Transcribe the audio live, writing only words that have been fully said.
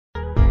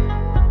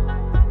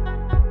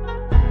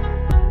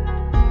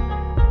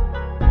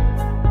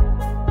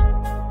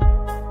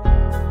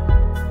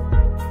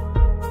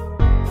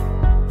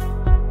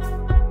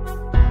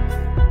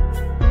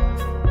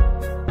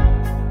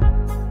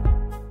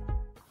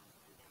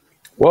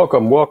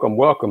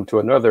Welcome to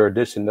another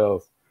edition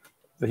of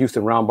the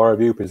Houston Roundbar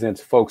Review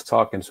presents Folks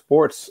Talking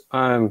Sports.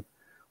 I'm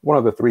one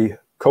of the three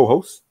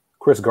co-hosts,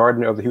 Kris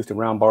Gardner of the Houston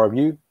Roundbar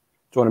Review.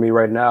 Joining me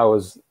right now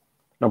is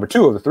number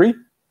two of the three,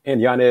 and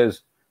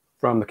Yanez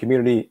from the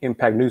Community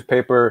Impact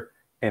newspaper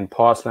and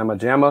Paw Slamma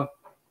Jamma.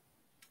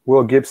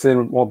 Willy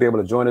Gibson won't be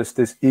able to join us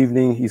this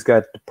evening. He's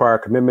got prior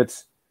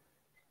commitments.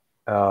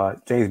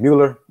 James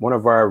Mueller, one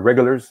of our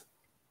regulars,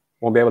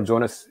 won't be able to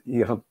join us. He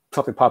had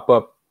something pop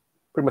up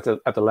pretty much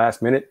at the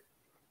last minute.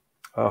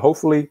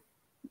 Hopefully,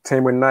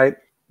 Tamer Knight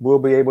will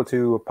be able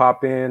to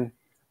pop in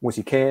when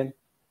she can.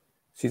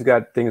 She's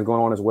got things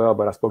going on as well,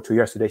 but I spoke to her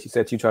yesterday. She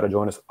said she'd try to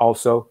join us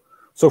also.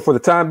 So for the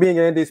time being,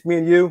 Andy, it's me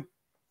and you.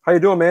 How you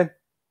doing, man?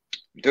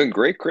 Doing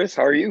great, Kris.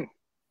 How are you?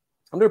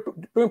 I'm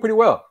doing pretty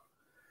well.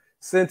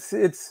 Since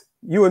it's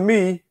you and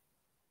me,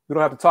 we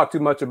don't have to talk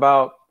too much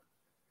about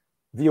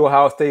the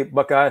Ohio State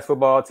Buckeyes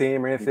football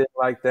team or anything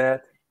like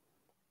that.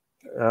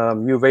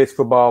 U of H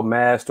football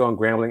masked on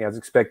Grambling as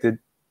expected.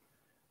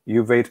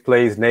 U of H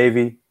plays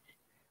Navy.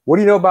 What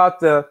do you know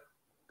about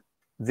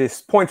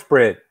this point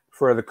spread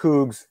for the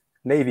Coogs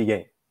Navy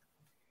game?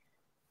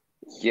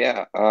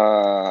 Yeah,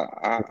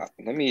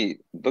 let me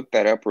look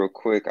that up real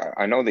quick.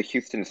 I know that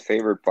Houston is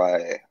favored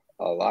by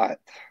a lot.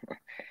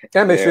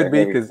 And they should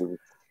be, because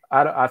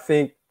I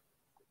think,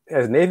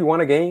 has Navy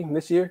won a game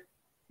this year?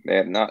 They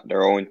have not.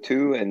 They're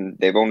 0-2, and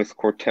they've only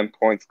scored 10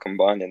 points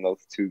combined in those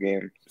two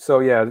games. So,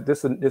 yeah,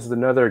 this is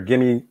another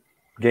gimme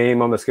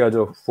game on the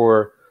schedule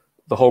for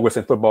the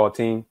Holgorsen football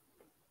team.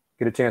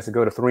 Get a chance to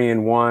go to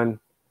 3-1,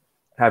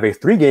 have a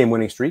 3-game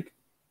winning streak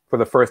for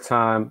the first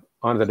time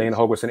under the Dana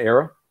Holgorsen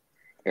era.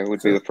 It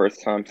would be the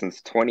first time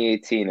since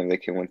 2018 if they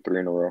can win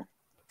 3 in a row.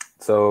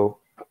 So,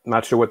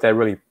 not sure what that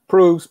really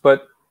proves,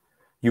 but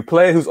you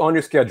play who's on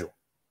your schedule.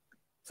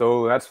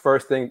 So that's the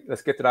first thing.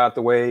 Let's get that out of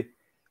the way.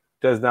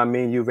 Does not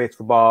mean U of H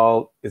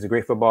football is a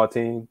great football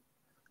team,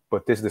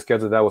 but this is the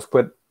schedule that was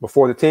put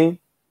before the team.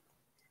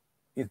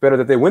 It's better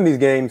that they win these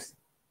games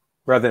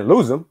rather than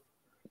lose them.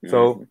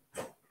 So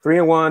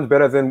 3-1 is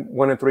better than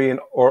 1-3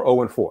 or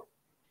 0-4.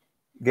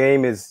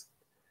 Game is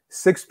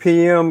 6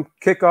 p.m.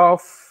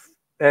 kickoff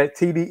at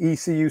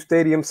TDECU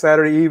Stadium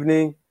Saturday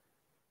evening.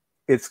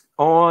 It's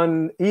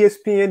on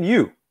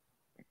ESPNU,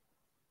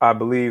 I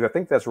believe. I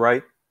think that's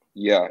right.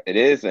 Yeah, it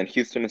is, and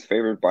Houston is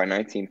favored by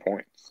 19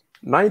 points.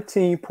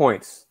 19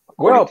 points.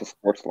 According to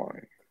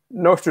Sportsline.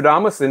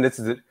 Nostradamus, and this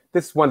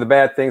is one of the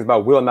bad things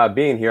about Will not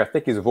being here. I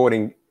think he's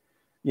avoiding,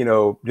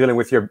 dealing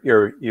with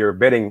your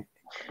betting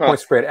point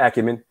spread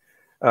acumen.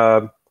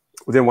 We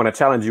didn't want to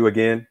challenge you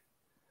again.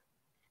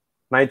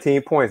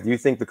 19 points. Do you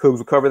think the Cougs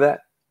will cover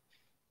that?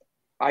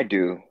 I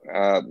do.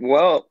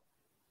 Well,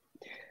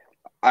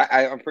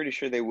 I'm pretty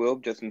sure they will,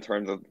 just in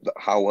terms of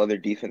how other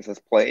defense has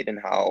played and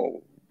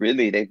how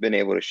really they've been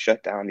able to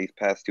shut down these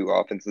past two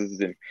offenses.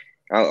 And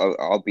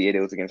albeit it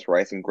was against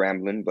Rice and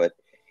Grambling, but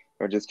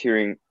we're just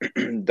hearing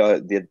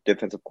the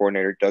defensive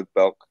coordinator, Doug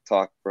Belk,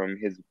 talk from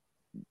his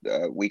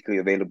weekly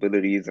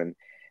availabilities and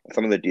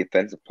some of the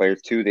defensive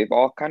players too. They've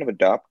all kind of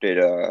adopted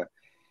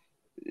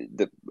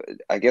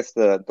I guess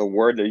the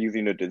word they're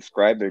using to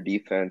describe their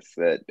defense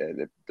that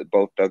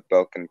both Doug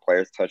Belk and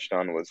players touched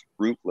on was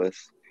ruthless.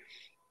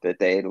 That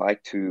they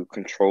like to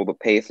control the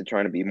pace and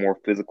trying to be more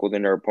physical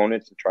than their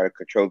opponents and try to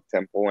control the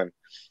tempo. And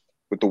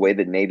with the way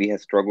that Navy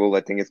has struggled,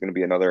 I think it's going to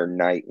be another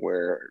night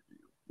where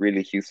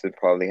really Houston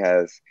probably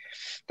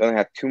doesn't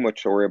have too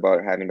much to worry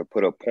about having to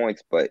put up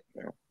points, but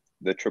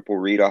the triple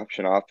read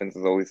option offense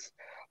is always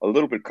a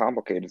little bit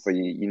complicated, so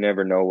you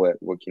never know what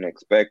you can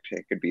expect.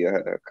 It could be a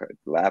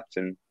lapse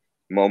in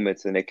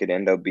moments, and it could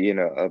end up being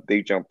a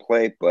big jump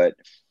play. But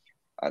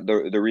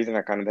the reason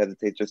I kind of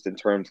hesitate just in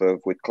terms of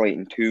with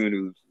Clayton Tune,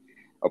 who's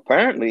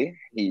apparently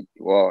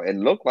it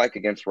looked like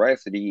against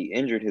Rice that he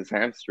injured his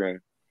hamstring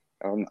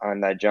on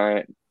that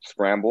giant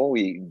scramble.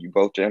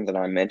 Both James and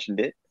I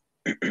mentioned it.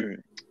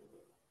 Dan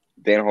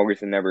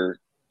Holgorsen never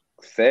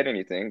said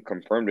anything,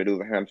 confirmed that it was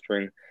a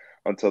hamstring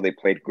until they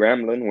played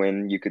Grambling,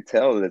 when you could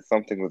tell that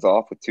something was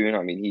off with Tune.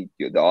 I mean,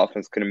 the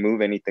offense couldn't move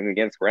anything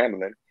against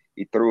Grambling.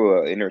 He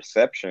threw an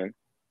interception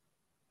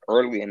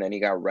early, and then he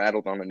got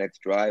rattled on the next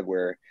drive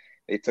where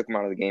they took him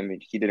out of the game.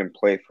 He didn't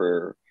play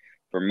for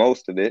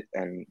most of it,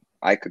 and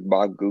Ike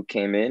Gbagbu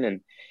came in,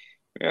 and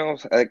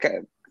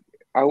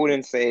I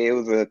wouldn't say it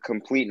was a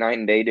complete night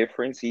and day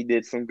difference. He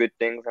did some good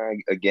things.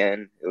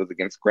 Again, it was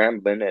against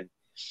Grambling,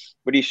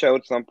 but he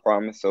showed some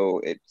promise. So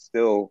it's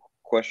still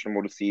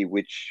questionable to see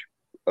which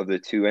of the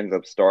two ends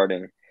up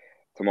starting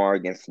tomorrow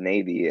against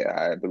Navy.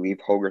 I believe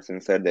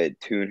Holgorsen said that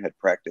Tune had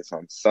practice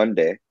on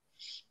Sunday.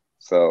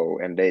 So,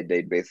 and they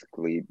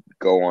basically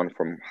go on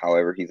from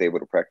however he's able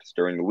to practice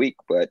during the week.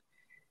 But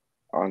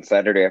on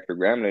Saturday after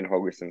Grambling,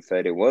 Holgorsen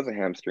said it was a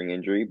hamstring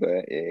injury,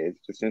 but it's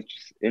just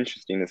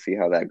interesting to see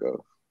how that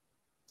goes.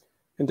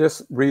 And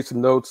just read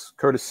some notes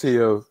courtesy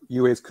of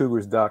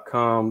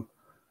uhcougars.com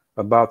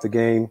about the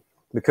game,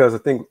 because I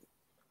think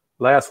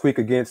last week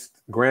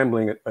against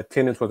Grambling,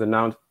 attendance was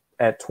announced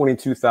at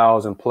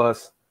 22,000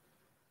 plus.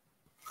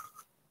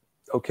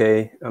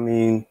 Okay, I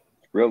mean,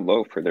 real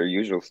low for their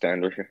usual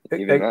standard.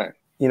 Even that.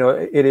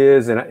 It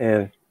is,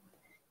 and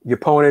the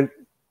opponent,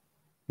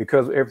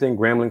 because of everything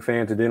Grambling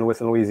fans are dealing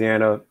with in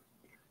Louisiana,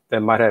 that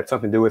might have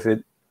something to do with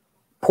it.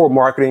 Poor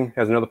marketing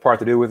has another part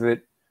to do with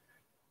it.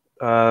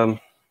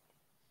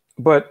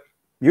 But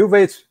U of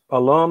H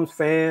alums,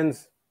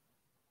 fans,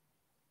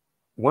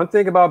 one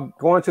thing about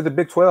going to the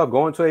Big 12,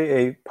 going to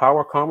a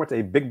power conference,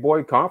 a big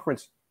boy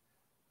conference,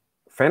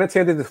 fan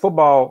attendance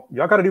football,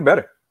 y'all got to do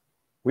better.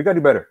 We got to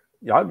do better.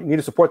 Y'all need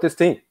to support this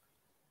team.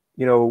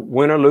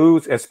 Win or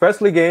lose,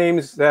 especially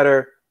games that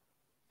are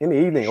in the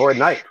evening or at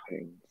night.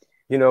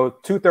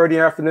 2:30 in the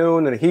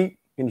afternoon and the heat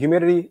and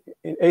humidity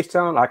in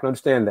H-Town, I can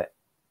understand that.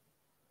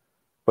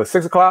 But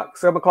 6 o'clock,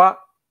 7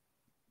 o'clock,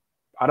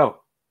 I don't.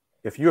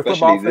 If you're a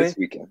football fan, this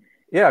weekend.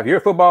 Yeah, if you're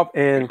a football,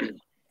 and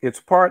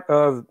it's part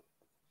of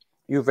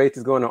U of H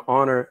is going to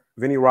honor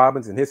Vinnie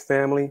Robbins and his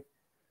family.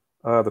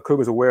 The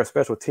Cougars will wear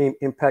special team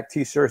impact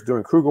T-shirts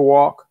during Cougar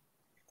Walk.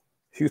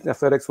 Houston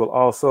Athletics will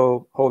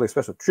also hold a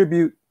special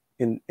tribute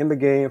in the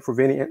game for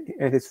Vinnie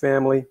and his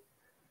family.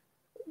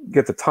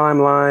 Get the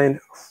timeline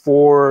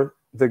for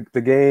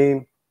the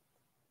game.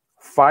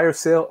 Fire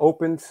sale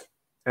opens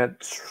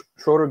at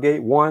Schroeder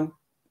Gate 1,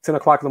 10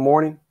 o'clock in the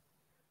morning.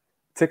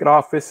 Ticket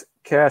office,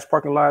 cash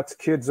parking lots,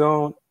 kid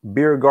zone,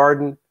 beer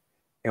garden,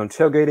 and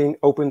tailgating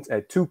opens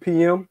at 2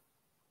 p.m.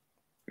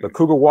 The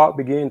Cougar Walk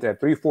begins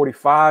at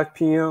 3:45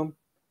 p.m.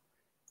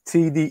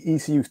 TD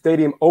ECU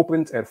Stadium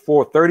opens at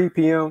 4:30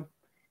 p.m.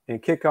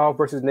 and kickoff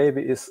versus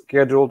Navy is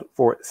scheduled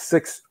for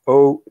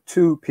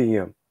 6:02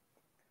 p.m.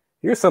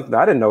 Here's something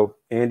I didn't know,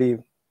 Andy.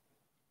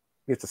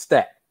 It's a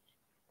stat.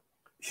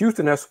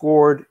 Houston has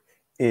scored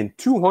in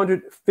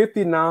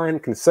 259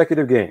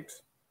 consecutive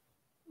games.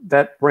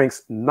 That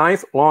ranks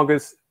 9th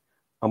longest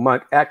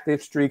among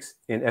active streaks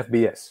in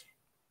FBS.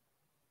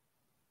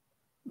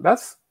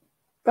 That's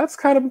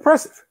kind of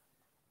impressive.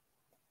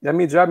 That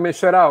means y'all been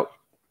shut out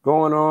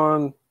going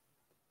on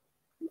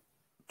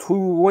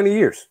 21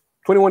 years.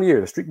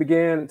 The streak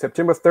began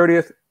September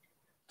 30th,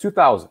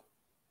 2000.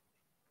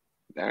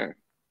 Damn.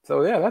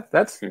 So yeah,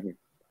 that's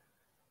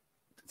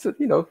it's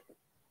an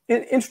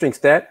interesting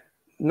stat.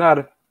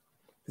 There's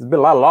been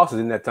a lot of losses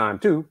in that time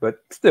too, but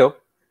still,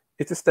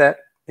 it's a stat.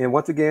 And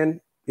once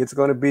again, it's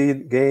going to be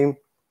game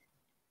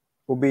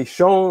will be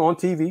shown on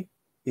TV,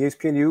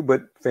 ESPNU,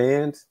 but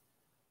fans,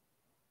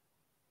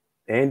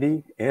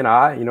 Andy and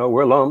I,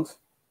 we're alums.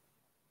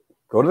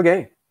 Go to the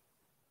game.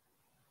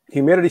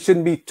 Humidity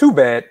shouldn't be too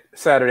bad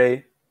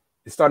Saturday.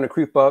 It's starting to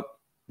creep up,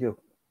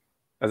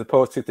 as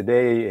opposed to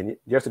today and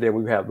yesterday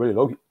we had really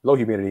low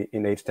humidity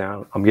in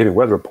H-Town. I'm giving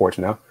weather reports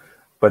now.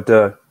 But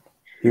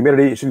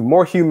humidity, it should be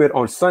more humid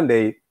on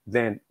Sunday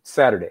than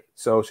Saturday.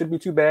 So it shouldn't be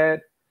too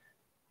bad.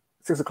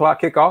 6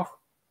 o'clock kickoff.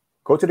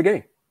 Go to the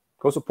game.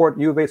 Go support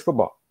U of H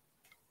football.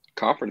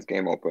 Conference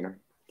game opener.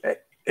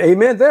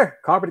 Amen there.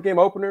 Conference game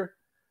opener.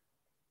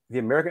 The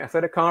American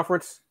Athletic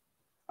Conference.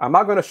 I'm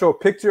not going to show a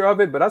picture of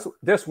it, but I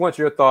just want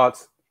your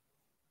thoughts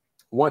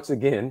once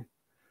again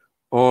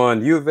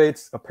on U of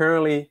H.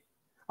 Apparently,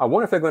 I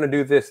wonder if they're going to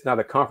do this now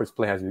that conference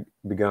play has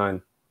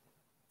begun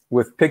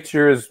with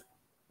pictures,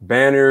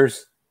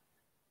 banners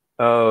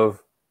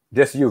of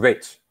just U of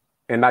H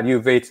and not U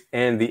of H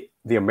and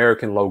the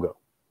American logo,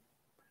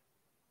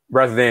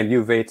 rather than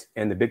U of H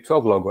and the Big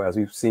 12 logo, as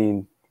we've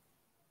seen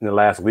in the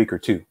last week or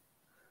two.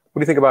 What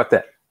do you think about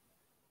that?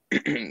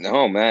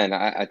 No, man.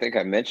 I think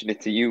I mentioned it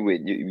to you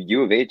with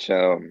U of H.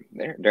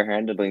 They're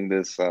handling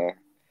this.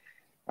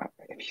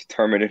 If you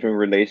term it in a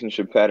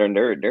relationship pattern,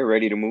 they're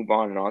ready to move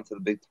on and on to the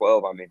Big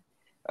 12. I mean,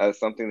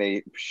 something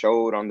they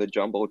showed on the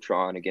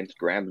Jumbotron against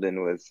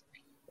Grambling was,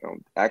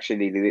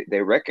 actually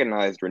they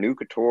recognized Renu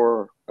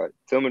Couture,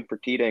 Tillman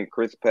Fertitta, and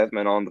Chris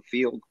Pezman on the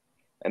field,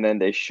 and then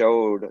they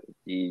showed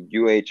the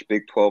UH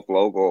Big 12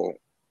 logo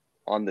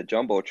on the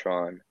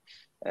Jumbotron.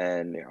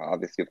 And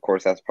obviously, of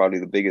course, that's probably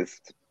the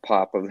biggest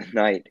pop of the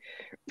night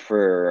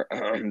for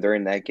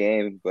during that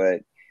game.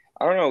 But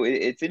I don't know.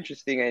 It's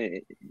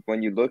interesting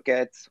when you look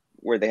at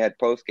where they had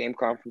post-game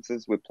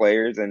conferences with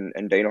players and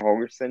Dana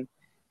Holgerson.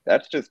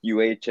 That's just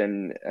UH,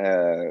 and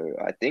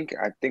I think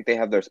they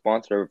have their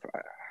sponsor.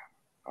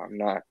 I'm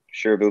not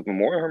sure if it was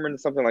Memorial Hermann or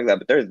something like that,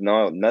 but there's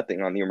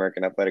nothing on the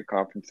American Athletic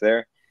Conference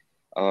there.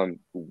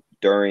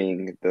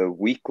 During the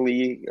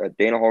weekly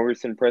Dana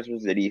Holgerson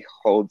pressers that he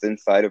holds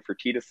inside of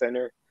Fertitta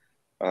Center,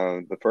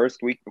 the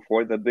first week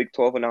before the Big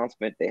 12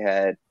 announcement, they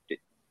had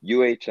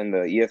UH and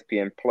the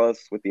ESPN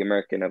Plus with the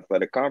American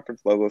Athletic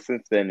Conference logo.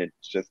 Since then,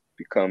 it's just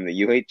become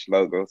the UH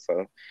logo.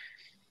 So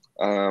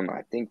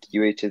I think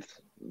UH is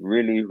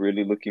really,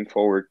 really looking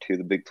forward to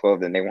the Big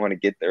 12, and they want to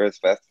get there as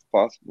fast as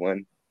possible.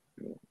 And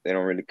they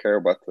don't really care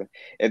about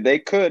if they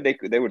could,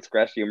 they would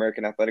scratch the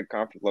American Athletic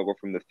Conference logo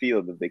from the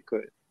field if they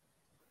could.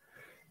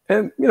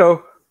 And,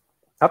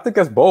 I think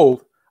that's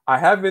bold. I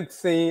haven't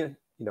seen,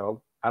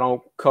 I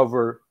don't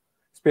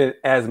spend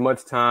as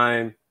much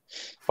time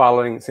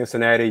following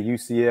Cincinnati,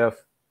 UCF,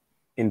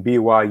 and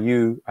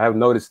BYU. I have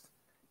noticed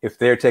if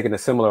they're taking a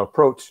similar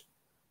approach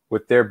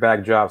with their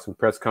backdrops and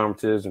press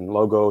conferences and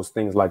logos,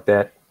 things like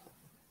that,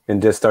 and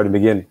just starting to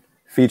begin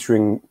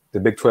featuring the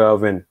Big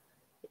 12 and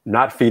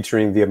not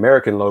featuring the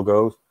American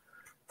logos.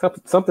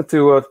 Something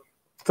to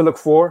look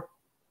for.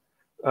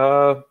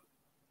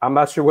 I'm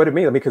not sure what it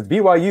means. I mean, because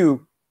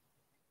BYU,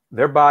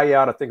 their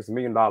buyout, I think, is $1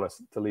 million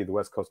to lead the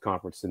West Coast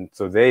Conference. And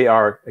so they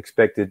are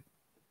expected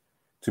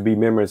to be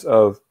members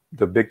of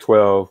the Big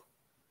 12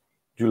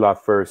 July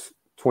 1st,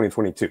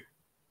 2022.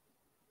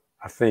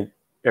 I think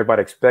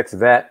everybody expects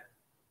that.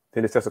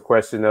 Then it's just a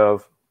question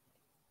of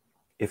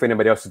if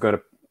anybody else is going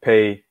to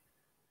pay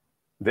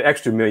the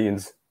extra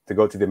millions to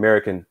go to the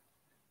American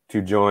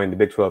to join the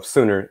Big 12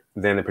 sooner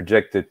than the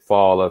projected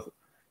fall of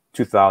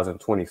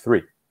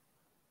 2023.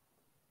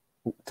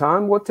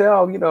 Time will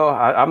tell.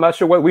 I'm not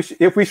sure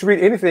if we should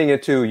read anything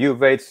into U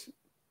of H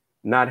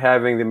not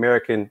having the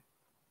American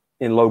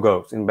in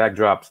logos, in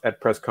backdrops at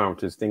press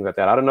conferences, things like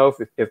that. I don't know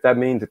if that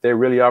means that they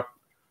really are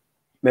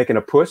making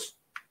a push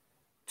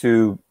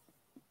to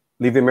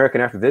leave the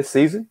American after this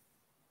season.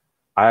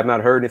 I have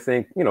not heard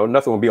anything,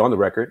 nothing will be on the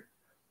record,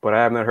 but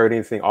I have not heard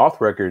anything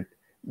off record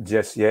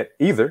just yet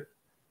either.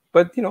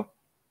 But,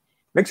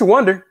 makes you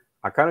wonder.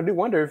 I kind of do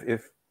wonder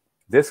if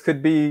this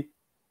could be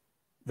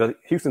the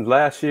Houston's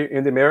last year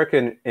in the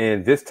American,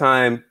 and this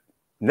time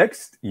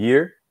next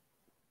year,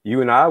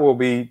 you and I will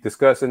be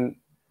discussing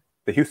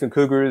the Houston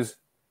Cougars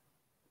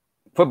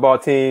football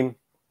team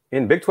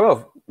in Big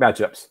 12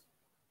 matchups.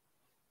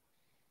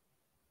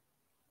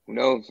 Who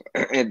knows?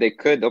 If they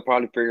could, they'll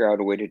probably figure out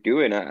a way to do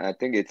it. And I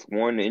think it's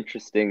one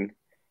interesting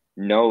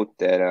note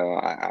that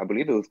I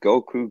believe it was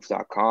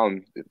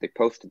GoCougs.com. They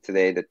posted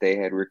today that they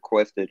had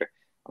requested.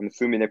 I'm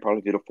assuming they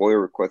probably did a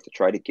FOIA request to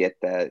try to get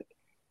that.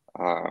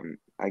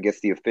 I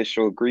guess the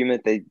official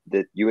agreement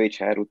that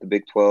UH had with the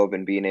Big 12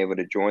 and being able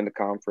to join the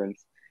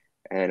conference.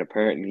 And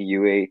apparently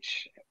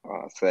UH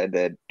said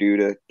that due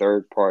to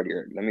third party,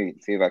 or let me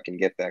see if I can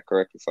get that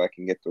correctly so I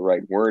can get the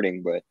right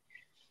wording, but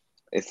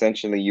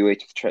essentially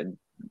UH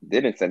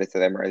didn't send it to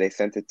them, or they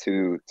sent it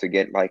to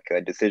get like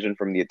a decision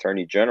from the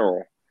Attorney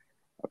General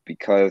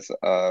because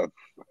of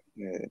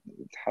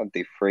how'd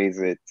they phrase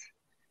it?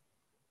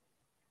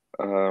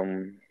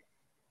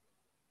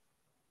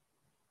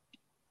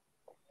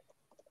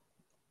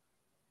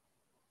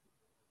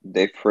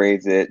 They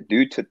phrase it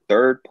due to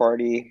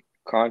third-party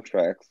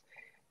contracts.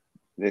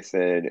 They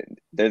said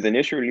there's an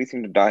issue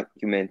releasing the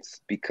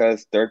documents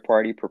because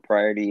third-party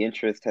propriety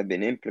interests have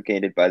been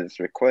implicated by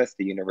this request.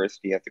 The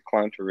university has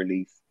declined to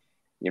release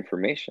the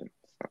information.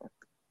 So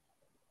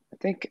I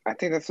think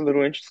that's a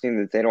little interesting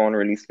that they don't want to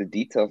release the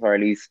details, or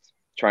at least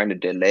trying to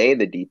delay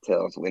the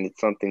details when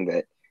it's something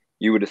that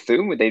you would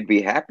assume they'd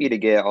be happy to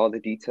get all the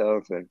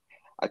details. And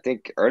I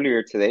think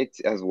earlier today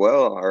as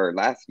well, or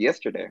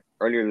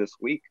earlier this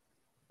week,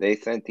 they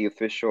sent the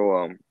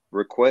official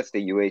request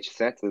that UH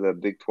sent to the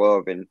Big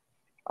 12, and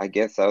I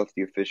guess that was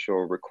the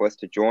official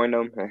request to join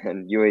them.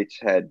 And UH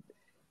had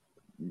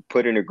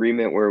put an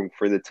agreement where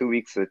for the 2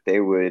 weeks that they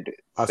would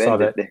send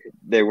it,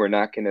 they were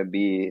not going to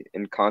be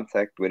in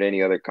contact with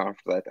any other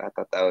conference. I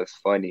thought that was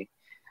funny.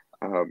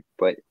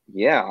 But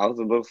yeah, I was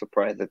a little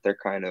surprised that they're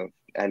kind of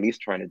at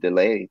least trying to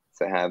delay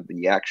to have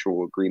the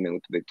actual agreement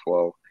with the Big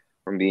 12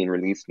 from being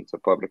released into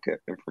public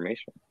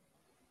information.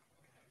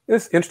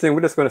 It's interesting.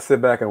 We're just going to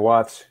sit back and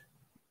watch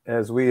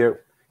as we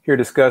are here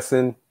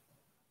discussing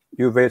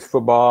U of H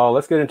football.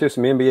 Let's get into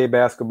some NBA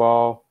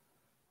basketball.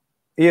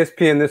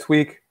 ESPN this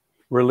week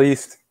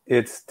released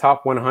its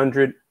top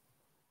 100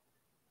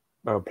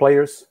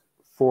 players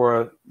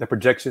for the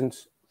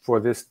projections for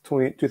this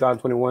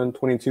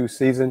 2021-22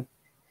 season.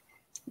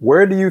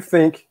 Where do you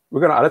think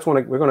we're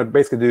gonna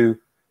basically do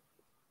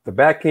the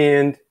back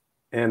end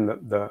and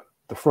the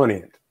front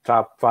end,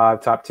 top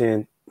 5, top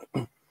 10?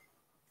 Where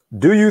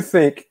do you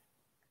think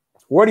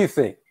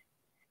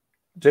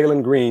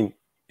Jalen Green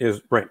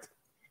is ranked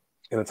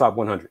in the top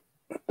 100?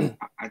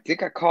 I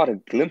think I caught a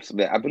glimpse of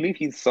it. I believe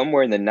he's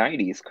somewhere in the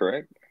 90s,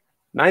 correct?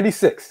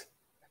 96.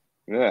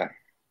 Yeah.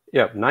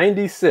 Yep,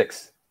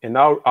 96. And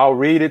I'll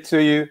read it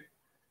to you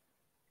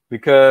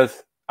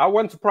because I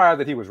wasn't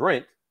surprised that he was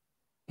ranked.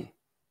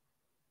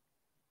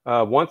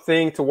 One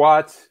thing to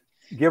watch,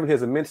 given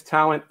his immense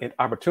talent and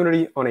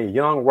opportunity on a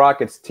young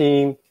Rockets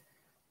team,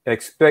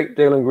 expect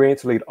Jalen Green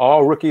to lead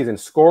all rookies in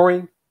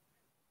scoring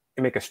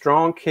and make a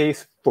strong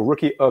case for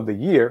Rookie of the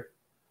Year,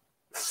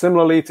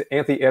 similarly to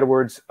Anthony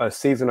Edwards a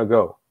season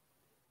ago.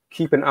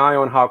 Keep an eye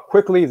on how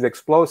quickly the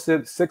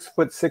explosive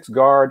 6'6"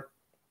 guard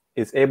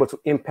is able to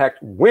impact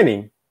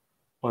winning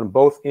on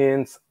both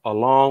ends,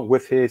 along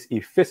with his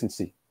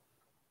efficiency.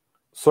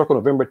 Circle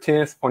November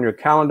 10th on your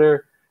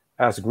calendar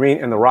as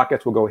Green and the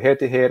Rockets will go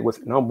head-to-head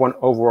with #1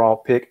 overall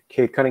pick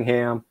Cade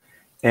Cunningham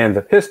and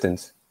the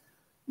Pistons.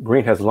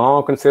 Green has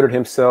long considered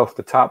himself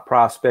the top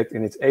prospect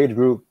in his age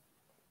group,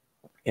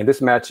 and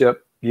this matchup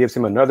gives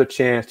him another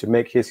chance to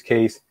make his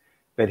case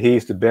that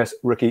he's the best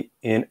rookie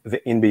in the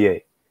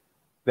NBA.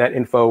 That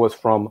info was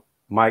from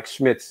Mike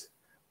Schmitz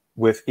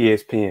with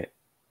ESPN.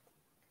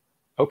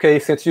 Okay,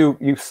 since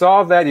you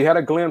saw that, you had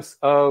a glimpse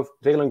of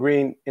Jalen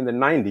Green in the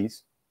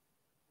 90s.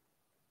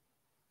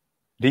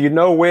 Do you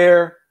know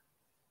where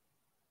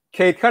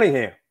Cade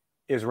Cunningham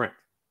is ranked?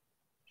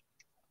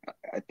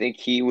 I think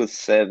he was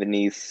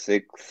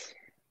 76.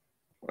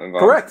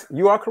 Correct.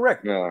 You are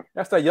correct. Yeah.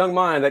 That's that young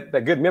mind,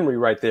 that good memory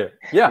right there.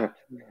 Yeah.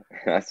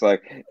 That's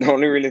like the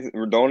only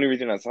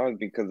reason I saw it is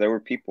because there were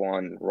people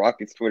on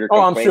Rockets Twitter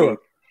I'm complaining. sure.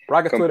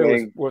 Rockets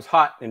Twitter was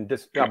hot and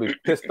just probably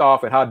pissed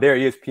off at how dare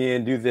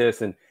ESPN do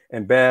this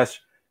and bash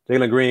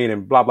Jalen Green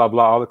and blah, blah,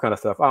 blah, all that kind of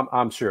stuff.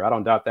 I'm sure. I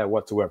don't doubt that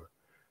whatsoever.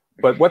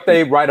 But what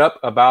they write up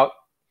about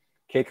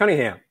Cade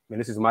Cunningham, and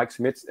this is Mike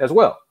Schmitz as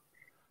well,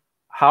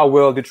 how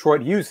will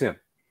Detroit use him?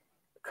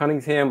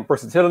 Cunningham's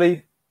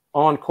versatility,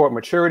 on-court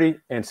maturity,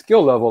 and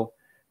skill level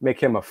make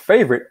him a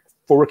favorite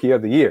for Rookie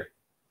of the Year,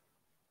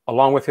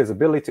 along with his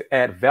ability to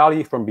add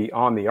value from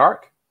beyond the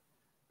arc,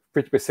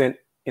 50%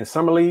 in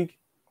Summer League,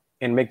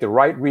 and make the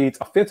right reads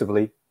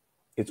offensively.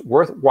 It's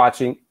worth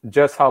watching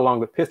just how long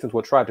the Pistons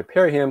will try to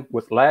pair him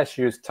with last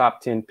year's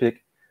top 10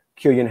 pick,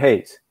 Killian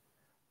Hayes.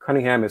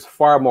 Cunningham is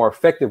far more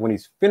effective when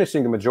he's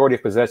finishing the majority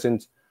of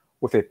possessions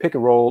with a pick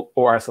and roll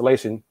or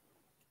isolation,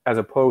 as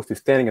opposed to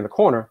standing in the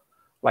corner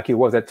like he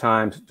was at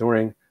times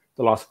during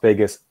the Las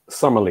Vegas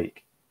Summer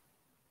League.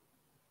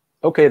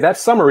 Okay, that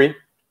summary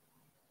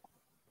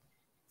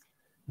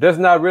does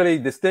not really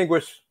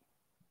distinguish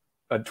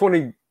a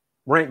 20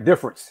 rank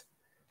difference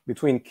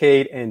between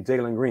Cade and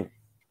Jalen Green.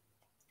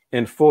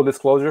 In full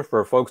disclosure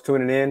for folks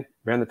tuning in,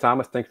 Brandon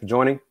Thomas, thanks for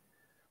joining.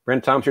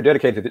 Brandon Thomas, you're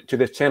dedicated to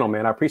this channel,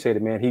 man. I appreciate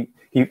it, man.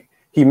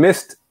 He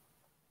missed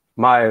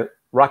my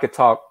Rocket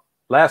Talk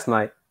last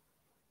night.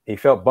 He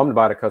felt bummed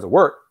about it because of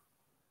work.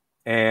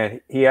 And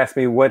he asked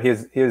me what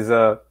his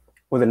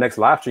when the next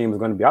live stream was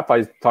going to be. I thought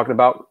he was talking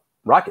about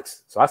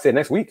Rockets. So I said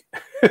next week.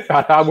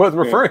 I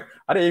wasn't referring.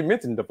 I didn't even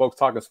mention the folks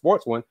talking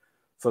sports one.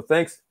 So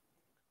thanks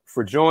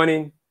for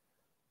joining.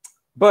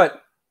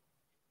 But,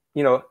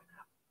 you know,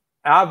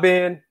 I've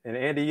been, and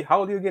Andy, how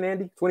old are you again,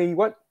 Andy? 20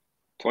 what?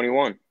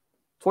 21.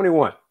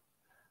 21.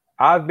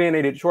 I've been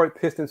a Detroit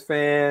Pistons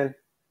fan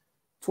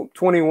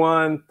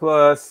 21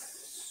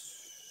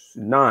 plus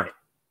 9,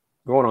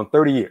 going on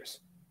 30 years.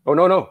 Oh,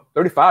 no,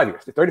 35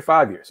 years.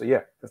 35 years. So,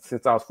 yeah, that's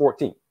since I was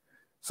 14.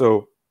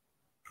 So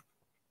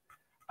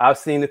I've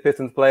seen the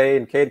Pistons play,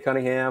 and Cade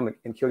Cunningham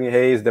and Killian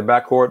Hayes, the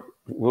backcourt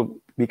will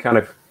be kind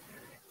of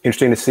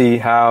interesting to see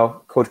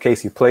how Coach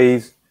Casey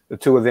plays the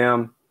two of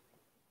them.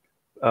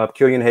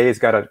 Killian Hayes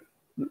got a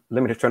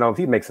limited turnovers.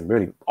 He makes some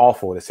really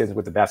awful decisions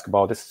with the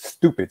basketball, just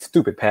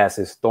stupid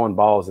passes, throwing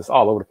balls just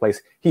all over the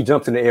place. He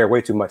jumps in the air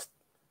way too much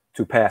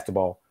to pass the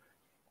ball.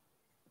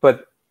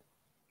 But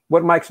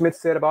what Mike Smith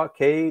said about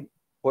Cade,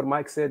 what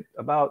Mike said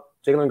about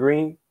Jalen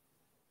Green,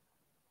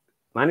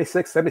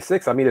 96,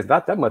 76, I mean, it's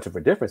not that much of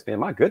a difference, man.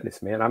 My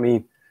goodness, man. I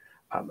mean,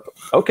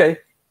 okay.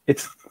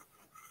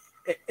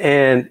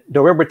 And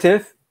November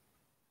 10th,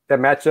 that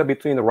matchup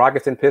between the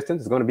Rockets and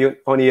Pistons is going to be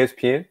on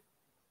ESPN.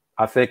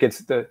 I think it's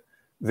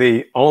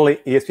the only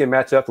ESPN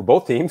matchup for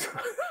both teams,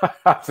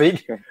 I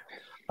think,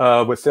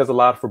 which says a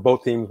lot for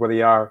both teams where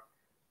they are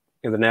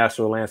in the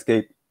national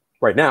landscape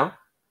right now.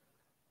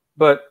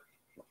 But,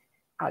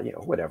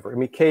 whatever. I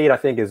mean, Cade, I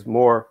think, is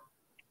more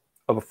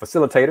of a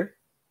facilitator.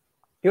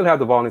 He'll have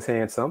the ball in his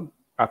hand some.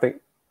 I think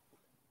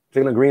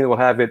Jalen Green will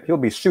have it. He'll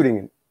be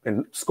shooting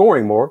and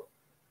scoring more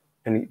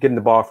and getting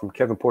the ball from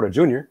Kevin Porter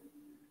Jr.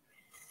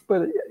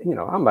 But,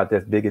 I'm not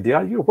that big a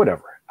deal.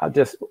 Whatever.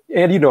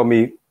 And you know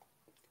me,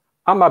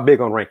 I'm not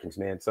big on rankings,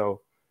 man.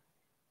 So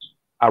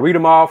I read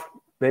them off.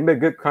 They make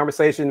good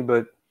conversation,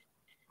 but,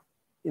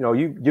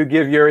 you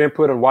give your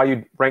input on why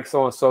you rank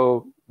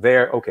so-and-so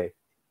there. Okay.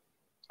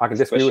 I can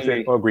disagree with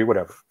it or agree,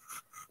 whatever.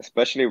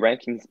 Especially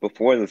rankings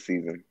before the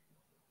season.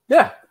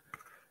 Yeah.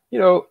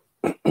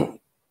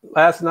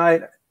 Last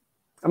night,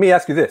 let me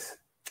ask you this.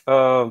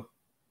 Talked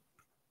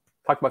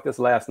about this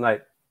last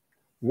night.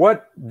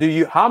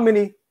 How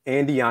many,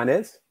 Andy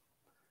Yanez,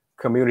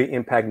 Community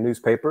Impact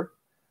Newspaper,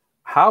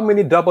 how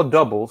many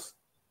double-doubles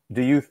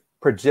do you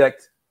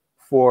project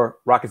for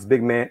Rockets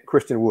big man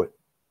Christian Wood?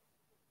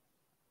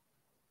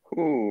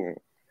 Ooh.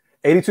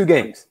 82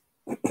 games.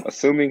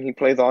 Assuming he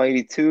plays all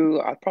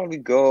 82, I'd probably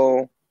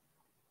go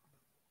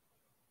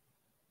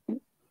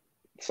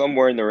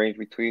somewhere in the range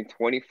between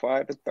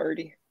 25 to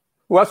 30.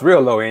 Well, that's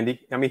real low, Andy.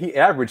 I mean, he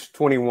averaged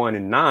 21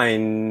 and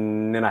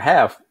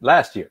 9.5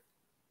 last year.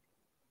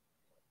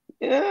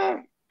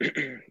 Yeah.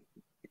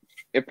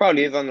 It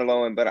probably is on the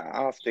low end, but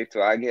I'll stick to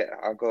it.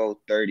 I'll go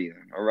 30,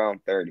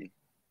 around 30.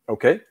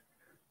 Okay.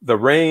 The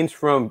range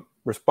from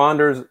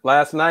responders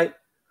last night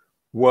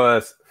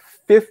was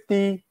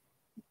 50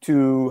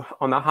 to,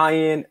 on the high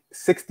end,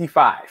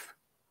 65.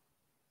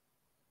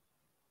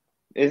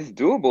 It's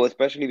doable,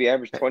 especially if you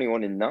average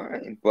 21 and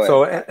 9. But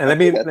so, and let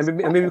me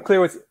be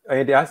clear with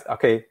Andy.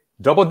 Okay,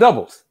 double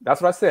doubles.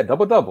 That's what I said.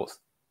 Double doubles.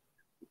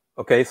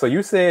 Okay, so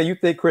you said you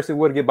think Christian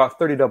would get about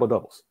 30 double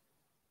doubles.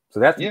 So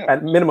that's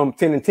at minimum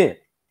 10 and 10.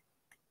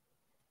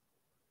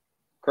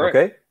 Correct.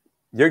 Okay,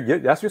 you're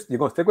gonna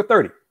stick with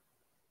 30.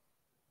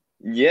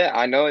 Yeah,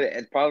 I know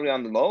it's probably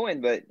on the low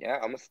end, but yeah,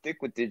 I'm gonna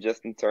stick with it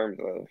just in terms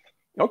of.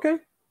 Okay.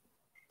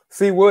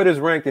 C. Wood is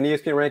ranked in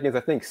ESPN rankings,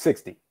 I think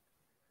 60.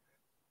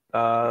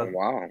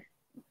 Wow.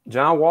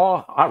 John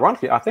Wall,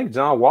 ironically, I think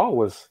John Wall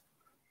was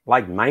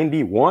like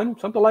 91,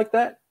 something like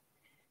that.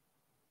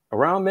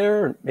 Around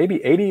there,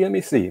 maybe 80. Let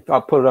me see.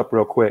 I'll put it up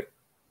real quick.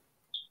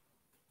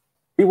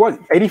 He was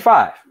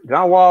 85.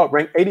 John Wall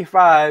ranked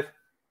 85,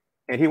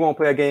 and he won't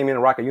play a game in a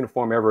Rocket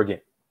uniform ever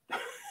again.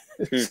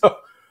 So,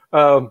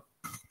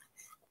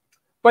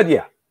 but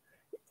yeah,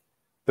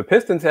 the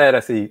Pistons had,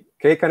 I see,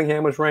 Cade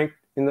Cunningham was ranked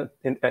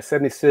at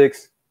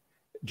 76.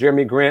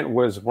 Jeremy Grant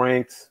was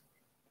ranked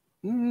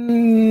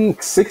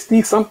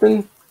 60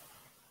 something.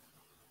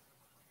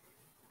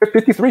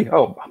 53.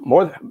 Oh,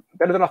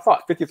 better than I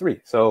thought.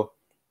 53. So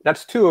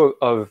that's two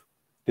of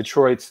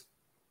Detroit's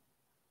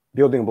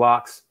building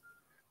blocks.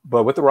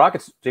 But with the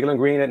Rockets, Jalen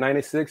Green at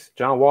 96,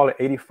 John Wall at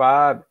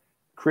 85,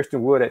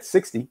 Christian Wood at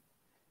 60.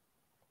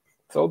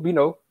 So,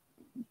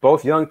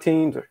 both young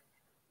teams,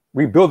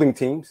 rebuilding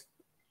teams,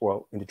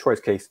 well, in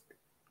Detroit's case,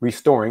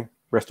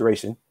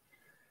 restoration,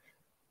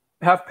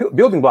 have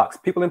building blocks,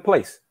 people in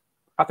place.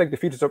 I think the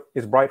future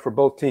is bright for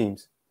both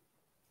teams.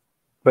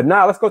 But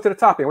now let's go to the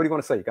top end. What are you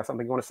going to say? You got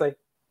something you want to say?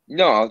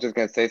 No, I was just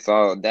going to say,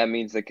 so that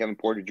means that Kevin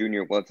Porter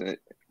Jr. wasn't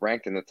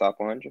ranked in the top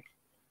 100?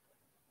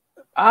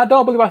 I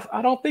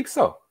don't think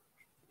so.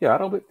 Yeah, I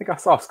don't think I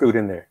saw Scoot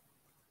in there.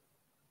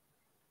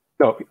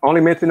 No,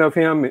 only mention of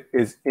him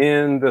is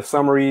in the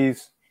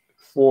summaries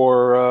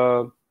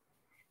for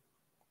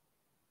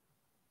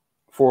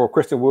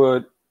Christian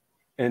Wood,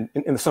 and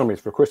in the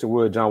summaries for Christian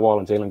Wood, John Wall,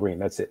 and Jalen Green.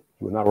 That's it.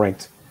 He was not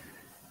ranked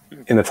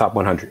in the top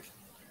 100.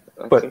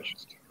 That's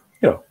interesting.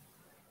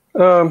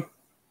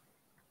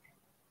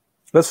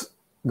 Let's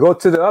go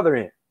to the other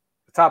end,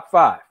 the top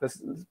 5. Let's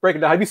break it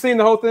down. Have you seen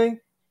the whole thing?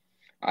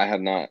 I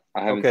have not.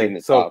 I haven't seen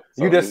the so top.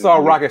 So you just saw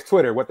Rockets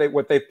Twitter, what they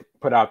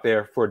put out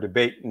there for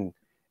debate and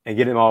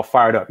get them all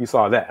fired up. You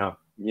saw that, huh?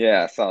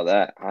 Yeah, I saw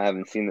that. I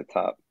haven't seen the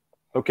top.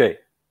 Okay.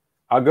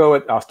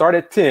 I'll start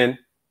at 10.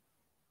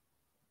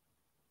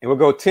 And we'll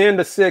go 10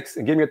 to 6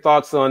 and give me your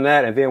thoughts on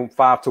that, and then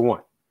 5 to 1.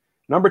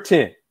 Number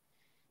 10,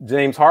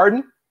 James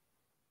Harden.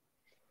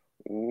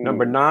 Ooh.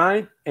 Number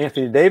 9,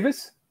 Anthony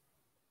Davis.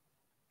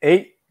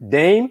 8,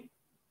 Dame.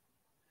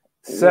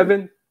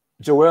 7,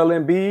 Joel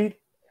Embiid.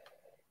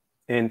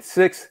 And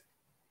 6,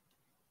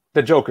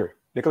 the Joker,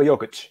 Nikola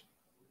Jokic.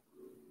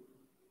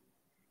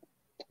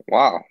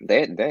 Wow,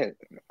 I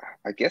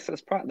guess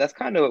that's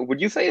kind of. Would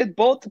you say it's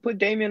bold to put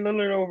Damian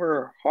Lillard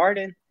over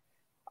Harden?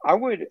 I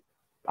would,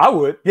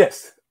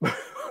 yes,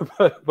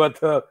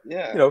 but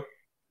yeah.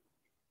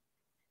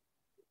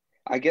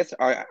 I guess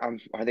are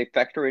they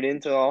factoring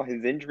into all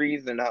his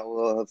injuries and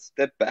how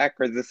step back,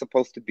 or is this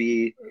supposed to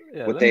be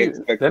what they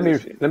expect?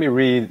 Let me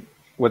read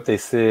what they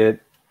said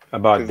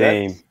about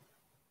Dame.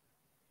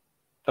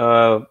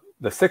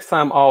 The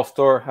 6-time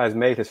All-Star has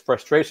made his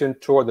frustration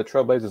toward the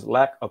Trailblazers'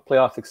 lack of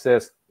playoff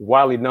success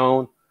widely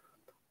known,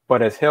 but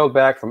has held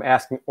back from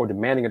asking or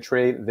demanding a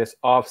trade this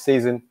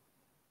offseason.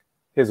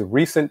 His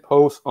recent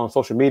posts on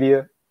social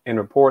media and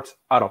reports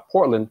out of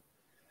Portland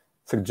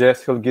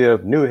suggest he'll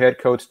give new head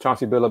coach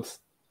Chauncey Billups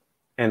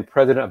and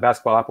president of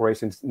basketball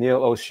operations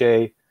Neil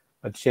O'Shea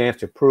a chance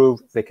to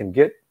prove they can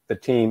get the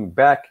team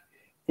back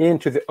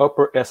into the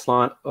upper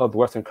echelon of the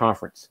Western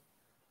Conference.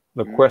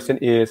 The question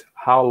is,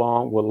 how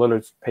long will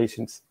Lillard's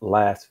patience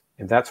last?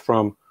 And that's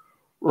from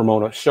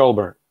Ramona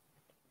Shelburne.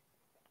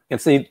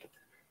 And see,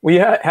 we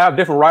have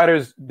different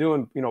writers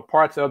doing,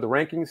 parts of the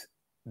rankings.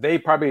 They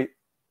probably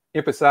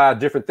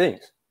emphasize different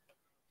things.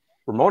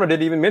 Ramona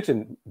didn't even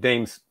mention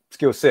Dame's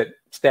skill set,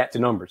 stats,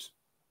 and numbers.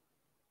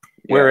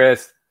 Yeah.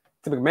 Whereas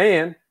Tim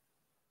McMahon,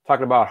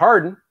 talking about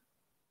Harden,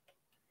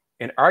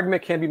 an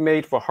argument can be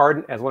made for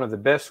Harden as one of the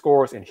best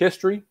scorers in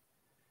history.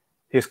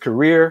 His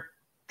career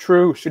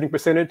true shooting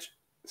percentage,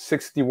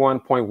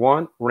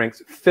 61.1,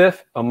 ranks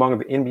 5th among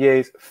the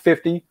NBA's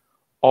 50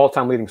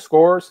 all-time leading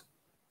scorers.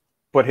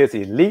 But his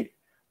elite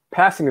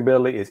passing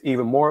ability is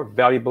even more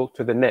valuable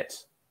to the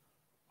Nets.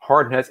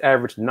 Harden has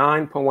averaged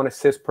 9.1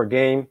 assists per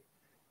game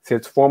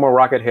since former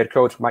Rocket head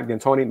coach Mike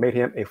D'Antoni made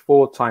him a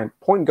full-time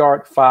point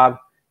guard 5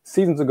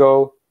 seasons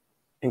ago,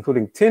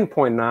 including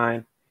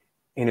 10.9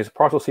 in his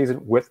partial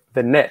season with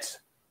the Nets.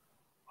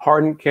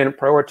 Harden can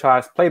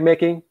prioritize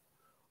playmaking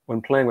when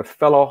playing with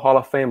fellow Hall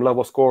of Fame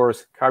level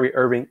scorers Kyrie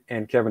Irving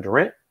and Kevin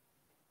Durant.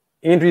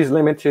 Injuries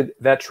limited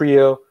that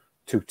trio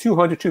to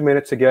 202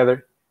 minutes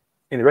together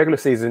in the regular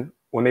season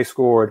when they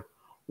scored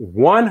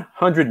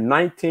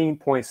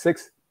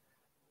 119.6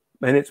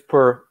 minutes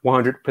per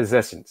 100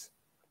 possessions.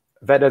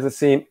 That doesn't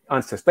seem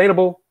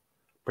unsustainable,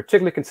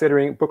 particularly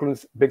considering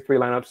Brooklyn's Big Three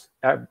lineups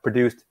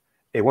produced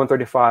a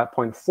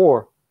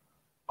 135.4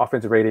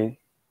 offensive rating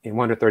in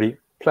 130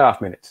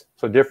 playoff minutes.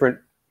 So different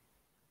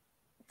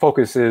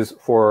focuses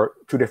for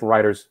two different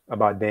writers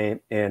about Dame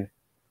and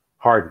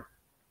Harden.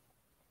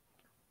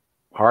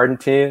 Harden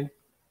 10,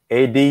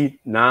 AD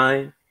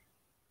 9,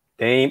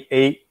 Dame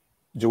 8,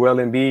 Joel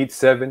Embiid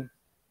 7,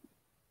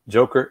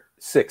 Joker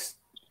 6.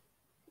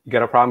 You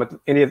got a problem with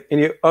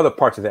any other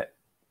parts of that?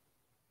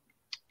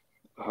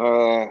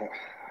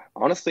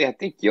 Honestly, I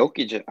think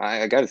Jokic.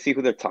 I got to see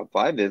who their top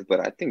 5 is,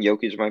 but I think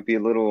Jokic might be a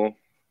little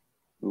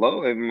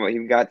low.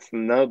 He got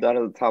snubbed out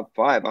of the top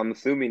 5. I'm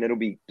assuming it'll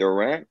be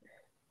Durant,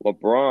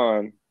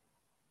 LeBron,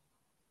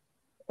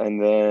 And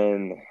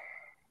then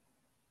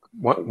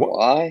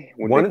why?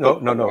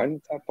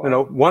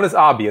 No. One is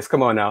obvious.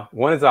 Come on now.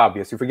 One is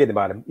obvious. You're forgetting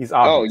about him. He's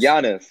obvious. Oh,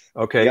 Yanez.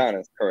 Okay.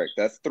 Yanez, correct.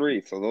 That's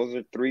 3. So those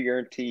are 3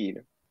 guaranteed.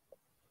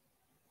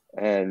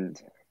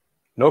 And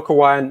no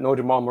Kawhi, no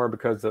Jamal Murray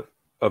because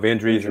of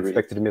injuries.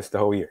 Expected to miss the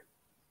whole year.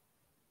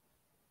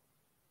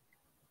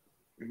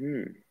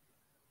 I'm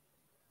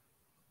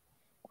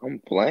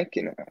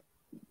blanking.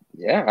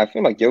 Yeah, I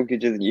feel like Jokic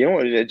just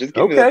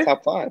give me the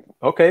top 5.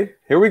 Okay,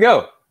 here we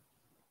go.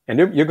 And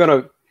you're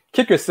going to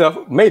kick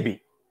yourself,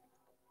 maybe.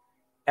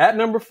 At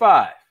number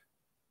 5,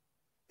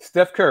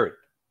 Steph Curry.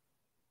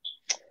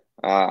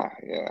 Yeah,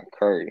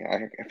 Curry.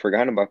 I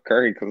forgot about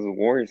Curry because the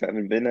Warriors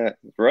haven't been that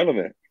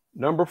relevant.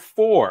 Number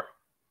 4,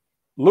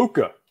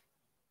 Luka.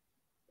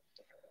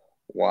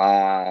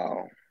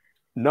 Wow.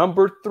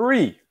 Number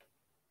 3,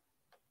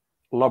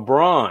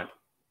 LeBron.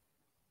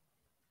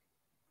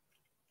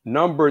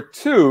 Number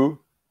 2,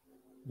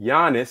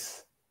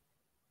 Yanez.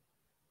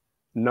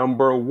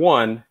 Number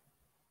 1,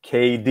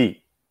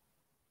 KD.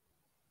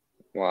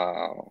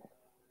 Wow.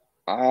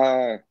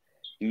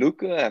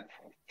 Luka at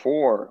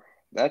 4.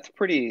 That's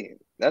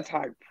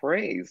high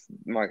praise.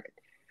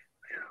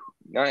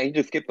 He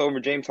just skipped over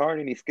James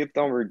Harden. He skipped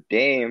over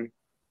Dame.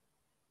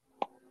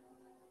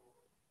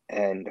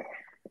 And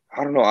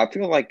I don't know. I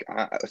feel like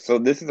so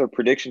this is their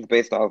predictions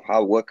based off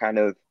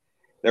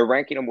they're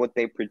ranking them what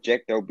they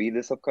project they'll be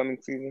this upcoming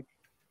season.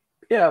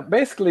 Yeah,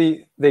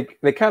 basically they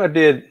kind of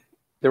did.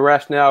 The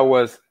rationale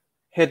was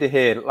head to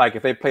head. Like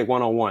if they played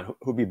 1-on-1,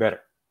 who'd be better?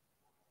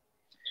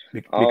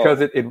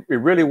 Because it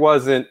really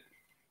wasn't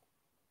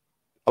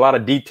a lot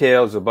of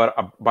details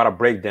about a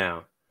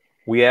breakdown.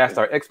 We asked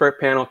our expert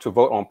panel to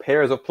vote on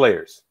pairs of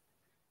players: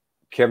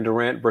 Kevin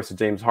Durant versus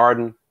James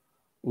Harden,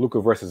 Luka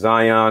versus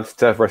Zion,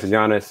 Steph versus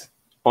Yanez,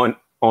 on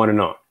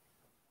and on.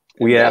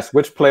 We asked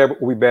which player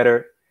would be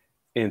better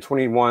in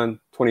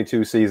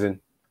 21-22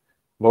 season.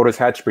 Voters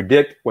had to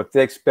predict what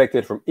they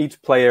expected from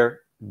each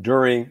player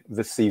during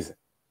the season.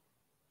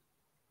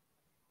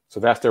 So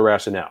that's their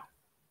rationale.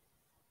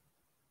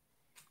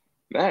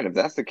 Man, if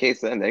that's the case,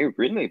 then they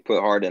really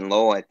put Harden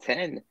low at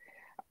 10.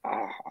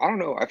 I don't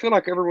know. I feel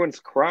like everyone's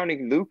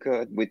crowning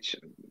Luka, which,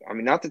 I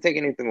mean, not to take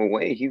anything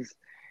away, he's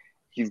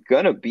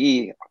gonna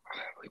be.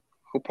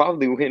 He'll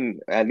probably win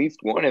at least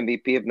one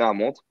MVP, if not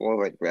multiple,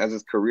 like as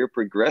his career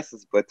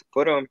progresses. But to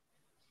put him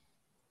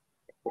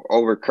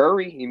over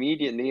Curry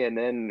immediately, and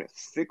then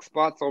 6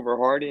 spots over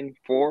Harden,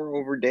 4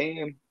 over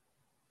Dame,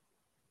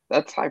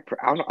 that's high.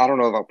 I don't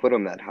know if I'll put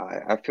him that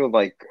high. I feel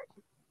like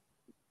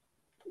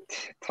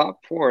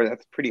top 4,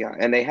 that's pretty high.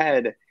 And they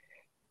had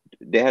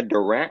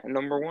Durant at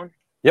number 1.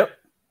 Yep.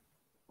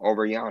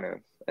 Over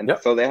Yanez. And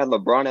so they had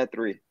LeBron at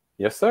 3.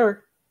 Yes,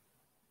 sir.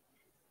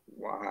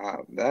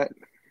 Wow. That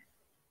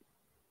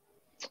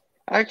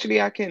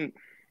actually I could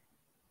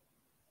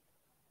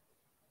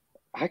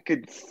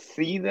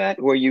see that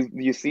where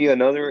you see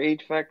another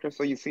age factor.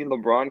 So you see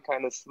LeBron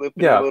kind of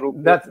slipping a little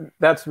bit.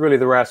 That's really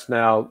the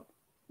rationale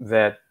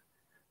that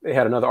they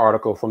had another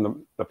article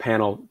from the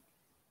panel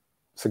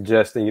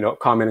suggesting,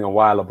 commenting on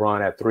why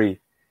LeBron at 3.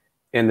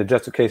 And the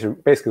justification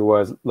basically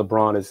was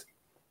LeBron is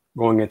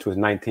going into his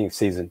 19th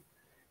season.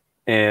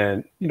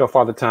 And,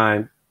 Father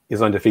Time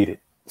is undefeated.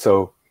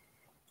 So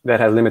that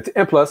has limited.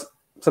 And plus,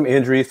 some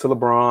injuries to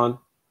LeBron,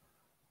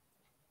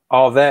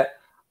 all that.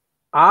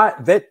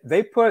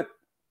 They put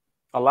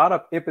a lot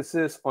of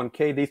emphasis on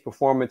KD's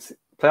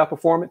playoff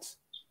performance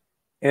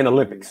in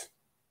Olympics.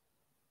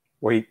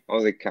 Where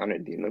they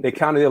counted the Olympics. They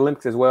counted the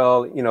Olympics as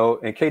well,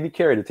 and KD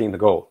carried the team to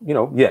gold.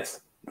 Yes.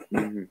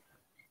 Mm-hmm.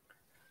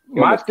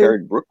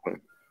 Carried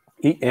Brooklyn.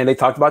 And they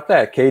talked about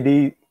that.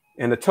 KD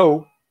and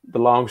the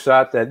long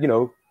shot that,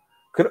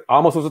 could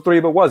almost was a 3,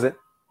 but wasn't.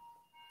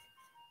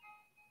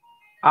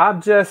 I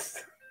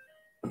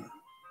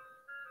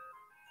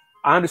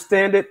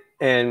understand it.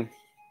 And,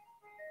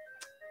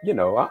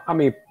 I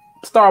mean,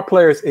 star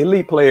players,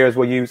 elite players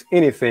will use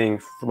anything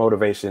for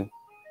motivation.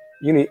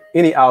 You need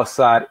any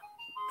outside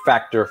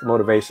factor for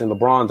motivation.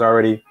 LeBron's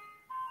already,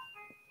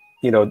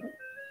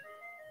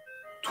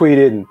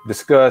 tweeted and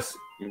discussed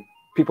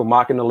people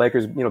mocking the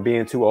Lakers,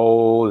 being too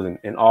old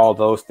and all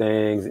those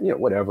things,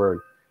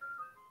 whatever.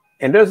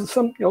 And there's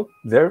some,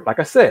 they're, like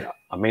I said,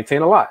 I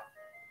maintain a lot.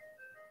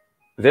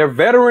 They're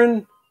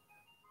veteran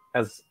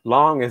as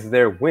long as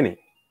they're winning.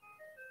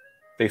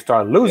 They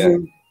start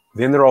losing,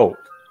 then they're old.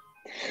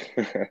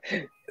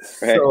 Right.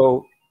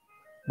 So,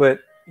 but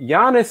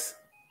Yanez,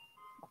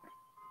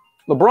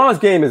 LeBron's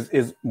game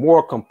is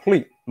more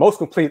complete, most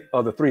complete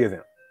of the 3 of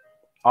them,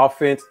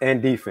 offense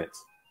and defense.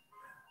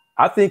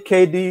 I think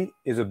KD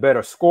is a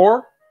better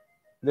scorer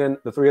than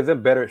the 3 of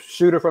them, better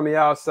shooter from the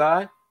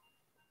outside.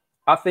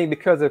 I think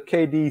because of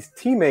KD's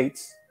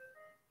teammates,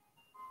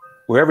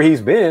 wherever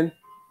he's been,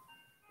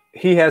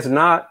 he has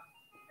not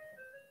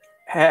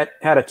had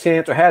a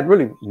chance or had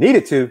really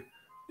needed to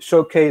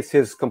showcase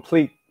his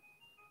complete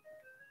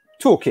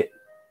toolkit.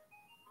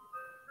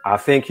 I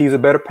think he's a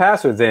better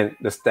passer than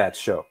the stats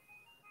show.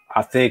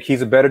 I think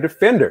he's a better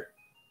defender.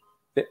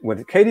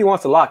 When KD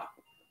wants to lock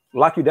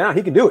you down,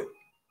 he can do it.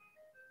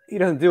 he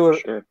doesn't do it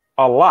Sure.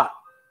 a lot.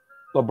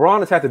 LeBron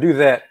has had to do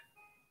that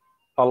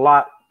a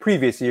lot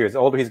previous years. The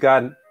older he's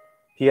gotten,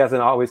 he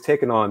hasn't always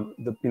taken on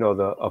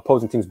the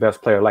opposing team's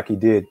best player like he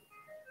did,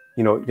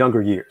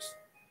 younger years.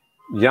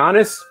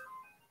 Yanez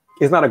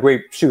is not a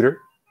great shooter,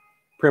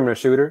 perimeter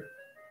shooter,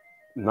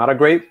 not a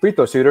great free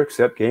throw shooter,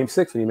 except game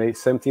 6 when he made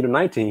 17 or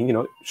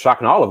 19,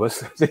 shocking all of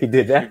us that he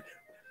did that.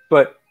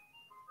 But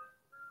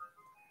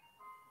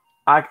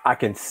I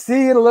can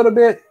see it a little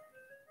bit,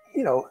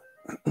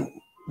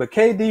 but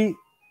KD,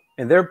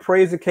 and they're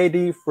praising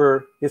KD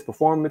for his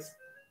performance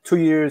 2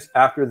 years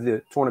after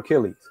the torn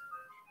Achilles.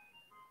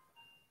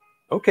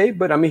 Okay,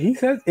 but I mean, he's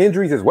had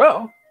injuries as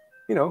well,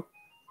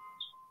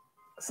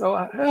 So,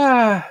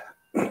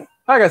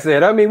 like I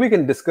said, I mean, we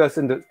can discuss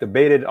and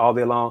debate it all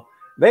day long.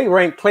 They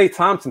ranked Klay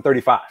Thompson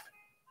 35.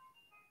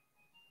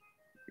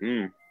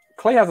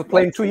 Klay hasn't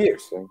played in 2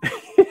 years.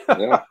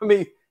 Yeah. I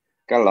mean,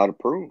 got a lot to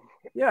prove.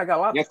 Yeah, I got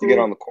a lot. You have to get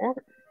on the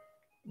court.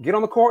 Get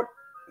on the court,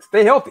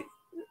 stay healthy.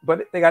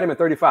 But they got him at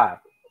 35.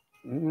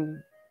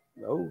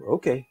 Oh,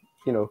 okay.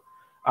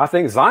 I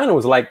think Zion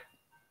was like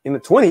in the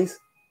 20s,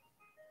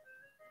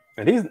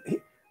 and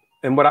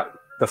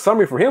the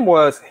summary for him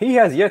was he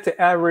has yet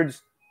to average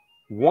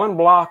 1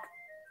 block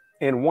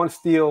and 1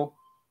 steal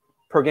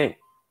per game.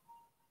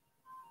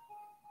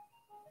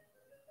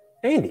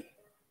 Andy,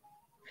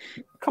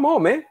 come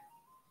on, man.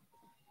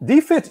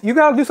 Defense, you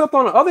got to do something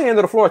on the other end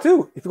of the floor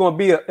too if you're going to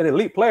be an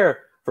elite player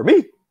for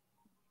me.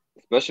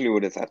 Especially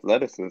with his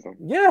athleticism.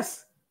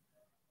 Yes.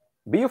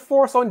 Be a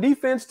force on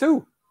defense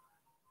too.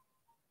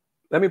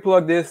 Let me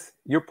plug this.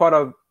 You're part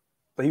of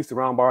the Houston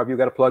Round Bar. If you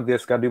got to plug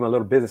this, got to do my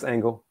little business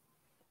angle.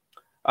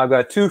 I've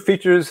got 2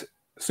 features,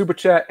 Super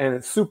Chat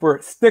and Super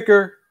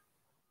Sticker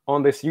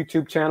on this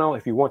YouTube channel.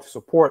 If you want to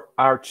support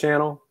our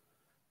channel,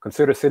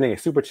 consider sending a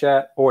Super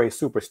Chat or a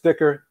Super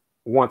Sticker.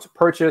 Once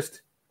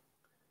purchased,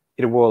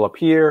 it will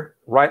appear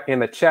right in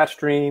the chat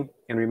stream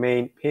and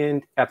remain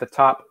pinned at the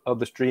top of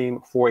the stream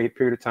for a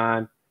period of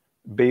time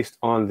based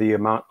on the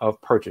amount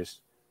of purchase.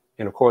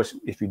 And of course,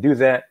 if you do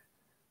that,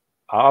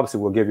 I obviously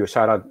will give you a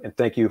shout out and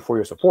thank you for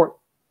your support.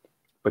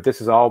 But this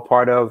is all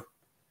part of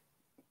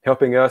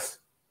helping us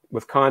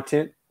with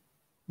content,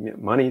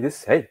 money.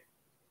 This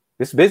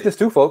business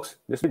too, folks.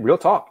 This is real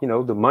talk.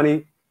 The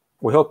money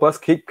will help us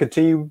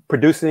continue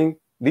producing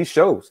these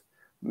shows,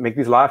 make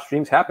these live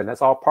streams happen.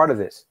 That's all part of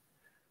this.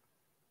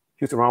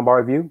 Houston Round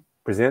Bar Review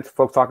presents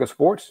Folks Talking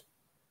Sports,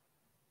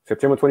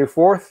 September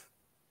 24th.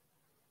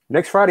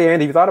 Next Friday,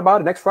 Andy, you thought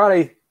about it? Next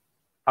Friday,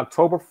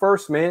 October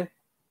 1st, man.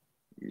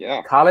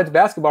 Yeah. College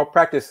basketball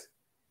practice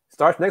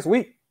starts next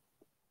week.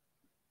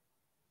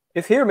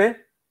 It's here, man.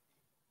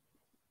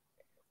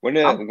 Go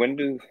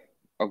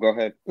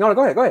ahead. No,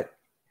 go ahead.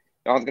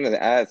 I was gonna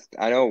ask.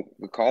 I know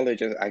the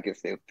college, I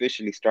guess they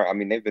officially start. I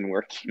mean, they've been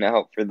working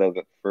out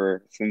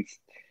since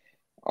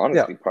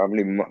honestly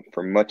probably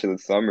for much of the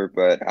summer.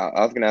 But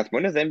I was gonna ask,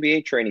 when does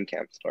NBA training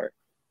camp start?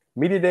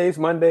 Media days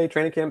Monday,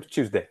 training camps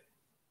Tuesday.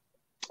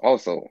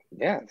 Also,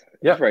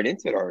 it's right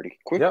into it already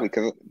quickly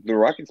because the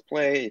Rockets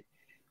play.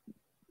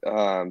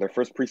 Their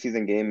first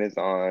preseason game is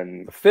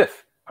on the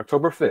 5th,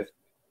 October 5th.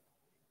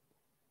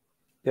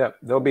 Yeah,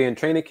 they'll be in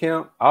training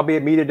camp. I'll be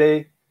at media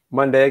day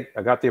Monday.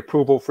 I got the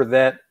approval for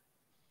that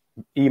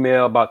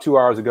email about 2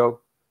 hours ago.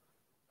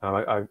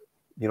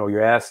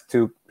 You're asked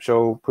to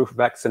show proof of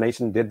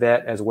vaccination. Did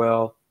that as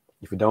well.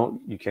 If you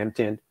don't, you can't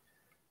attend.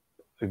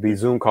 It'd be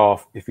Zoom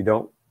call if you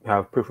don't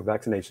have proof of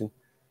vaccination.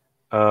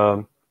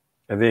 And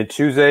then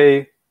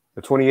Tuesday,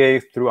 the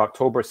 28th through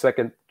October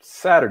 2nd,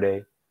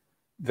 Saturday,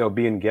 they'll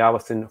be in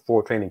Galveston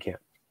for training camp.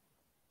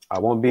 I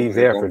won't be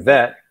there for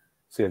that.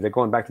 So they're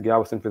going back to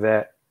Galveston for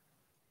that.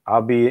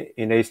 I'll be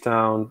in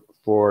H-Town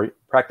for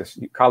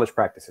college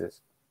practices.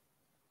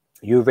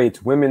 U of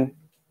H women,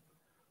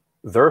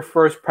 their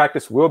first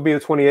practice will be the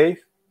 28th.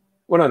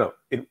 Well, no.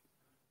 It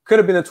could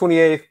have been the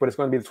 28th, but it's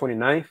going to be the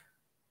 29th.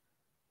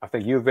 I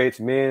think U of H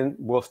men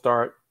will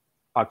start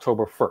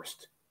October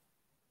 1st.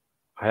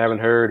 I haven't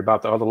heard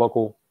about the other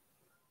local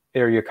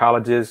area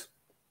colleges,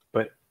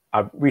 but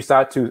I reached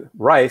out to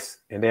Rice,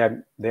 and they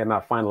have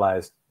not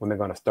finalized when they're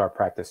going to start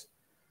practice.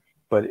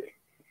 But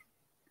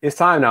it's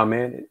time now,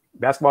 man.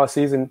 Basketball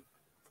season,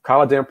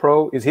 college and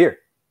pro, is here.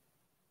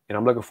 And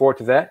I'm looking forward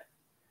to that.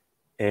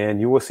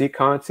 And you will see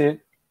content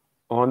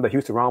on the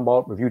Houston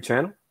Roundball Review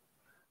channel.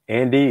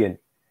 Andy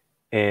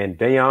and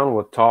Dayon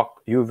will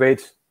talk U of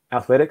H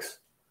athletics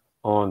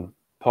on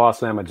Paul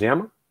Slamma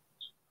Jamma.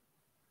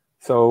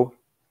 So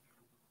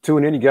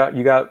tune in. You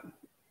got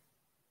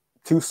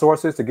 2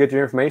 sources to get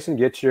your information,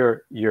 get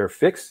your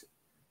fix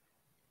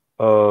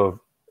of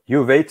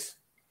U of H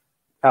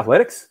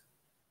athletics.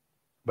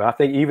 But I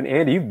think even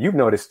Andy, you've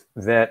noticed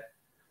that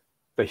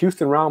the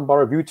Houston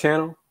Roundball Review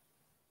channel,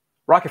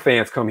 Rocket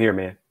fans come here,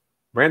 man.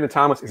 Brandon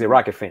Thomas is a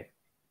Rocket fan.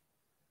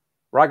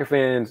 Rocket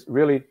fans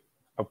really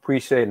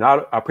appreciate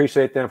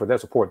them for their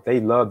support. They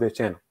love this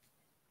channel.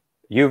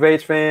 U of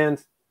H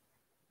fans,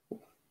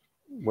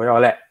 where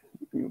y'all at?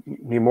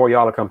 Need more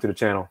y'all to come to the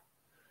channel.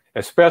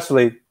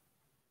 Especially,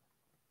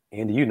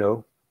 Andy,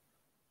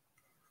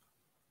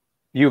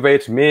 U of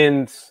H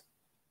men's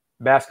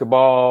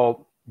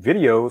basketball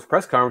videos,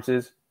 press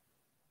conferences,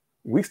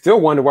 we still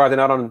wonder why they're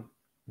not on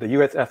the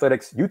U.S.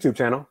 Athletics YouTube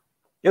channel.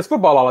 It's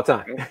football all the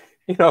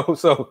time,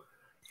 so.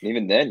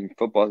 Even then,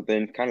 football's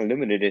been kind of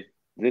limited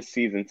this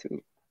season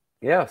too.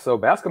 Yeah, so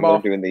basketball.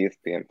 They're doing the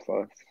ESPN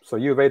Plus. So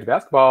U of H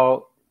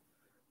basketball,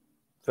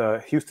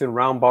 the Houston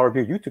Round Ball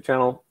Review YouTube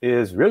channel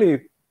is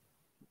really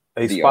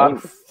a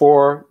spot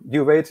for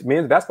U of H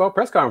men's basketball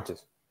press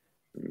conferences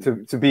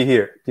to be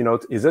here.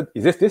 Is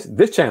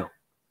this channel?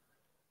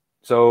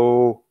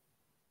 So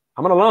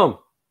I'm an alum.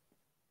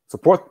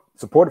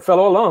 Support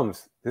fellow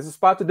alums. This is a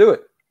spot to do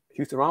it.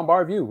 Houston Round Ball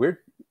Review.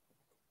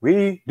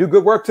 We do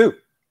good work too.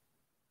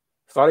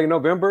 Starting in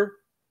November,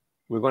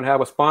 we're going to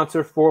have a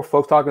sponsor for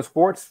Folks Talking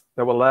Sports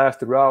that will last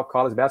throughout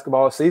college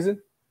basketball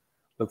season.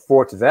 Look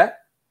forward to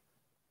that.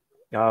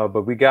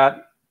 But we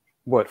got,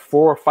 4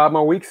 or 5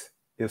 more weeks.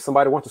 If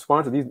somebody wants to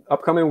sponsor these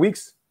upcoming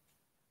weeks,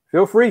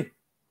 feel free.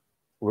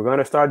 We're going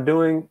to start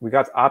we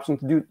got the option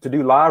to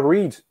do live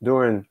reads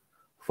during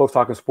Folks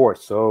Talking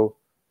Sports. So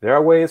there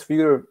are ways for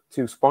you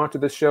to sponsor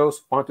the show,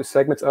 sponsor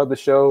segments of the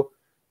show,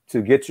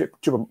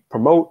 to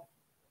promote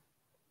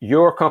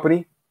your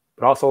company,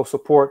 but also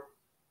support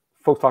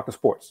Folks Talking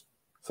Sports.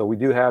 So we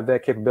do have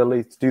that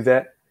capability to do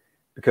that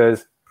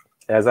because,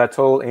 as I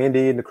told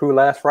Andy and the crew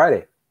last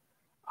Friday,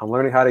 I'm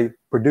learning how to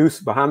produce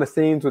behind the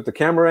scenes with the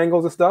camera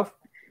angles and stuff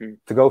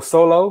to go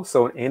solo.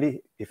 So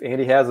if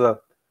Andy has a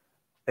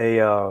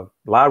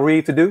live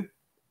read to do,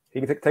 he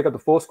can take up the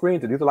full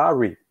screen to do the live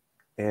read,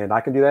 and I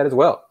can do that as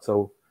well.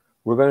 So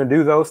we're going to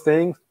do those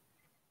things,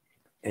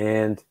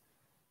 and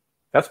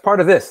that's part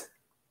of this.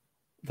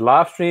 The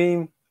live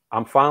stream,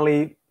 I'm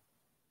finally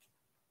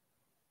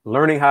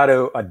learning how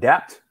to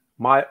adapt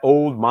my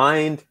old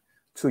mind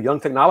to young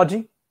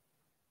technology.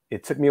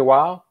 It took me a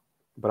while,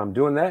 but I'm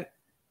doing that.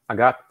 I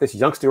got this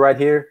youngster right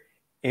here,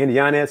 Andy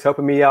Yanez,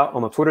 helping me out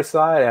on the Twitter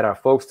side at our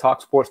Folks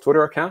Talk Sports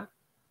Twitter account,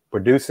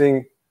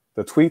 producing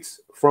the tweets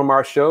from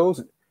our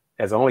shows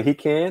as only he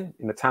can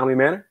in a timely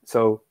manner.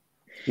 So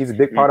he's a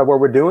big part of what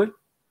we're doing.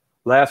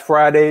 Last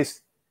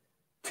Friday's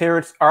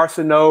Terrence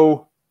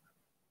Arsenault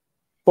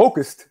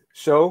focused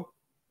show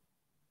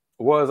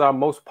was our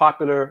most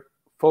popular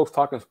Folks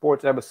Talking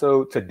Sports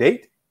episode to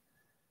date.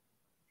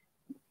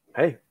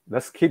 Hey,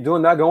 let's keep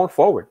doing that going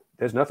forward.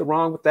 There's nothing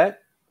wrong with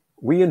that.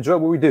 We enjoy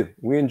what we do.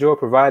 We enjoy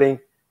providing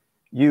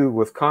you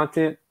with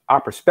content,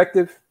 our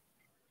perspective,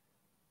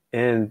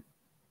 and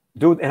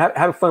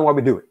having fun while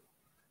we do it.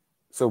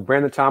 So,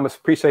 Brandon Thomas,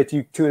 appreciate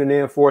you tuning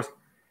in for us.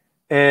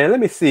 And let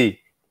me see,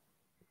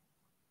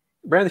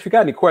 Brandon, if you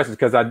got any questions,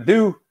 because I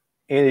do,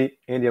 Andy,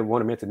 I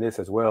want to mention this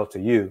as well to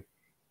you.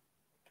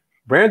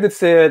 Brandon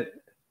said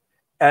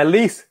at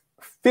least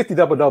 50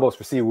 double-doubles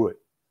for Seawood.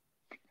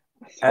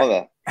 I saw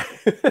that.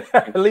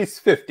 At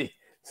least 50.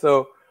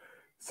 So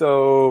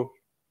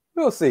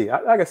we'll see.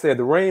 Like I said,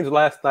 the range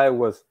last night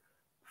was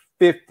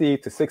 50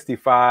 to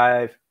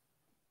 65.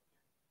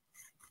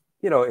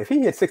 If he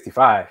hits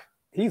 65,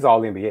 he's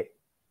all NBA.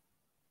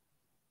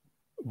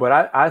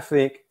 But I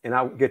think, and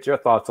I'll get your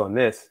thoughts on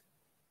this,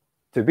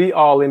 to be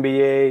all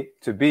NBA,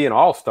 to be an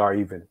all-star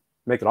even,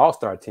 make an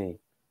all-star team,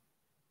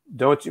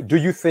 do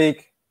you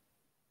think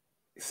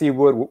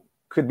Seawood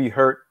could be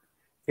hurt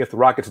if the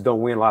Rockets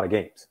don't win a lot of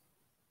games?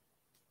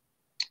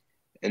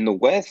 In the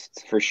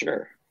West, for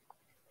sure.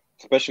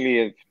 Especially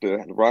if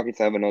the Rockets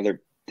have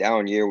another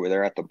down year where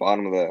they're at the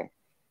bottom of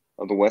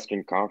the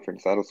Western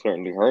Conference. That'll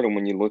certainly hurt him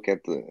when you look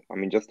at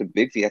just the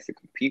bigs he has to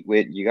compete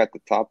with. You got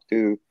the top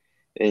two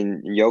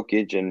in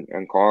Jokic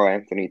and Karl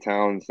Anthony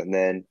Towns, and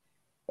then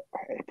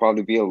it'll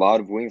probably be a lot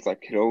of wings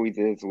like it always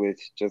is, with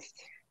just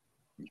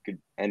you could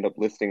end up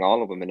listing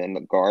all of them, and then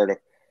the guard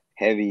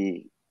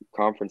heavy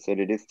conference that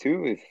it is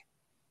too.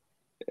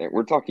 If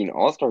we're talking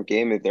all-star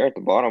game, if they're at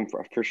the bottom,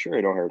 for sure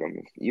it'll hurt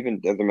them. Even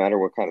doesn't matter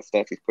what kind of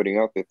stats he's putting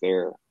up. If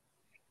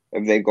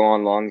they go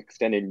on long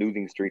extended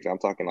losing streaks, I'm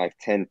talking like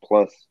 10+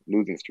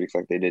 losing streaks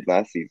like they did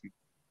last season.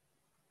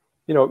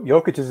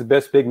 Jokic is the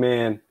best big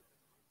man.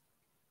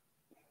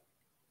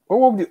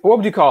 What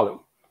would you call him?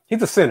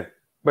 He's a center,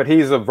 but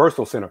he's a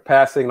versatile center,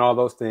 passing and all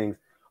those things.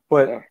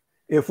 But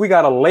if we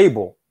got a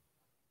label,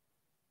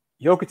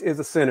 Jokic is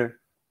a center.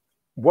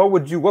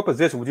 What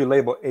position would you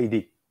label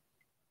AD?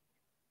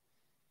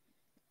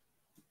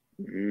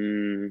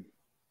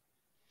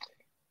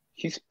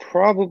 He's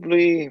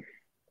probably.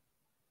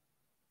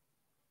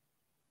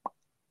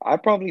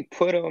 I'd probably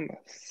put him.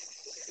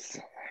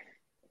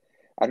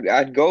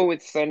 I'd go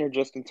with center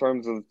just in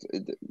terms of,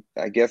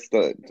 I guess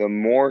the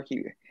more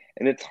he,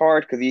 and it's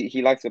hard because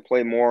he likes to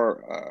play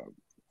more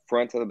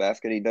front of the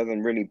basket. He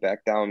doesn't really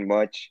back down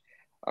much.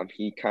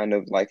 He kind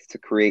of likes to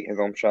create his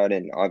own shot,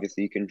 and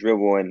obviously he can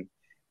dribble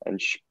and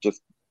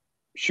just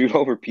shoot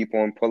over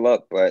people and pull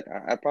up. But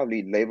I'd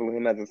probably label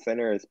him as a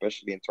center,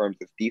 especially in terms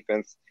of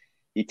defense.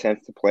 He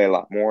tends to play a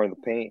lot more in the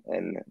paint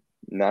and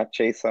not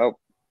chase out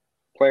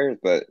players,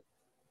 but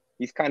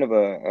he's kind of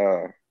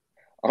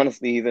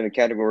honestly, he's in a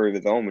category of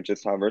his own with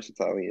just how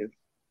versatile he is.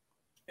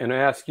 And I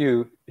ask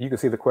you, you can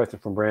see the question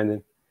from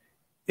Brandon.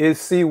 is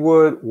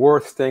Seawood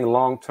worth staying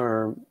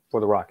long-term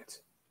for the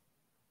Rockets?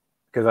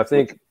 Because I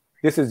think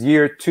this is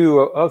year 2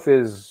 of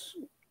his,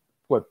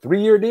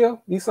 3-year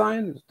deal he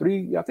signed? I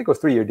think it was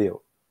 3-year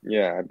deal.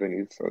 Yeah, I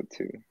believe so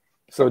too.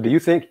 So do you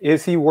think,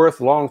 is he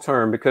worth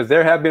long-term? Because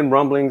there have been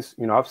rumblings,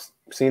 I've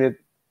seen it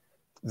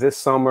this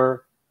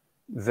summer,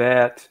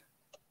 that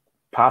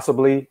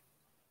possibly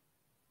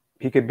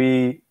he could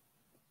be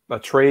a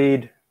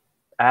trade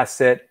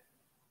asset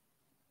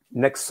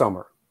next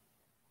summer,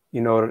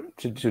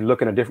 to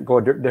look in a different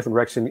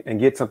direction and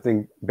get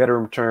something better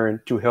in return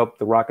to help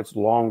the Rockets'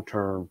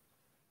 long-term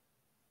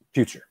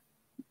future.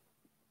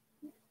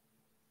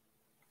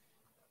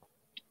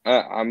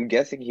 I'm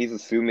guessing he's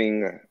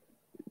assuming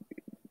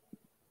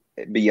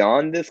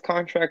beyond this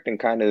contract and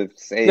kind of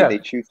say they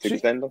choose to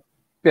extend him.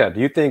 Yeah. Do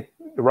you think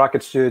the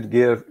Rockets should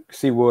give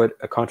Seawood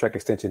a contract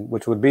extension,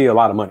 which would be a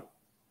lot of money?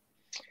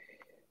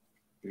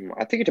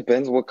 I think it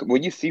depends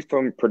what you see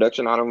from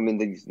production out of him in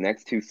these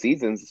next 2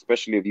 seasons,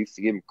 especially if you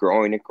see him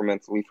growing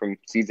incrementally from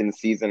season to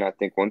season. I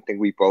think one thing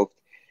we both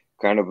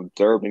kind of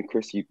observed, and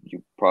Kris, you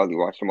probably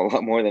watched him a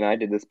lot more than I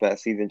did this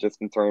past season,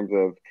 just in terms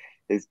of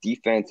his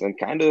defense and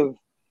kind of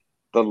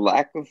the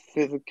lack of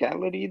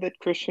physicality that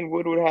Christian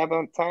Wood would have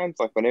on times.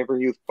 Like whenever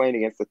he was playing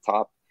against the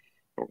top,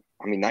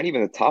 not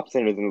even the top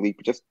centers in the league,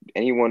 but just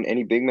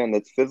any big man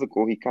that's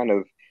physical, he kind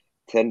of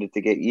tended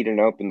to get eaten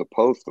up in the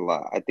post a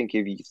lot. I think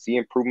if you see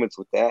improvements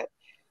with that,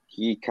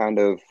 he kind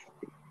of,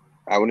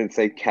 I wouldn't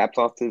say caps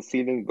off to the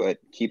ceiling, but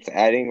keeps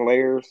adding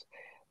layers.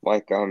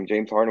 Like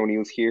James Harden, when he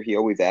was here, he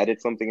always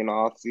added something in the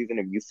offseason.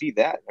 If you see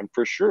that, and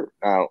for sure.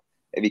 Now,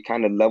 if he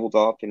kind of levels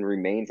off and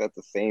remains at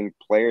the same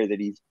player that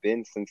he's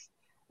been since,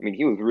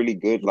 he was really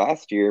good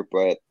last year,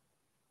 but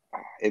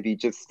if he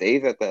just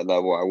stays at that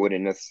level, I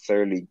wouldn't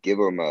necessarily give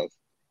him a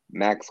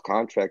max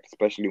contract,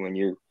 especially when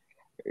you're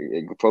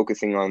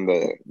focusing on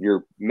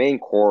your main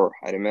core.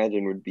 I'd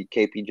imagine would be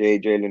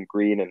KPJ, Jalen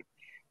Green, and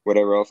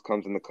whatever else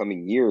comes in the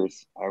coming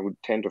years. I would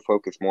tend to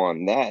focus more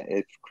on that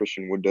if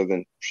Christian Wood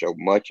doesn't show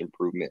much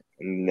improvement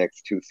in the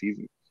next 2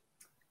 seasons.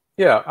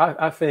 Yeah,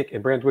 I think,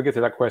 and Brent, we'll get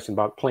to that question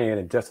about playing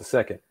in just a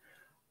second.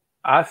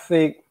 I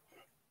think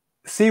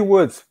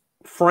Seawood's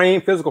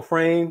physical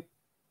frame,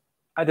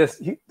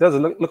 he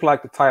doesn't look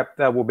like the type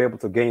that will be able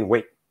to gain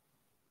weight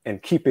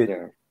and keep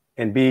it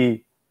and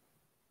be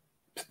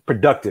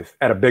productive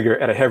at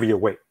a heavier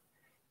weight.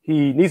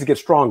 He needs to get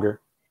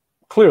stronger,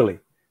 clearly,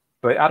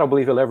 but I don't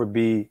believe he'll ever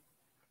be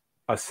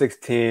a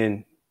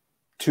 6'10",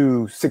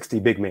 260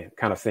 big man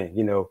kind of thing,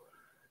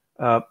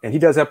 and he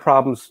does have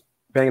problems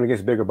banging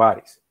against bigger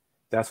bodies.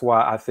 That's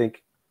why I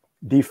think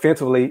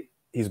defensively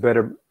he's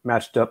better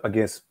matched up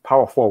against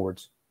power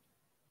forwards,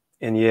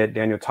 and yet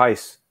Daniel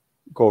Tice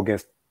go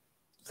against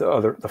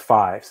the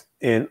fives,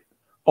 and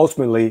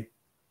ultimately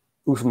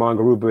Usman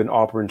Garuba and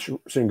Alperen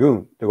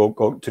Sengun to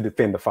go to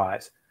defend the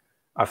fives.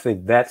 I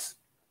think that's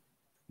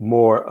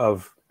more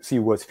of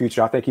Seawood's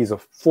future. I think he's a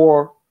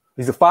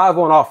 5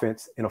 on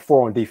offense and a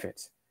 4 on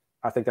defense.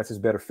 I think that's his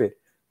better fit.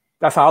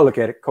 That's how I look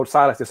at it. Coach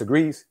Silas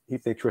disagrees. He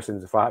thinks Tristan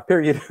is a 5,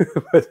 period.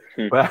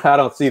 but I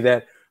don't see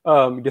that.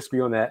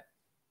 Disagree on that.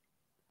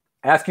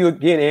 Ask you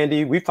again,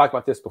 Andy. We've talked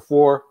about this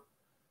before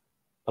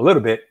a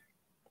little bit.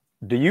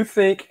 Do you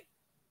think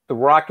the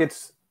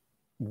Rockets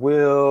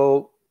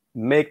will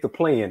make the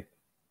play-in,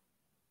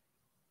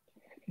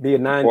 be a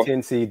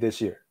 9-10 seed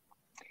this year?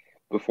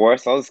 Before I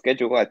saw the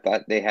schedule, I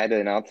thought they had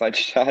an outside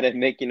shot at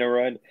making a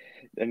run.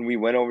 Then we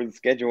went over the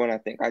schedule, and I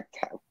think I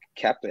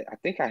capped it. I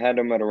think I had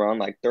them at around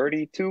like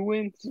 32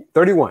 wins.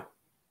 31.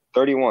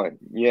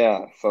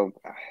 Yeah. So,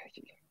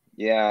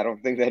 I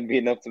don't think that'd be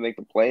enough to make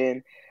the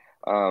play-in.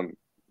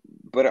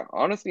 But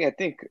honestly, I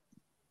think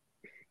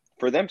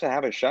for them to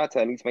have a shot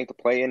to at least make the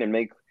play-in and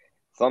make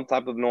some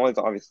type of noise,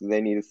 obviously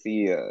they need to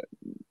see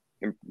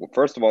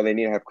first of all, they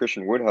need to have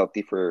Christian Wood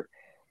healthy for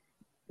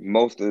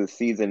most of the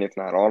season, if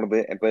not all of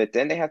it. But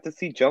then they have to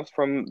see jumps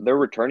from their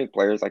returning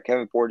players like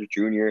Kevin Porter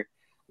Jr.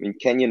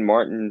 Kenyon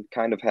Martin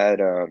kind of had,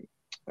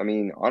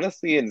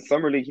 honestly, in the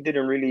Summer League, he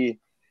didn't really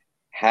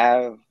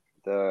have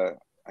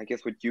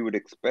what you would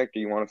expect or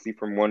you want to see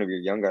from one of your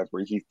young guys,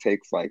 where he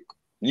takes,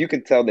 you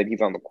can tell that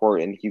he's on the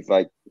court and he's,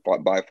 by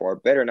far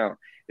better. Now,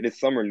 it is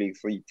Summer League,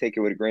 so you take it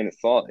with a grain of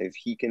salt. If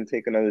he can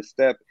take another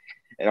step,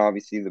 and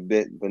obviously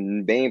the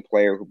main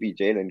player will be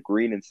Jalen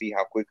Green, and see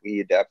how quickly he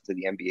adapts to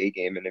the NBA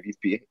game. And if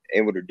he's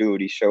able to do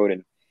what he showed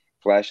in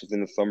flashes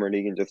in the Summer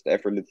League and just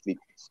effortlessly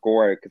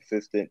score at a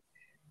consistent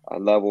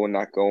level and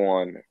not go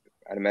on,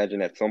 I'd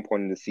imagine at some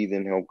point in the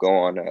season he'll go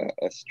on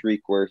a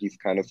streak where he's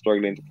kind of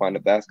struggling to find a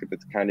basket, but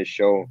to kind of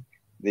show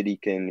that he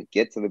can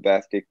get to the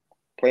basket,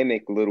 play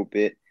make a little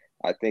bit.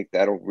 I think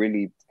that'll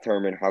really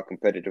determine how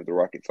competitive the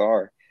Rockets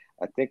are.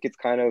 I think it's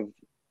kind of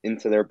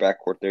into their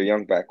backcourt, their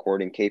young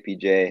backcourt, in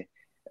KPJ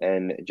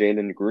and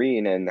Jalen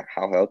Green, and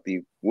how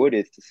healthy Wood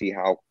is, to see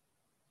how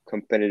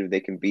competitive they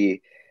can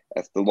be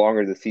as the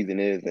longer the season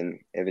is, and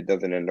if it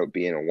doesn't end up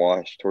being a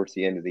wash towards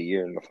the end of the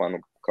year in the final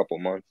couple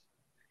months.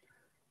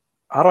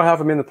 I don't have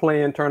them in the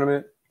play-in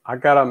tournament. I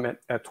got them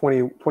at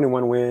 20,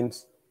 21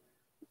 wins,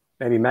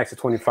 maybe max at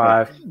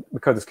 25,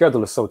 because the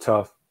schedule is so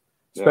tough.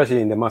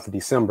 especially in the month of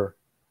December.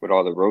 With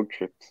all the road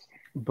trips.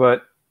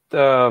 But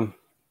the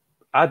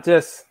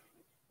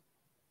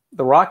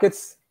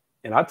Rockets,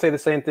 and I'd say the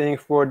same thing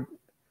for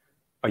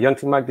a young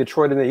team like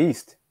Detroit in the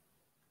East.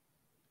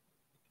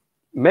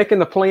 Making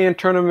the play-in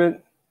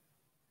tournament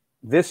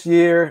this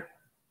year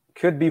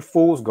could be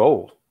fool's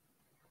gold,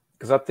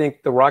 because I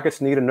think the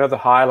Rockets need another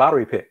high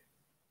lottery pick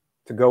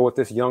to go with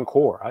this young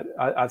core.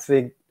 I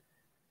think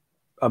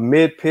a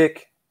mid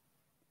pick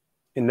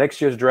in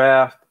next year's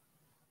draft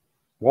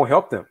won't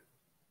help them.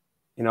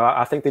 You know,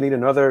 I think they need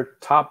another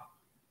top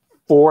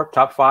 4,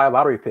 top 5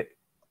 lottery pick.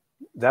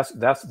 That's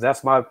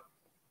my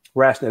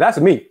rationale. That's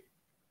me.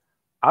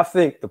 I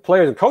think the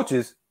players and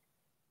coaches,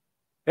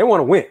 they want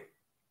to win.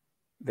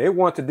 They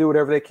want to do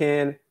whatever they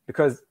can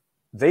because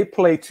they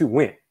play to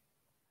win.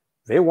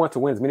 They want to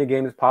win as many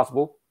games as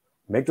possible,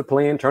 make the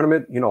play-in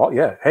tournament. You know,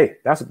 yeah, hey,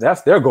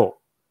 that's their goal.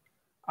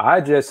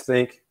 I just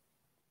think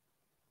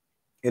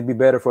it'd be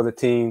better for the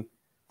team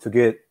to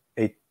get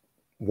a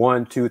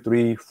 1, 2,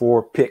 3,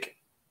 4 pick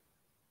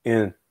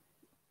in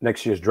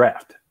next year's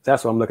draft.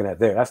 That's what I'm looking at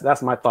there.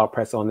 That's my thought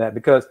process on that,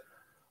 because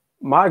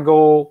my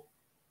goal,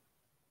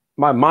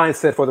 my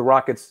mindset for the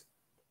Rockets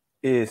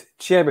is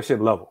championship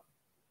level,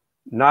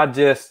 not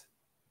just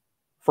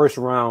first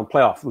round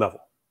playoff level.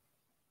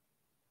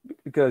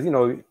 Because, you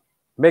know,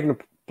 making the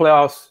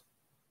playoffs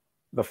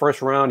the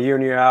first round year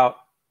in, year out,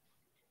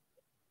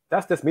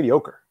 that's just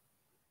mediocre.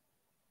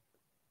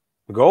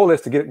 The goal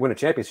is to win a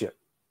championship.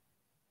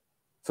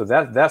 So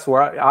that's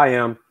where I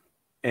am.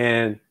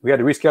 And we had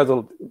to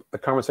reschedule the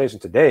conversation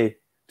today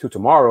to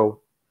tomorrow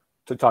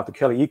to talk to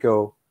Kelly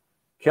Iko.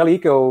 Kelly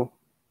Iko,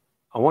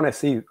 I want to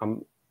see,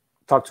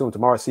 talk to him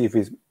tomorrow, see if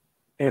his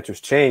answers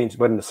changed.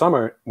 But in the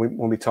summer,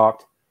 when we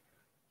talked,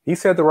 he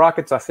said the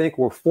Rockets, I think,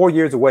 were 4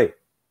 years away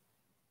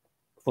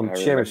from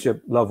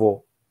championship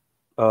level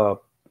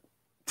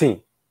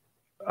team.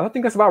 I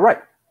think that's about right.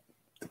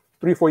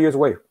 3 or 4 years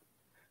away.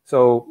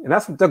 So, and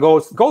that's the goal.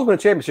 The goal is win a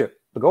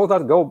championship. The goal is not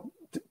to go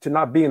to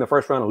not be in the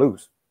first round and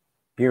lose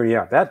year in,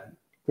 year out. That,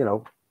 you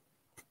know,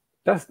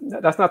 that's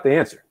not the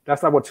answer.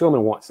 That's not what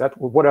Tillman wants. That's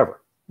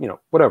whatever, you know,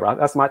 whatever.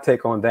 That's my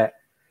take on that.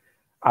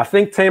 I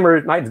think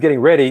Tamer Knight is getting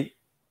ready.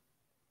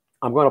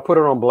 I'm going to put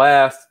her on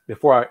blast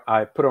before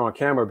I put her on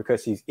camera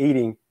because she's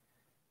eating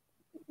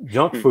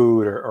junk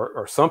food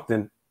or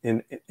something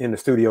in the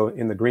studio,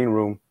 in the green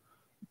room.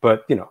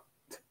 But, you know,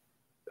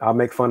 I'll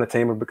make fun of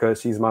Tamer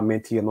because she's my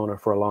mentee and known her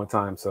for a long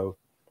time. So,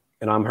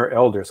 and I'm her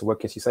elder. So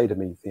what can she say to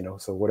me? You know,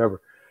 so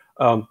whatever.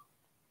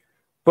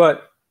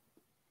 But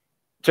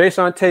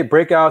Jason Tate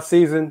breakout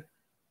season.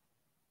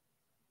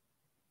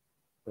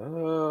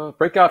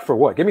 Breakout for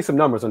what? Give me some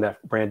numbers on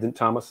that, Brandon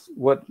Thomas.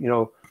 What, you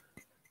know,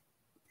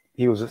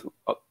 he was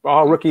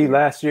all rookie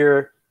last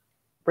year.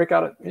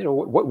 Breakout, you know,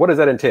 what does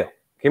that entail?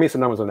 Give me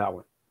some numbers on that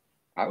one.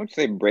 I would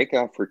say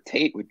breakout for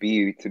Tate would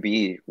be to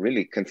be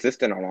really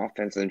consistent on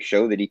offense and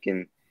show that he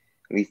can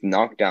at least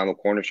knock down the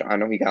corner shot. I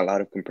know he got a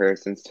lot of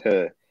comparisons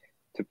to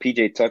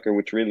PJ Tucker,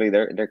 which really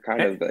they're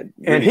kind of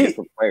really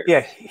different players.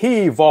 Yeah,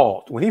 he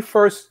evolved. When he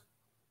first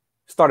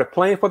started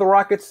playing for the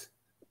Rockets,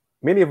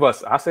 many of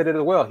us, I said it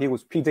as well, he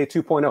was PJ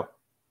 2.0.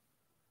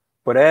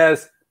 But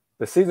as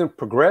the season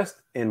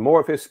progressed and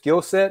more of his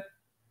skill set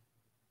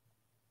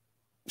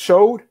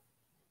showed,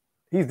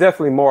 he's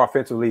definitely more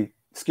offensively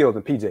skilled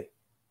than PJ.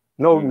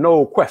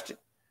 No question.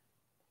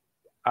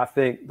 I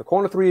think the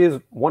corner three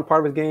is one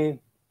part of his game,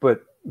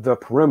 but the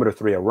perimeter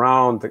three,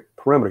 around the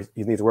perimeter,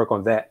 he needs to work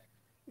on that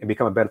and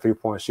become a better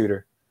three-point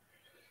shooter.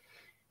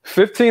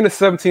 15 to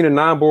 17 and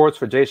 9 boards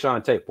for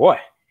Jason Tate. Boy.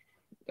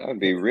 That would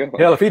be real.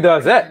 Hell, if he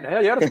does that,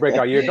 hell yeah, that's a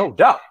breakout year, no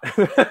doubt.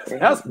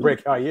 That's a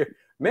breakout year.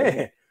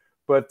 Man.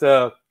 But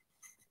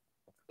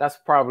that's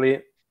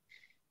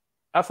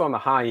on the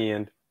high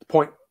end,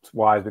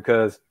 point-wise,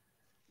 because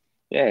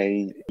yeah,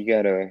 you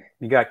got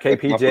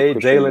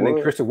KPJ, Jalen,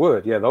 and Christian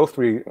Wood. Yeah, those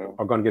three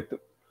are going to get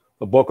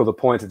the bulk of the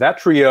points. That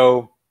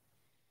trio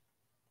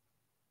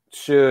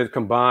should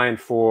combine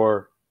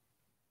for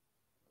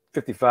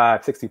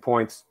 55, 60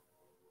 points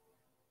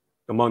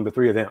among the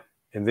three of them.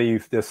 And then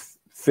you just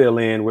fill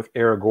in with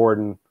Eric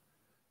Gordon.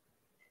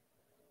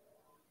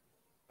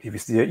 If you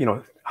see it, you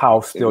know,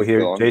 House still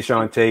here,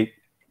 Jason Tate,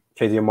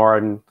 KJ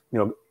Martin, you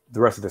know,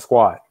 the rest of the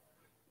squad.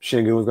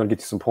 Shingun is going to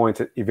get you some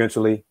points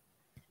eventually.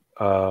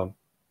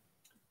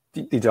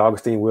 DJ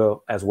Augustine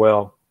will as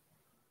well.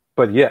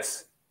 But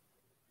yes,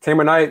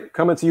 Tamer Knight,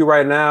 coming to you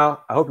right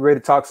now. I hope you're ready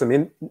to talk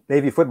some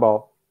Navy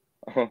football.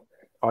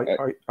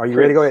 Are you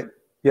ready to go ahead?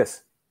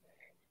 Yes.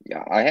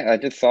 Yeah, I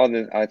just saw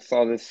this. I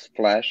saw this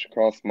flash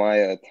across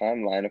my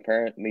timeline.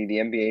 Apparently, the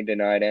NBA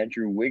denied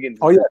Andrew Wiggins'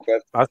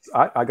 request.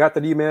 I got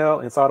that email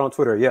and saw it on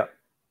Twitter. Yeah,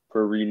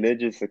 for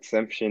religious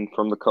exemption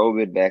from the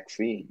COVID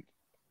vaccine.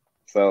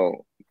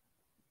 So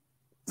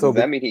does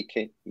that mean he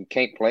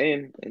can't play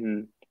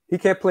in he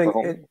can't play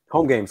in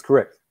home games?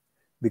 Correct,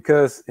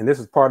 because and this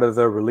is part of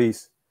the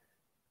release.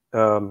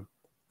 The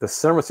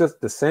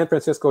San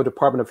Francisco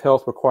Department of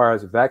Health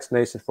requires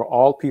vaccination for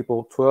all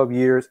people 12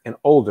 years and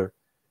older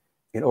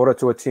in order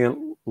to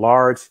attend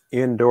large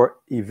indoor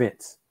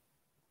events.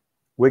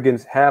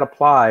 Wiggins had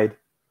applied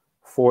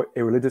for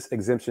a religious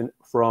exemption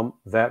from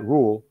that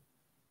rule,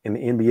 and the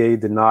NBA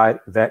denied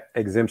that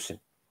exemption.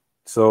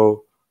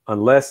 So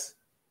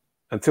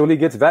until he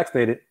gets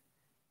vaccinated,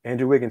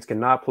 Andrew Wiggins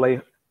cannot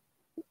play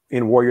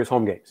in Warriors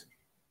home games.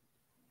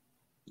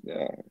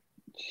 Yeah,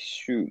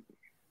 shoot.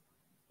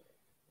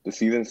 The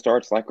season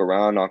starts like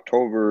around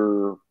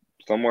October,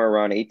 somewhere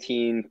around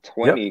 18,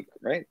 20, Yep.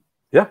 right?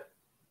 Yeah.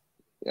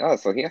 Yeah,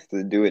 so he has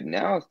to do it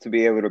now to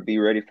be able to be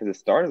ready for the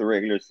start of the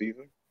regular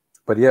season.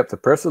 But yep, the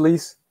press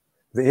release,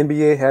 the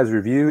NBA has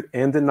reviewed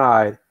and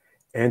denied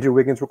Andrew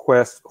Wiggins'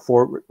 request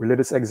for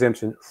religious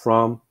exemption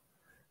from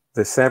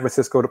the San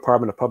Francisco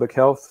Department of Public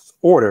Health's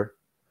order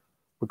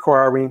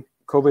requiring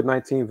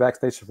COVID-19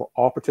 vaccination for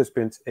all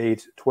participants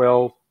aged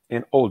 12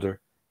 and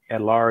older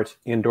at large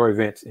indoor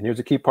events. And here's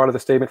a key part of the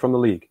statement from the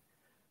league.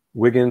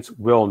 Wiggins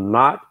will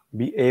not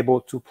be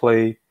able to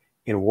play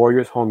in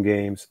Warriors home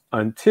games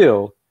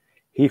until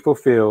he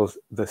fulfills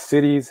the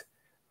city's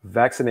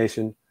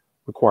vaccination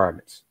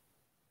requirements.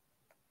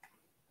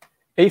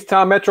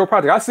 H-Town Metro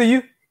Project. I see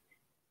you.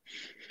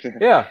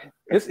 Yeah,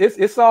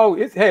 it's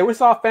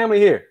all family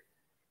here.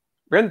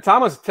 Brendan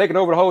Thomas is taking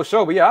over the whole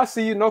show, but yeah, I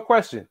see you, no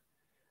question.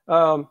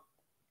 And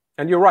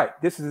you're right.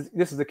 This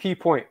is the key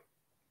point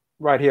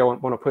right here. I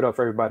want to put up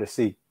for everybody to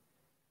see.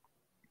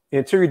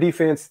 Interior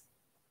defense.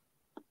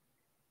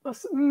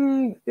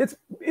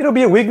 It'll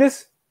be a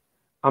weakness.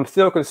 I'm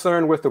still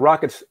concerned with the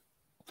Rockets'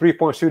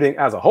 three-point shooting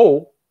as a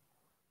whole,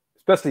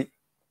 especially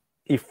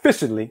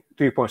efficiently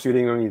three-point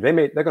shooting. I mean,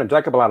 they're going to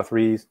jack up a lot of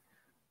threes,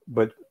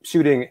 but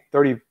shooting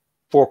 34%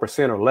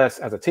 or less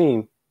as a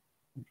team,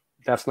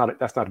 that's not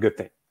a good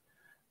thing.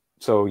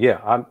 So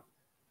yeah,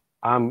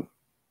 I'm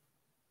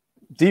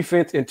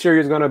defense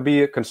interior is going to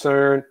be a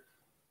concern.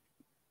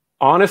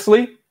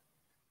 Honestly,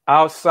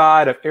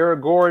 outside of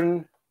Eric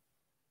Gordon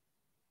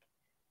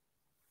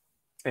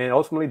and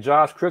ultimately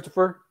Josh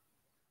Christopher,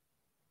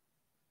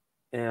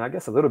 and I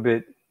guess a little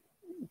bit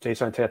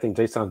Jason. I think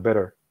Jason's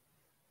better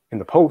in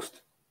the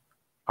post.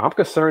 I'm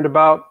concerned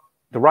about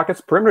the Rockets'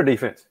 perimeter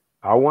defense.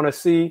 I want to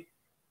see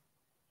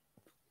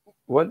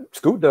what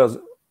Scoot does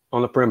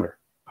on the perimeter.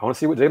 I want to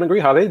see what Jalen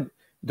Green, how they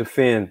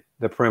defend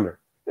the perimeter.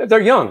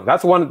 They're young.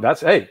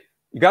 Hey,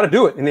 you got to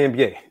do it in the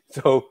NBA.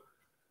 So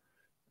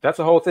that's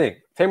the whole thing.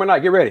 Tamer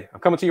Knight, get ready.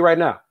 I'm coming to you right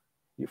now.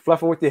 You're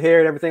fluffing with your hair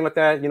and everything like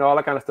that, all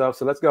that kind of stuff.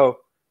 So let's go.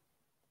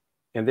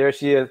 And there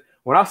she is.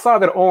 When I saw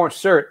that orange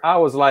shirt, I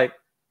was like,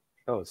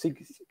 oh, see,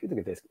 look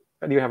at this.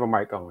 How do you have a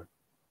mic on?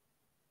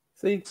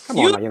 See, come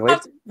on now, young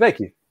lady. Thank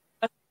you.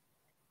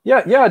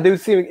 Yeah, I do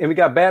see, and we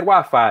got bad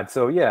Wi-Fi.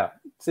 So yeah,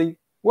 see,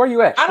 where are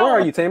you at? Where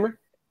are you, Tamer?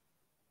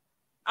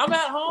 I'm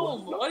at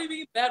home. What do you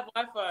mean bad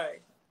Wi-Fi?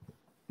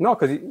 No,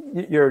 because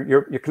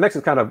your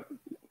connection's kind of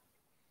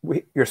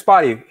you're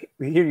spotty.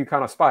 We hear you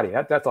kind of spotty.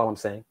 That's all I'm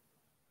saying.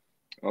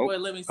 Oh, wait,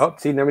 let me see. Oh,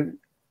 see,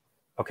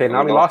 okay,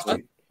 now we lost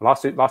you.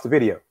 Lost the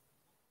video.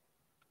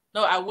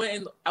 No, I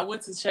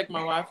went to check my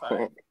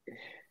Wi-Fi.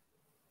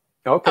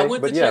 Okay,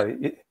 but yeah,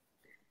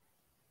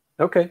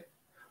 okay.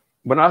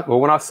 When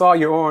I saw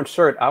your orange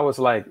shirt, I was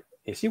like,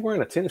 is she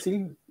wearing a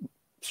Tennessee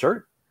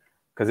shirt?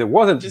 Because it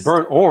wasn't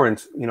burnt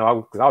orange,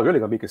 because I was really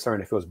gonna be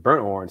concerned if it was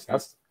burnt orange.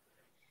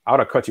 I would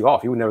have cut you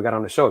off. You would never got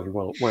on the show if you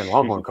were wearing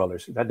Longhorn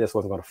colors. That just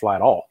wasn't gonna fly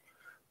at all.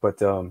 But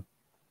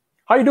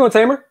how you doing,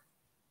 Tamer?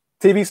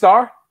 TV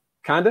star,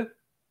 kinda.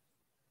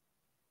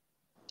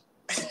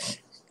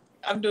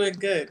 I'm doing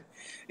good.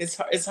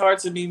 It's hard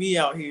to be me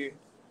out here.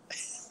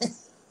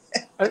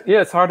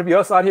 Yeah, it's hard to be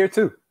us out here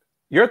too.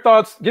 Your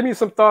thoughts? Give me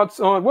some thoughts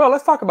on. Well,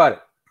 let's talk about it.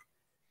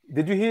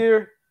 Did you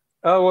hear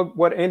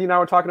what Andy and I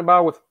were talking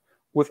about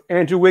with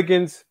Andrew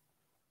Wiggins?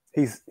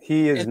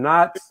 He is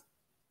not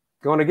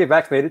going to get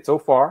vaccinated so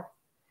far,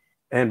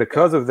 and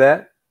because of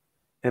that,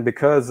 and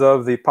because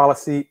of the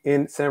policy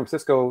in San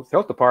Francisco's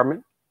health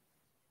department,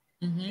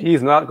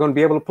 he's not going to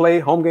be able to play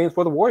home games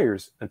for the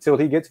Warriors until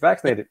he gets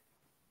vaccinated.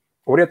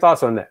 What are your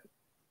thoughts on that?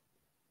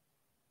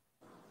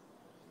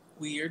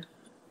 Weird.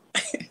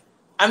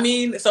 I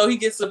mean, so he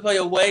gets to play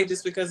away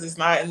just because it's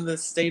not in the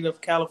state of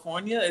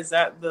California? Is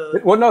that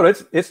the... Well, no,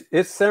 it's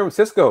San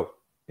Francisco.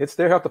 It's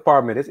their health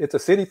department. It's a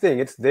city thing.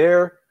 It's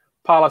their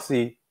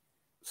policy.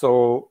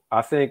 So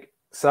I think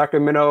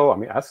Sacramento,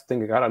 I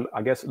think I got to,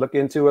 I guess, look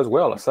into as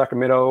well.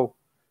 Sacramento,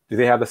 do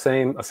they have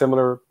a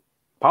similar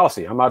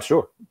policy? I'm not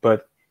sure.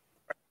 But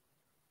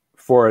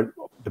for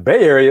the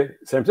Bay Area,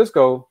 San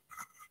Francisco,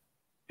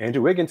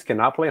 Andrew Wiggins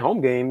cannot play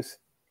home games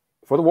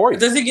for the Warriors.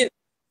 Does he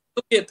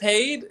get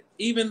paid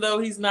even though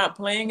he's not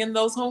playing in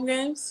those home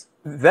games?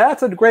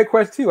 That's a great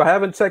question too. I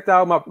haven't checked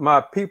out my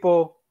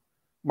people,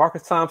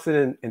 Marcus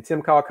Thompson and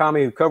Tim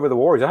Kawakami, who cover the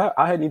Warriors.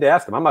 I need to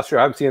ask them. I'm not sure.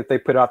 I haven't seen if they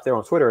put it out there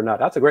on Twitter or not.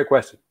 That's a great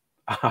question.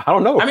 I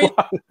don't know. I mean,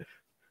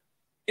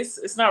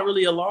 it's not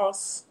really a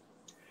loss.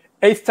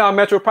 H-Town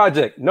Metro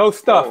Project. No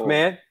stuff,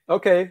 man.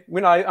 Okay.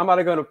 I'm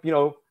not going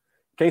to,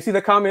 can you see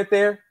the comment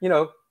there?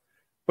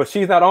 But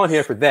she's not on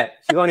here for that.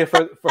 She's on here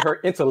for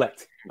her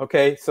intellect.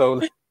 Okay.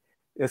 So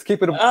let's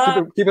keep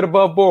it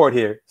above board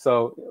here.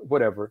 So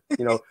whatever,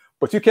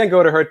 but you can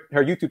go to her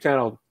YouTube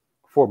channel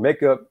for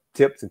makeup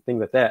tips and things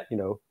like that,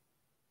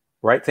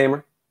 right,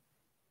 Tamer?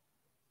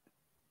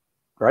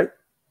 Right?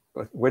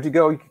 Where'd you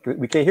go?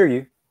 We can't hear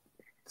you.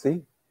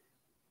 See?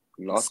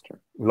 Lost her.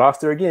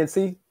 Lost her again.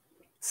 See?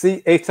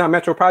 H-Town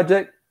Metro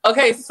Project.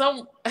 Okay,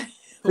 See?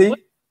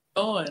 what's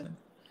on?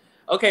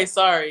 Okay,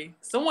 sorry.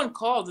 Someone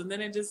called and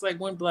then it just like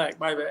went black.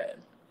 My bad.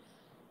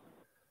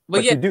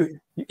 But yeah, go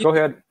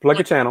ahead, plug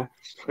your channel.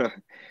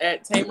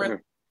 At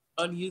Tamer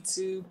on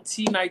YouTube,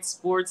 T Knight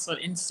Sports on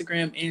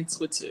Instagram and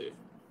Twitter.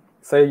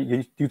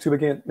 Say YouTube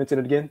again. Mention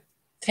it again.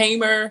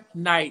 Tamer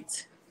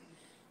Knight.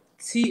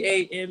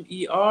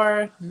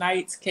 Tamer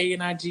Knight,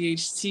 Knight.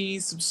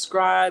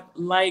 Subscribe,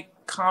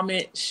 like,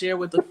 comment, share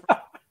with a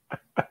friend.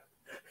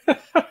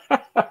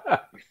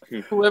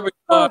 Whoever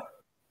you are.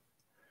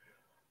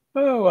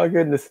 Oh my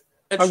goodness.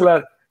 I'm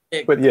glad.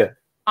 But yeah.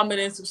 Comment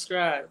and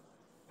subscribe.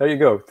 There you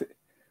go.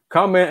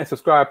 Comment and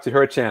subscribe to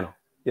her channel.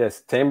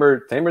 Yes,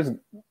 Tamer's.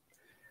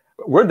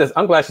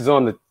 I'm glad she's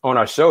on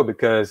our show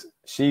because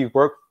she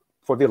worked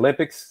for the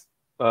Olympics,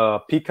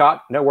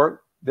 Peacock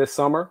Network this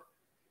summer.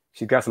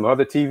 She's got some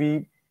other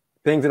TV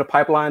things in the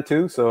pipeline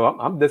too. So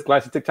I'm just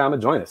glad she took time to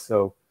join us.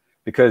 So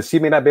because she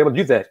may not be able to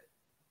do that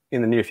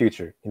in the near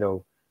future,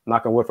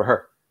 knock on wood for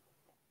her.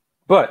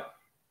 But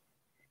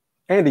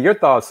Andy, your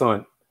thoughts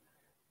on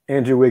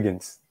Andrew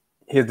Wiggins,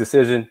 his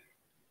decision,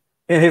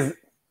 and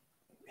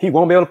he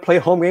won't be able to play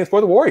home games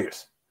for the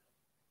Warriors.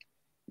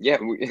 Yeah,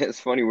 it's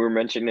funny. We were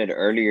mentioning it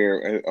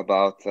earlier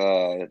about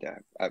Go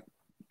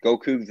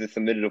Coogs has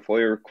submitted a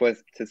FOIA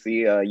request to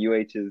see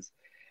UH's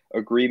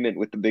agreement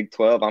with the Big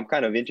 12. I'm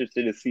kind of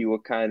interested to see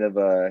what kind of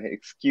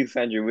excuse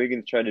Andrew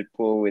Wiggins tried to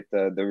pull with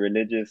the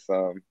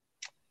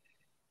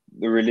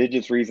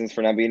religious reasons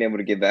for not being able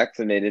to get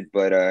vaccinated.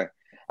 But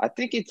I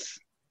think it's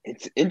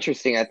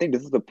interesting. I think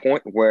this is the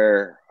point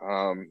where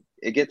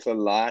it gets a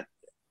lot,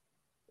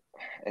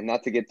 and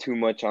not to get too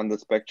much on the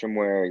spectrum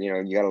where,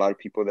 you got a lot of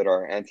people that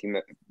are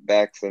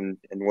anti-vax and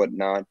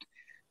whatnot.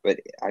 But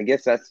I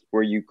guess that's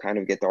where you kind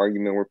of get the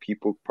argument where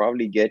people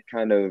probably get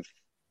kind of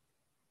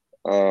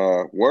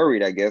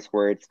worried, I guess,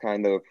 where it's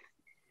kind of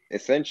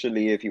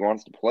essentially if he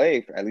wants to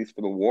play, at least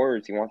for the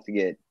Warriors, he's going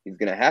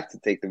to have to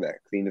take the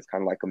vaccine. It's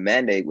kind of like a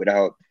mandate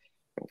without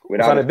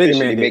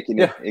officially making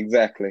it.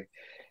 Exactly.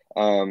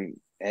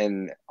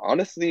 And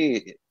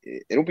honestly,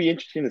 it'll be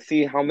interesting to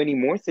see how many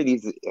more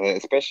cities,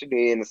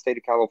 especially in the state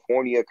of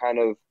California, kind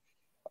of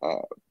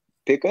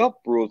pick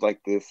up rules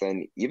like this.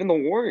 And even the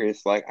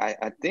Warriors, like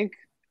I think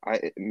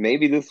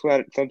maybe this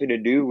had something to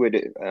do with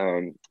it.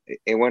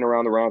 It went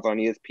around the rounds on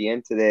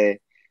ESPN today.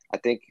 I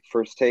think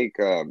First Take,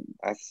 I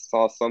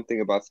saw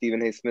something about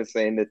Stephen A. Smith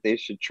saying that they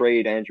should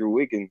trade Andrew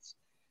Wiggins.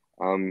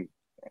 And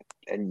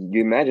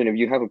you imagine if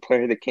you have a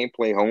player that can't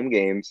play home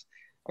games,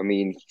 I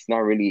mean, he's not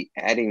really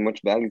adding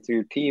much value to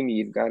your team.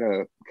 You've got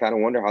to kind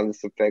of wonder how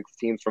this affects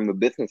teams from the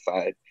business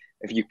side.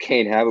 If you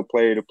can't have a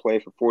player to play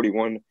for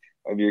 41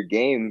 of your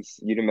games,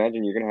 you'd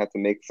imagine you're going to have to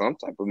make some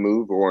type of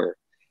move. Or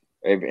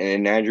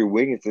in Andrew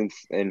Wiggins'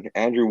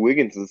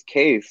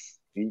 case,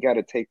 you got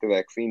to take the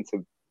vaccine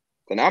to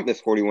not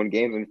miss 41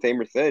 games. And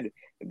Tamer said,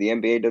 if the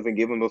NBA doesn't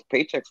give him those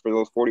paychecks for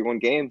those 41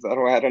 games,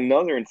 that'll add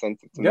another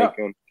incentive to make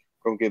him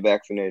go get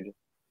vaccinated.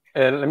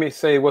 And let me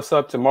say what's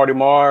up to Marty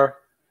Marr,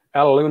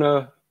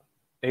 Alaluna,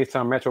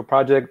 H-Town Metro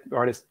Project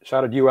artist,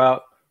 shouted you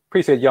out.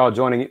 Appreciate y'all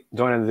joining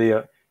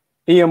the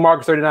Ian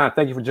Marcus 39.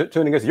 Thank you for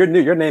tuning us. You're new.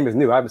 Your name is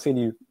new. I haven't seen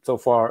you so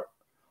far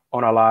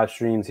on our live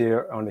streams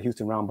here on the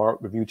Houston Round Bar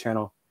Review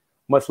channel.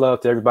 Much love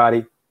to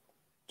everybody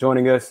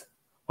joining us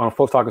on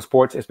Folks Talking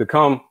Sports. It's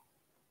become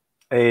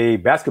a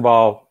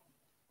basketball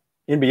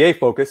NBA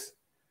focus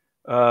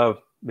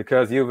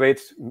because U of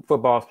H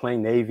football is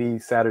playing Navy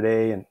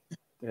Saturday, and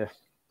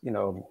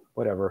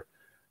whatever.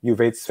 U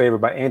of H is favored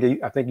by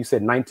Andy. I think you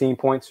said 19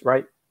 points,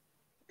 right?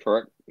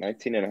 Correct.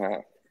 19 and a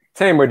half.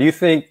 Tamer, do you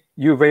think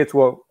U of H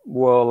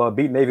will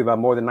beat Navy by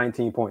more than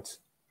 19 points?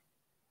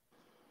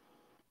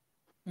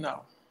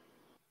 No.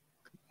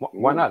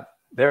 Why not?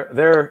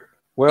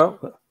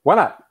 Why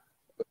not?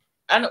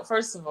 I know.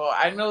 First of all,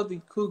 I know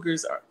the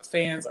Cougars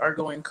fans are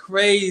going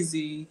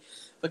crazy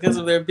because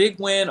of their big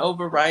win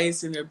over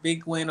Rice and their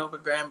big win over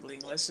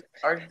Grambling. Let's just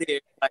start there.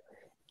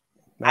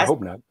 I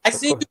hope not. I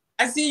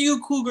see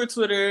you, Cougar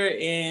Twitter,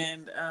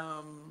 and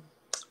I'm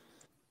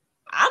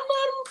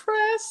not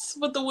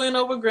impressed with the win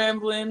over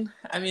Grambling.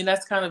 I mean,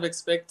 that's kind of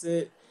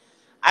expected.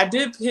 I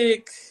did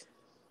pick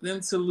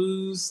them to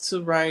lose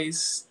to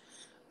Rice,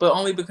 but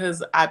only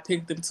because I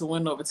picked them to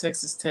win over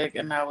Texas Tech,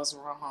 and I was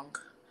wrong.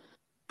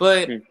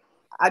 But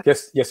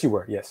yes, you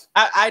were. Yes,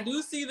 I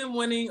do see them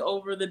winning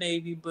over the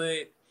Navy,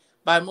 but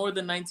by more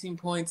than 19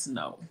 points,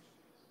 no.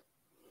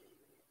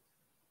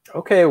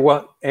 Okay,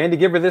 well, Andy,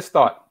 give her this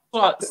thought.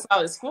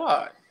 Solid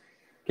squad.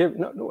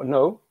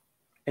 No.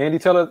 Andy,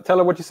 tell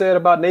her what you said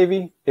about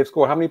Navy. They've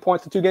scored how many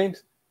points in 2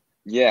 games?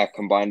 Yeah,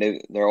 combined they're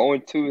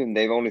 0-2 and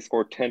they've only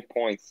scored 10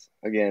 points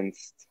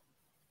against.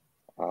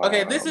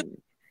 Okay, this is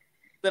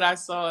that I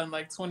saw in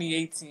like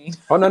 2018.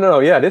 Oh no,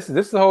 yeah, this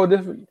is a whole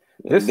different.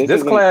 This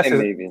class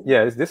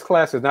is this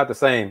class is not the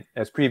same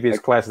as previous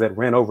classes that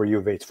ran over U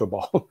of H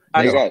football.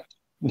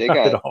 Not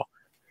at all.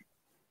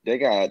 They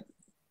got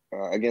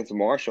against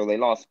Marshall, they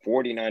lost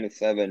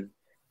 49-7,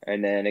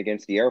 and then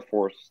against the Air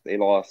Force, they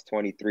lost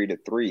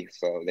 23-3.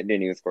 So they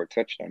didn't even score a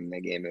touchdown in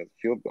that game. It was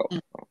a field goal.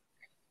 So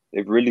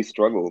they've really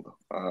struggled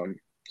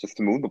just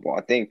to move the ball.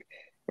 I think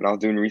when I was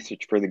doing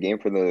research for the game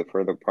for the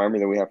primer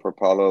that we have for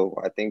Apollo,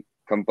 I think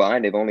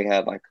combined they've only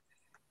had like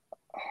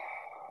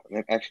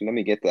actually let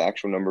me get the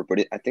actual number, but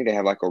I think they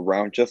have like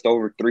around just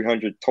over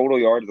 300 total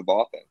yards of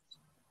offense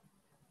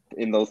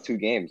in those two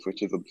games,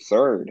 which is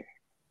absurd.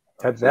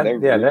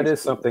 That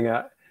is something.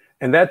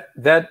 And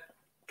that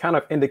kind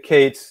of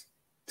indicates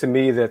to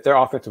me that their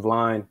offensive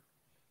line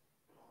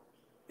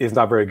is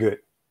not very good,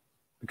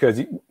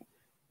 because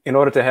in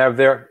order to have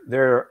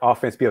their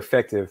offense be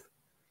effective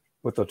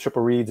with the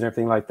triple reads and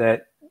everything like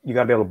that, you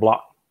got to be able to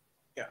block.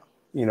 Yeah.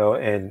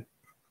 And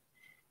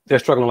they're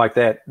struggling like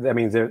that. That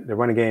means their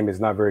running game is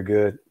not very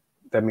good.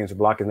 That means the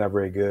block is not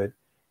very good.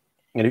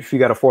 And if you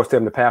got to force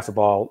them to pass the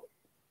ball,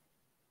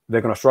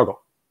 they're going to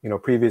struggle.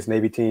 Previous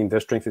Navy team, their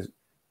strength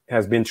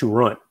has been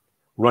to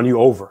run you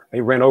over.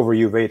 They ran over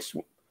U of H,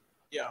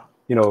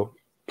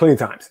 plenty of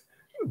times.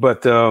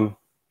 But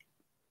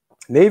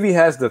Navy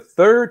has the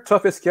third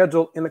toughest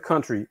schedule in the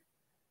country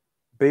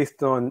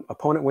based on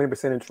opponent winning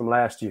percentage from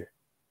last year.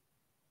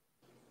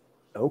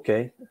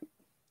 Okay.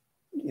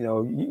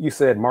 You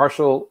said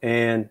Marshall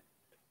and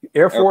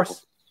Air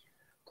Force.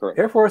 Correct.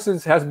 Air Force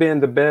has been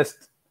the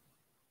best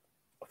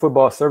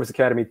football service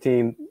academy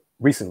team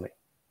recently.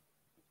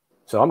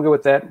 So I'm good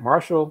with that.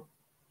 Marshall,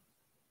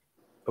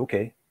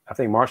 okay. I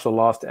think Marshall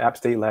lost to App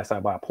State last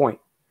night by a point.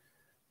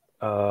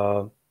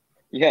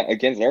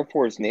 Against Air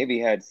Force, Navy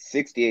had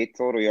 68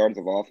 total yards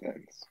of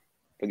offense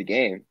for the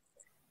game.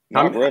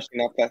 Not rushing,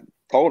 not that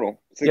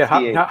total.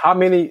 68. Yeah, how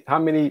many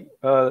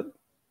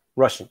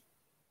rushing?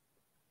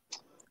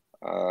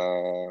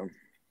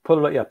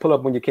 Pull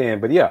up when you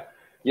can. But yeah,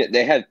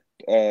 they had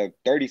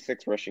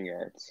 36 rushing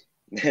yards.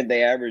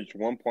 They averaged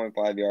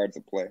 1.5 yards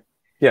a play.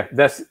 Yeah,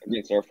 that's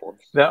against Air Force.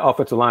 That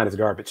offensive line is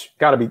garbage.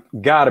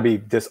 Gotta be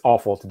this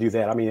awful to do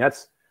that. I mean,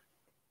 that's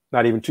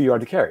not even 2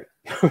 yards to carry.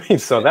 I mean,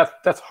 so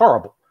that's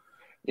horrible.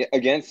 Yeah,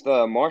 against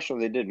Marshall,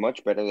 they did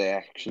much better. They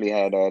actually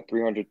had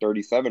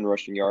 337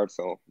 rushing yards,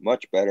 so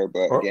much better.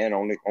 But again,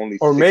 only.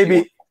 Or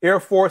maybe Air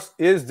Force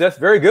is just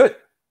very good.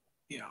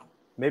 Yeah.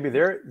 Maybe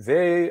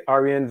they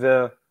are in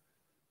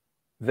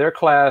their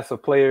class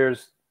of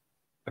players,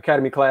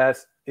 academy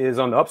class is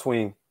on the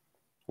upswing,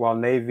 while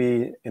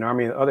Navy and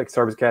Army and other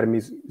service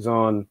academies is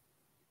on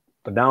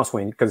the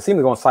downswing, because it seems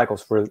to go in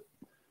cycles for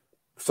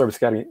service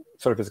academy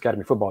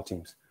football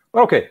teams.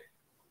 But okay,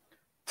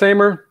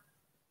 Tamer.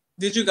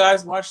 Did you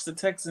guys watch the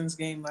Texans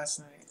game last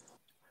night?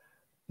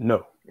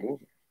 No.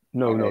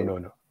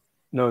 No.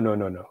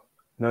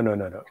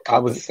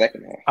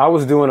 I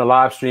was doing a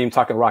live stream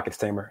talking Rockets,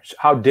 Tamer.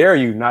 How dare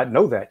you not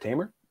know that,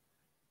 Tamer?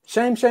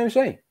 Shame.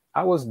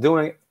 I was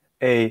doing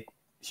a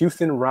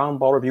Houston Round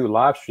Ball Review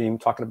live stream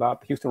talking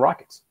about the Houston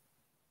Rockets.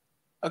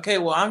 Okay,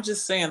 well, I'm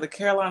just saying the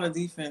Carolina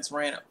defense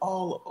ran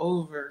all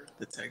over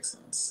the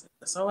Texans.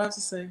 That's all I have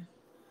to say.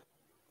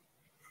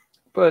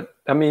 But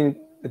I mean,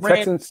 the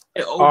Texans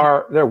they're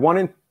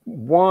 1-2.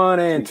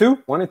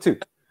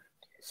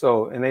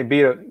 So, and they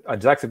beat a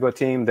Jacksonville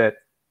team that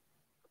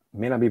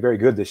may not be very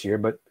good this year,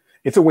 but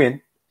it's a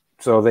win.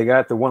 So they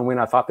got the one win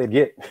I thought they'd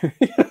get.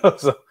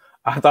 So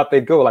I thought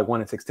they'd go like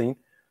 1-16.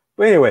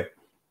 But anyway,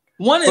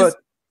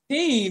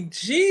 1-16.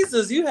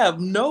 Jesus, you have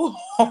no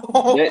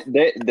hope.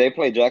 They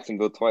play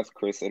Jacksonville twice,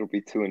 Chris. It'll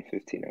be 2-15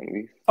 at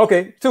least.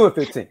 Okay,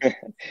 2-15.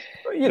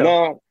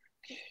 No.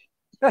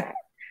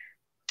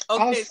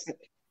 Okay.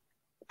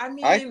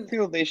 I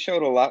feel they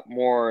showed a lot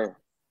more.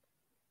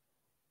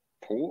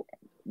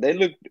 They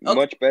looked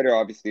much better,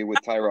 obviously, with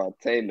Tyrod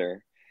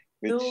Taylor,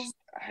 which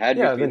had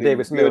than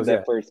Davis Mills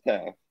that first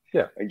half.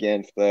 Yeah,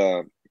 against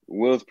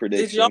Will's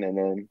prediction, and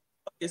then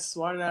get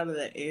swatted out of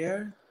the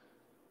air.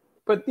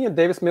 But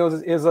Davis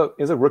Mills is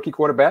a rookie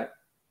quarterback,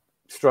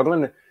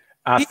 struggling.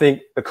 I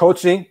think the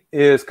coaching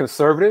is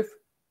conservative.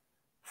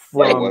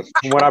 From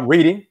what I'm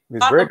reading,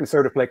 it's very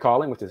conservative play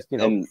calling, which is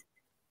And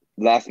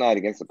last night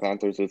against the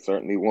Panthers, it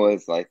certainly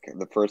was like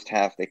the first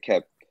half. They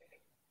kept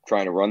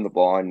trying to run the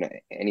ball, and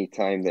any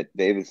time that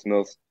Davis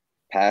Mills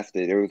passed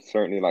it, it was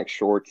certainly like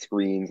short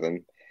screens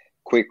and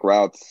quick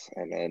routes.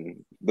 And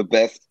then the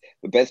best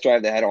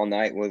drive they had all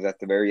night was at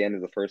the very end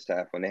of the first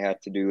half when they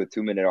had to do a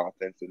 2-minute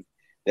offense, and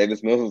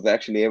Davis Mills was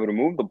actually able to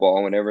move the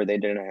ball whenever they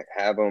didn't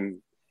have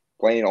him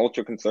playing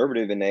ultra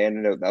conservative, and they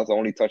ended up, that was the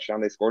only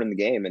touchdown they scored in the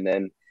game. And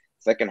then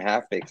second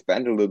half they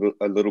expanded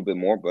a little bit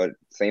more, but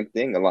same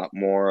thing, a lot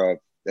more of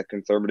the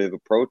conservative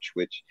approach,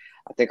 which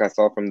I think I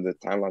saw from the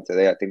timeline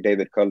today. I think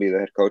David Culley, the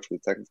head coach of the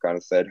Texans, kind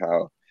of said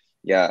how,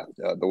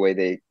 the way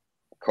they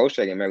coached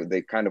that game,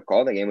 they kind of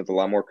called the game was a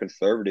lot more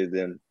conservative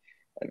than.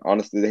 And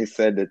honestly, they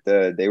said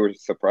that they were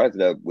surprised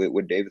that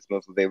what Davis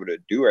Mills was able to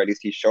do, or at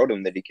least he showed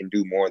them that he can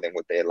do more than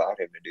what they allowed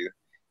him to do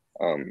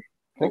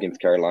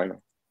against Carolina.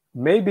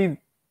 Maybe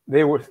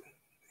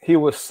he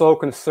was so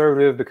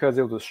conservative because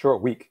it was a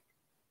short week.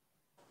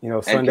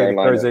 Sunday to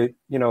Thursday.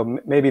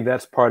 Maybe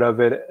that's part of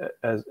it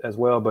as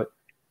well. But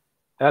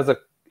as a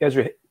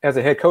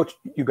head coach,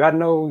 you got to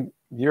know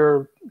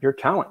your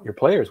talent, your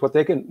players, what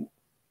they can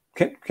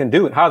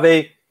do, and how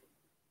they,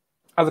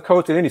 as a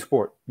coach in any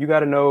sport, you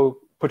got to know,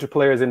 put your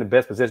players in the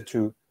best position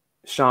to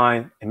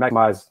shine and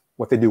maximize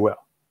what they do well.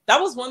 That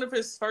was one of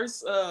his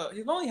first.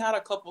 He's only had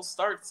a couple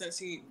starts since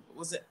he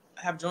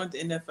have joined the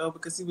NFL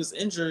because he was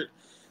injured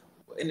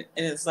in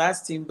his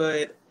last team.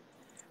 But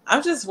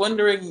I'm just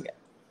wondering.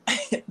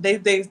 They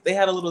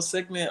had a little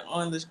segment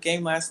on the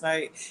game last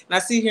night, and I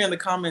see here in the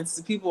comments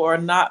the people are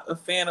not a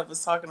fan of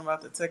us talking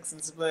about the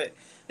Texans, but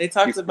they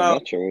talked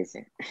about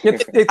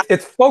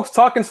it's folks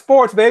talking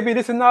sports, baby.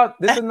 This is not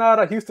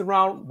a Houston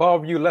Round Ball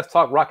Review Let's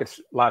Talk Rockets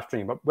live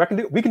stream, but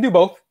we can do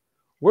both.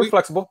 We're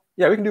flexible.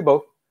 Yeah, we can do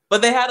both.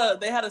 But they had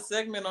a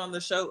segment on the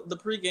show, the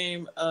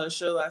pregame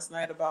show last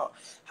night, about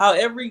how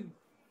every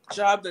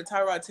job that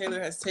Tyrod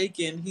Taylor has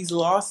taken, he's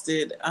lost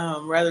it,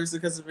 rather it's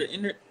because of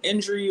an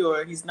injury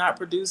or he's not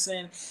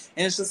producing.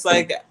 And it's just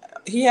like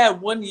he had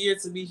 1 year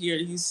to be here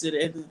in Houston,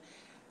 and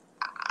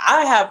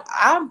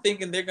I'm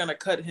thinking they're gonna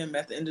cut him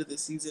at the end of the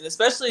season,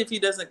 especially if he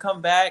doesn't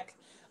come back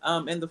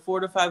in the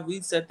 4 to 5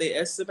 weeks that they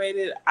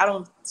estimated. I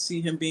don't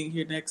see him being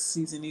here next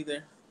season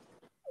either.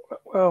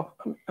 Well,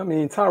 I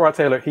mean, Tyrod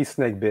Taylor, he's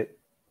snake bit.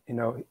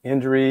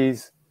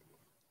 Injuries.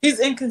 He's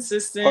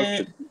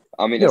inconsistent.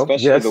 I mean,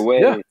 especially the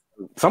way. Yeah.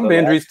 Some of the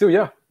injuries too,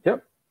 yeah.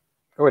 Yep.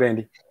 Go ahead,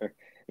 Andy.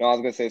 No, I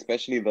was gonna say,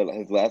 especially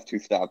his last 2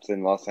 stops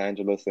in Los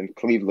Angeles and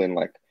Cleveland.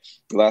 Like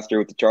last year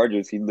with the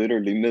Chargers, he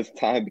literally missed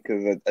time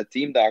because a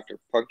team doctor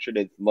punctured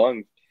his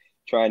lungs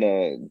trying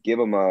to give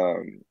him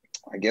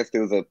I guess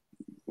there was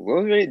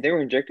they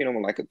were injecting him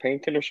with like a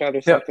painkiller shot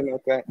or something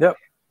like that. Yep.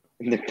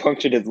 And they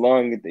punctured his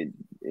lung.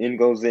 In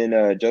goes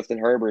Justin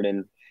Herbert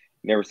and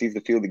never sees the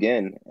field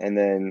again. And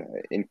then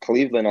in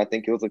Cleveland, I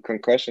think it was a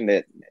concussion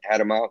that had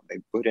him out. They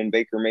put in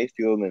Baker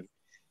Mayfield and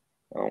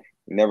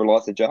never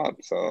lost a job.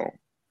 So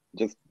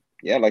just,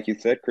 like you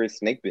said, Chris,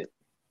 snake bit.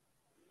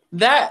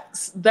 That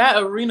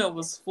arena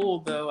was full,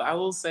 though. I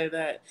will say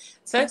that.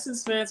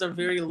 Texas fans are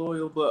very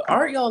loyal, but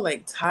aren't y'all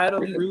like tired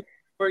of rooting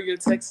for your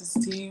Texas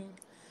team?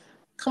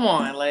 Come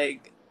on,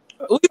 like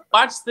we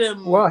watched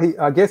them. Well,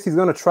 I guess he's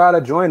going to try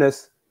to join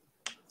us.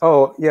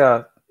 Oh,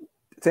 yeah.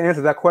 To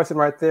answer that question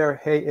right there,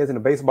 hey, isn't a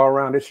baseball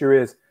round this year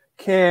is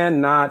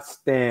cannot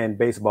stand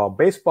baseball.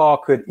 Baseball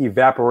could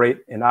evaporate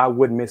and I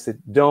wouldn't miss it.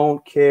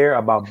 Don't care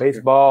about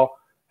baseball.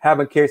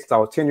 Haven't cared since I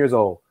was 10 years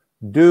old.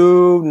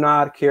 Do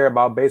not care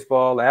about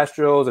baseball. The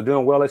Astros are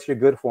doing well this year.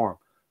 Good for them.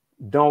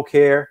 Don't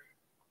care.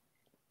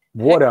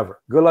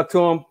 Whatever. Good luck to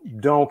them.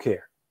 Don't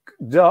care.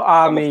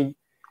 I mean,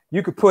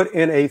 you could put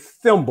in a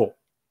thimble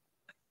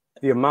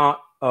the amount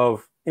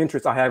of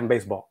interest I have in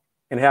baseball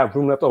and have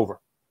room left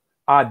over.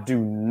 I do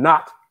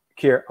not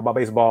care about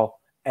baseball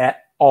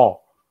at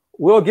all.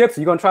 Will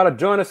Gibson, you going to try to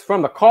join us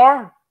from the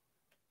car?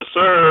 Yes,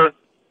 sir.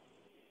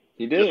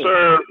 He did. Yes,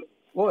 sir.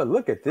 Boy,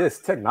 look at this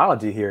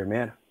technology here,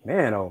 man.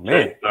 Man, oh,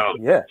 man.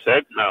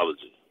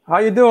 Technology. How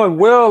you doing,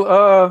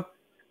 Will?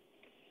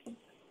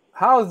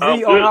 How's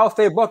the Ohio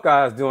State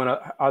Buckeyes doing?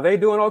 Are they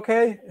doing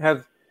okay?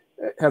 Have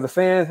the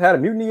fans had a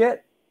mutiny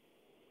yet?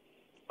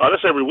 Oh,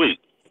 that's every week.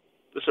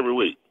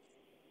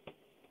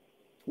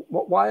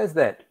 Why is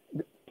that?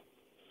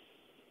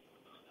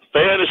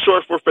 Fan is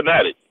short for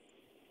fanatic.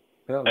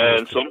 Well,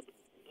 and so,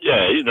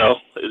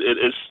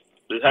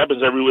 it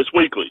happens every week. It's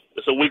weekly.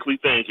 It's a weekly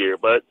thing here.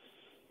 But,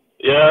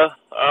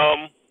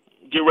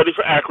 get ready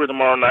for Akron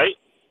tomorrow night.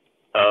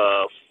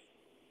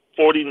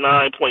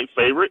 49-point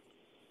favorite.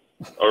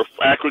 Or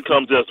Akron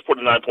comes in as a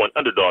 49-point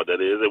underdog, that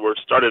is. They were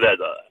started at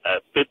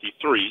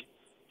 53.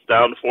 It's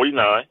down to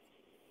 49.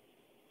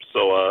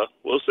 So,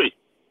 we'll see.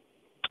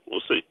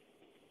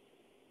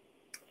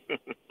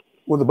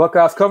 Will the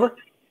Buckeyes cover?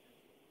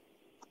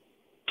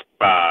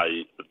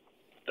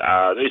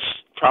 It's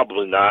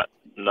probably not.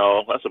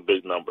 No, that's a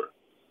big number.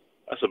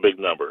 I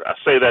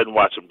say that and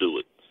watch them do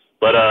it.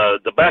 But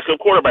the backup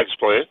quarterback is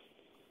playing.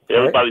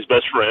 Everybody's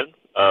best friend.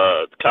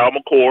 Kyle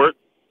McCord,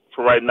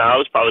 for right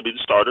now, is probably be the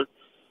starter.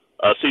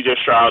 C.J.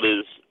 Stroud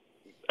is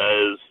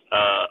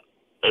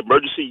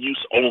emergency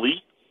use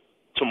only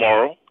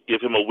tomorrow.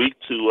 Give him a week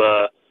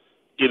to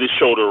get his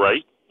shoulder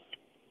right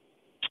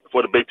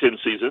for the Big Ten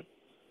season.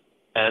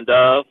 And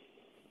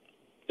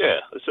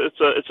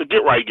it's a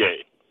get right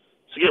game.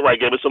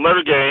 It's a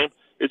letter game.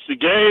 It's the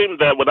game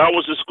that when I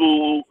was in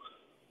school,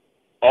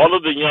 all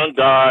of the young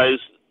guys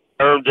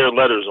earned their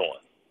letters on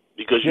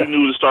because you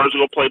knew the starters were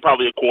going to play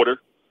probably a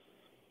quarter,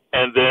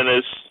 and then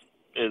it's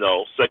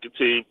second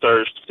team,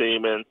 third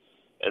team, and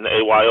the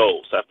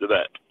AYOs after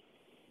that.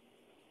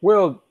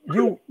 Well,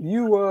 you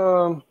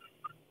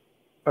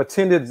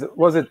attended,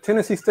 was it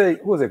Tennessee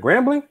State? Was it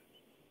Grambling?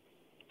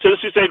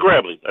 Tennessee State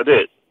Grambling. I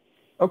did.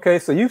 Okay,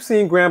 so you've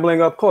seen Grambling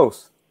up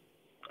close.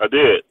 I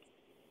did.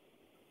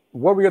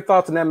 What were your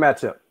thoughts on that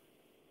matchup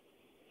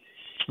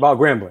about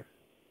Grambling?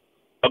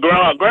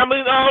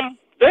 Grambling,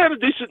 they had a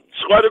decent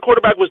squad. The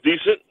quarterback was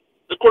decent.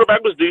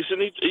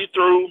 He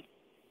threw.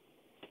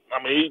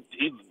 I mean,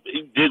 he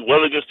did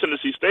well against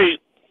Tennessee State.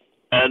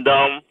 And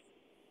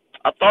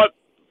I thought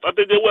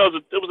they did well.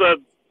 It was a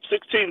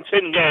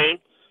 16-10 game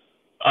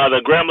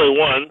that Grambling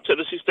won.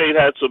 Tennessee State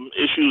had some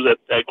issues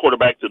at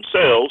quarterback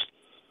themselves,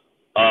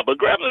 but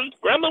Grambling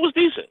was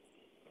decent.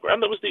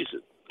 Grambling was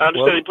decent. I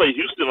understand he played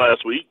Houston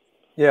last week.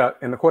 Yeah,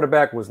 and the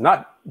quarterback was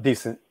not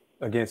decent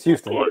against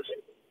Houston. Of course.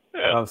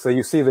 Yeah. So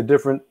you see the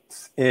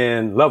difference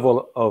in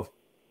level of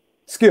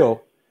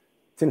skill,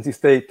 Tennessee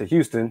State to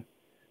Houston,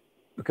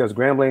 because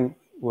Grambling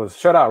was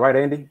shut out, right,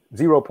 Andy?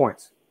 0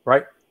 points,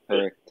 right?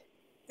 Correct.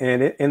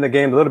 And in the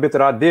game, a little bit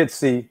that I did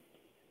see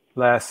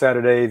last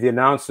Saturday, the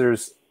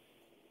announcers,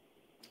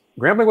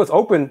 Grambling was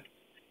open,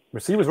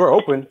 receivers were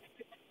open.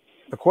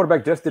 The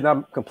quarterback just did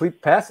not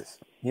complete passes.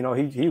 You know,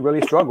 he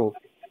really struggled.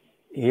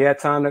 He had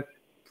time to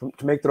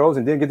make throws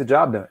and didn't get the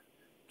job done.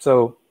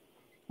 So,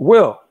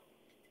 Will,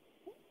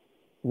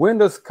 when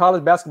does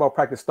college basketball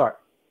practice start?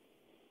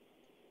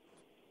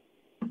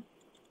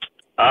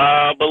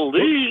 I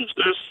believe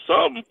there's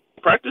some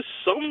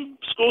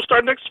schools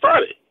start next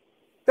Friday.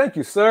 Thank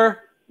you, sir.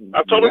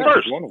 October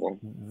 1st. One of them.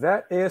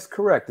 That is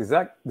correct. Does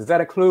that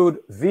include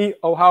the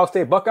Ohio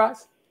State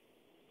Buckeyes?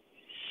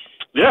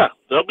 Yeah,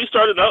 they'll be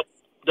starting up.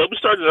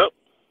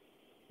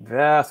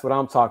 That's what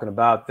I'm talking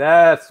about.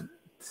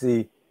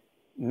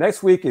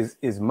 Next week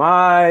is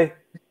my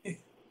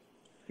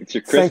It's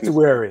your Christmas.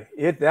 sanctuary.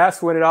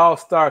 That's when it all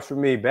starts for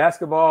me.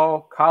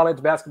 Basketball,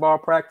 college basketball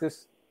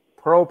practice,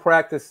 pro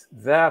practice.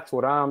 That's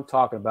what I'm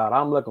talking about.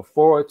 I'm looking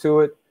forward to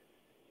it.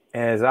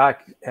 As I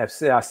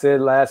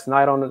said last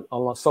night on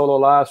a solo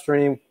live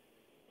stream,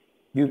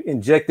 you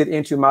injected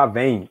into my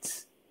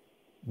veins.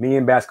 Me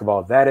and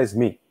basketball. That is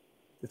me.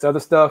 This other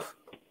stuff,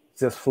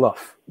 just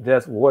fluff.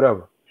 Just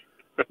whatever.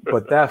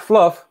 But that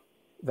fluff,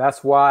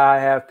 that's why I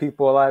have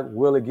people like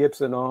Willy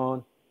Gibson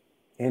on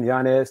and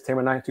Yanez,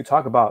 Tamer Knight to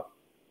talk about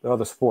the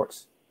other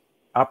sports.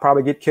 I'll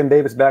probably get Kim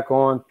Davis back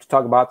on to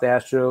talk about the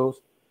Astros.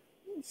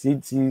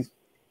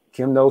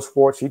 Kim knows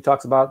sports. She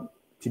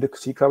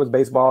covers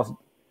baseball.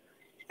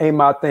 Ain't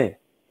my thing.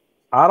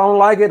 I don't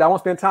like it. I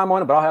won't spend time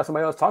on it, but I'll have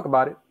somebody else talk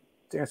about it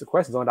to answer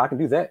questions on it. I can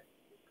do that.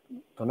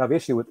 Don't have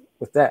issue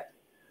with that.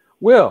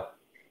 Will.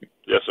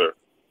 Yes, sir.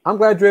 I'm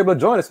glad you're able to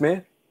join us,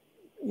 man.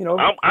 You know,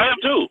 I am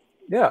too.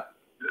 Yeah.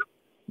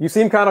 You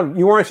seem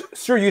you weren't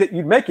sure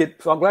you'd make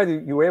it, so I'm glad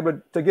you were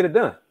able to get it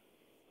done.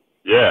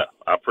 Yeah,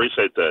 I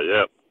appreciate that.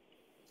 Yeah.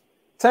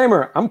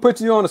 Tamer, I'm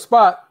putting you on the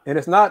spot, and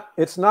it's not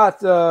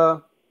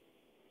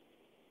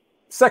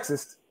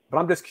sexist, but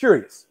I'm just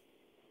curious.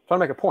 Trying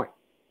to make a point.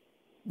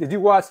 Did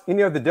you watch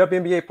any of the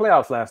WNBA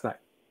playoffs last night?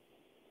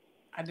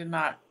 I did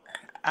not.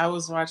 I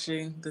was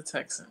watching the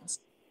Texans.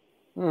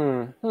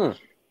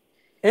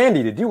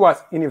 Andy, did you watch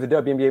any of the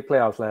WNBA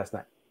playoffs last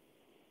night?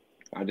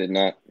 I did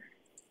not.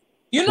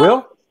 You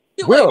know,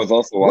 Will, I was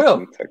also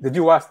watching the Texans. Did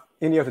you watch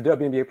any of the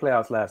WNBA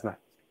playoffs last night?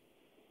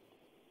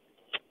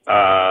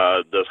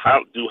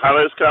 Do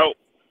highlights count?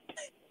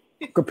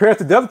 Compared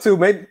to the other two,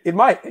 maybe it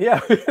might. Yeah.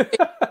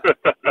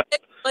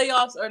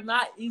 Playoffs are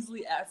not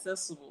easily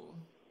accessible.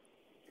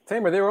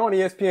 Tamer, they were on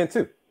ESPN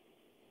too.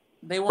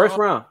 They were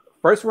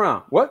First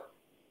round. What?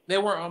 They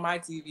weren't on my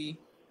TV.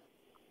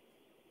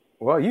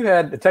 Well, you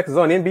had the Texans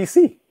on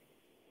NBC.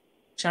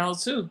 Channel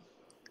 2.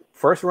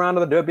 First round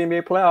of the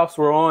WNBA playoffs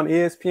were on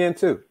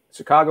ESPN2.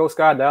 Chicago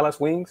Sky, Dallas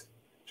Wings.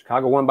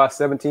 Chicago won by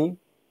 17.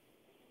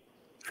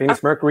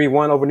 Phoenix Mercury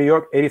won over New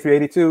York,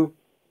 83-82.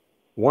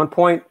 1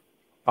 point.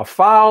 A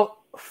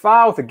foul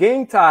with the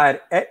game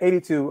tied at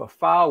 82. A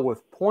foul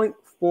with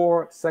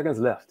 0.4 seconds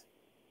left.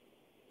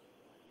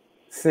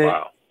 Sent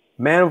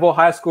Manville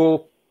High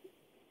School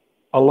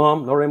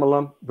alum, Notre Dame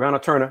alum,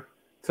 Brianna Turner,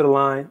 to the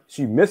line.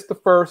 She missed the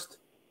first,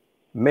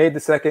 made the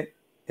second,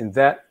 and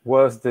that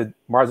was the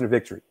margin of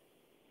victory.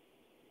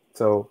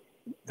 So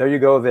there you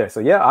go there. So,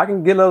 yeah, I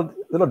can get a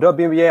little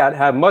WNBA. I'd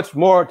have much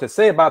more to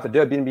say about the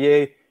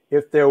WNBA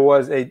if there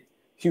was a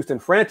Houston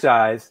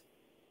franchise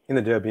in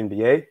the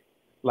WNBA,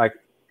 like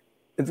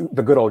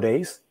the good old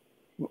days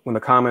when the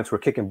comments were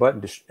kicking butt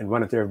and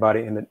running through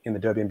everybody in the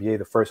WNBA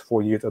the first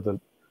 4 years of the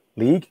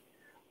league.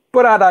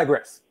 But I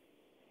digress.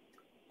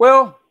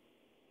 Well,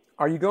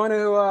 are you going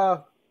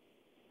to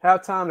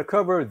have time to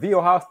cover the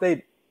Ohio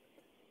State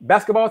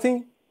basketball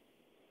team?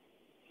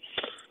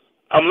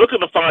 I'm looking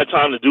to find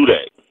time to do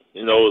that.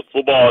 You know,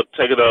 football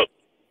taking up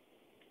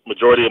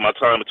majority of my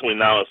time between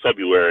now and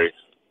February.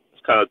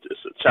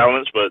 It's a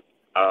challenge, but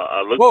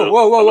I look to be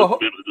able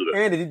to do that.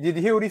 Andy, did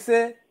you hear what he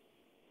said?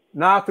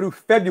 Now through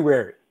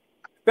February.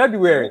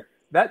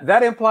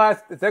 That implies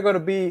that they're going to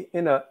be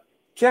in a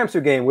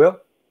championship game, Will.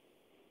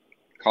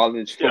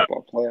 College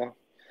football playoff.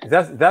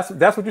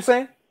 That's what you're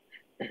saying?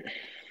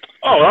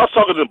 Oh, I was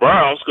talking to the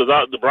Browns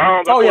because the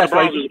Browns. Oh, yeah, the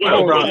Browns right. as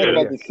well. Browns,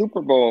 about the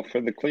Super Bowl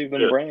for the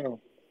Cleveland Browns.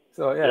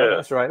 So yeah,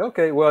 that's right.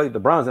 Okay, well, the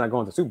Browns are not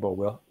going to the Super Bowl.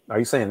 Will, are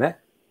you saying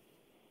that?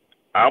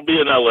 I'll be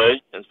in LA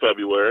in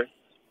February.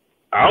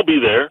 I'll be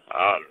there.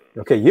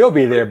 Okay, you'll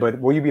be there, but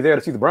will you be there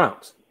to see the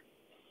Browns?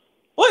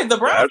 Wait, the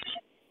Browns?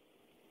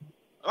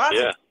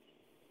 Yeah.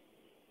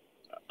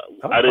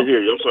 I didn't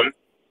hear you. I'm sorry.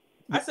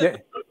 I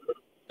said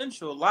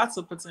potential. Lots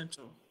of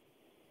potential.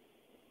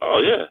 Oh,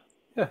 yeah.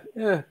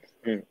 Yeah.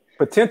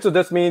 Potential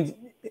just means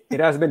it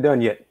hasn't been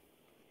done yet.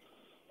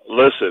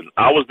 Listen,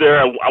 I was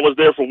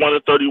there for 1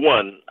 and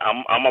 31.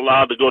 I'm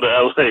allowed to go to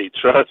LA.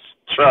 Trust.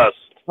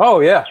 Oh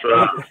yeah.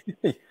 Trust.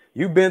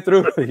 You've been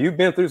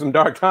through some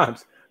dark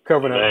times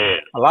covering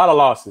a lot of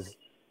losses.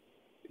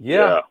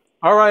 Yeah.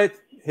 All right.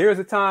 Here's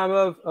the time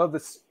of the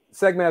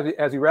segment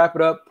as we wrap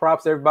it up.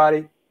 Props to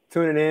everybody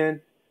tuning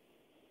in.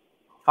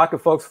 How can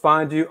folks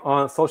find you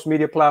on social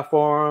media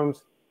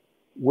platforms?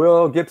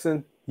 Will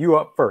Gibson, you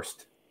up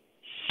first.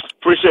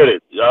 Appreciate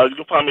it. You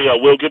can find me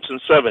Will Gibson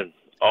 7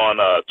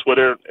 on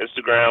Twitter,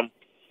 Instagram,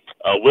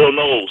 Will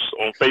Knows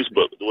on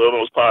Facebook, the Will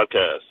Knows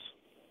Podcast,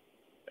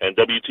 and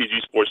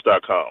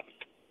WTGsports.com.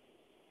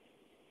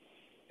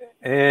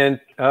 And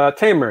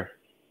Tamer,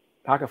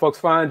 how can folks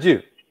find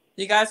you?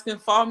 You guys can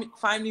find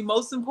me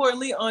most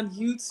importantly on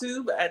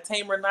YouTube at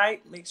Tamer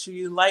Knight. Make sure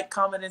you like,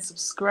 comment, and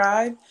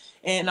subscribe.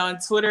 And on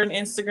Twitter and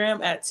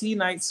Instagram at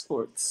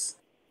TKnightSports.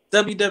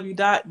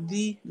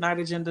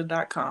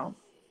 www.thenightagenda.com.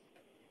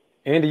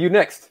 Andy, you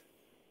next.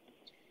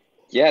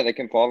 Yeah, they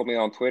can follow me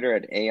on Twitter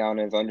at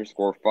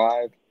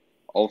Yanez_5.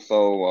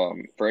 Also,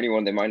 for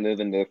anyone that might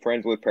live in the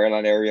Friendswood,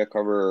 Pearland area,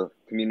 cover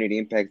community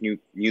impact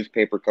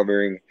newspaper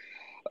covering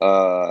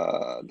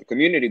the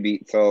community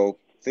beat. So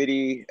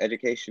city,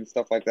 education,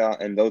 stuff like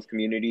that, and those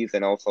communities.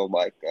 And also,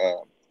 like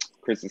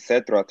Kris has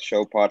said throughout the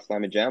show, Pod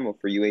Slam and Jamma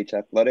for UH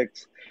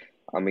Athletics.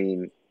 I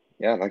mean,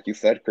 yeah, like you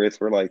said, Kris,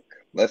 we're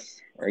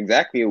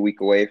exactly a week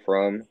away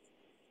from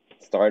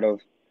start of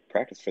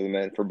practice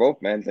for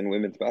both men's and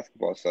women's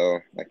basketball. So,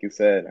 like you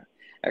said,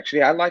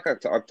 actually, I like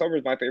October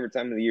is my favorite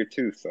time of the year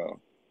too. So,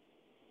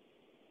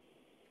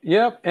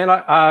 yep, and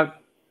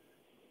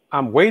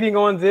I'm waiting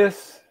on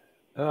this.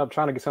 I'm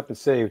trying to get something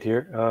saved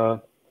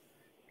here.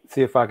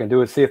 See if I can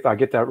do it. See if I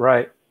get that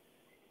right.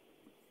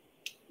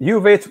 U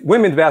of H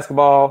women's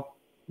basketball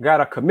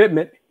got a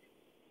commitment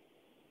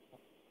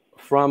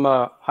from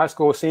a high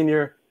school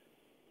senior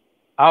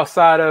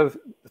outside of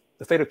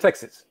the state of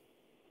Texas.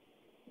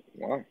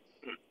 Wow.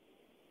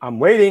 I'm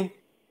waiting.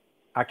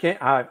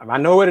 I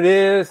know what it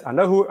is. I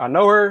know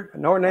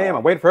her name.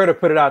 I'm waiting for her to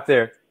put it out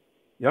there.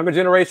 Younger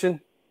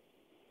generation,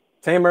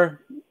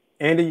 Tamer,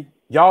 Andy,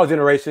 y'all's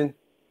generation.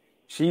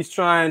 She's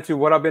trying to,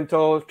 what I've been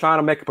told, trying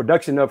to make a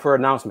production of her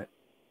announcement.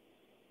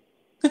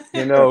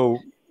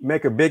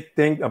 Make a big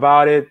thing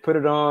about it, put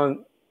it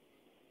on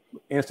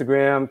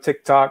Instagram,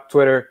 TikTok,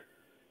 Twitter.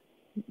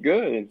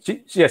 Good.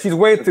 She's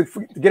waiting to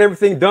get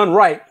everything done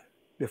right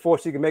before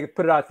she can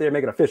put it out there,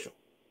 make it official.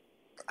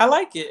 I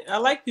like it. I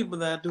like people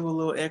that do a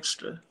little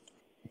extra.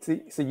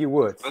 See, you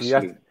would. See,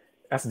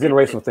 that's a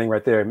generational thing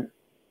right there.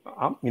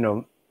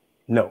 No.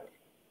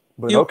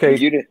 But okay.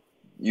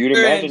 You'd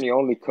imagine you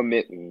only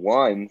commit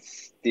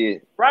once,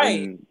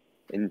 right?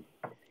 And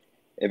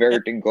if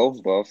everything goes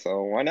well,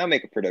 so why not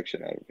make a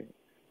production out of it?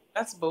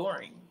 That's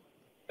boring.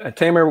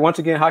 Tamer, once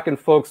again, how can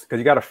folks? Because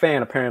you got a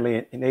fan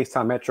apparently in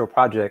H-Town Metro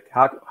Project.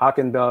 How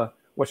can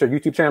what's your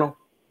YouTube channel?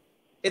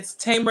 It's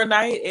Tamer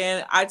Knight,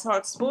 and I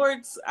talk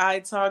sports. I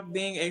talk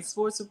being a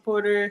sports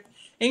reporter,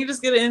 and you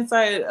just get an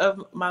insight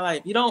of my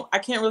life. I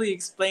can't really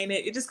explain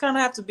it. You just kind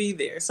of have to be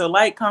there. So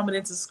like, comment,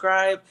 and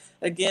subscribe.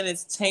 Again,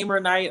 it's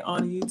Tamer Knight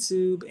on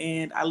YouTube,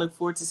 and I look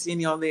forward to seeing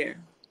y'all there.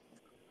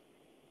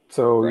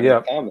 So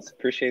Brandon Thomas,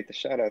 appreciate the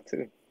shout out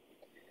too.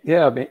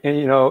 Yeah, and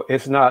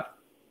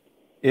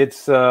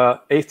it's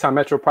H-Town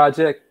Metro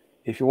Project.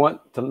 If you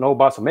want to know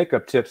about some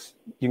makeup tips,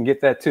 you can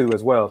get that too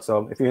as well.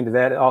 So if you're into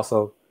that,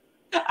 also.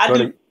 Go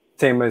to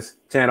Tamer's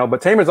channel,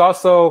 but Tamer's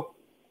also,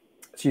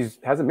 she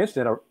hasn't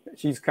mentioned it.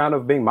 She's kind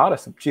of being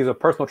modest. She's a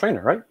personal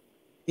trainer, right?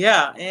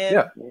 Yeah,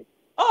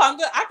 I'm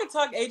good. I could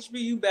talk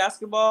HBU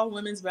basketball,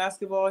 women's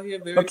basketball here.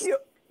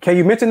 Can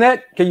you mention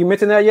that? Can you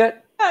mention that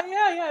yet?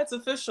 Yeah. It's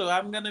official.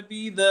 I'm gonna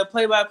be the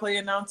play-by-play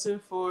announcer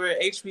for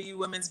HBU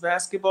women's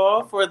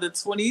basketball for the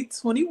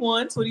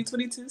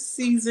 2021-2022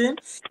 season.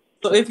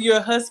 So if you're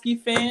a Husky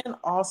fan,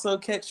 also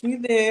catch me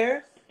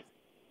there.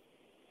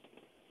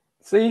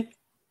 See.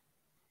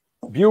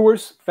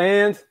 Viewers,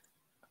 fans,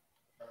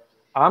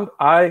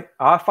 I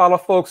follow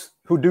folks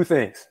who do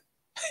things,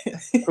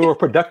 who are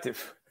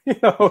productive.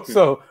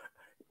 So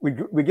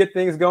we get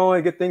things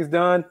going, get things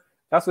done.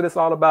 That's what it's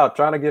all about.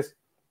 Trying to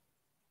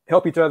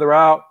help each other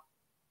out.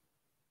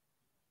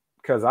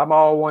 Because I'm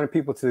all wanting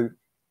people to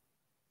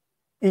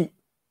eat,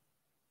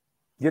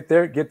 get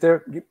their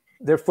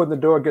foot in the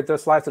door, get their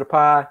slice of the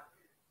pie,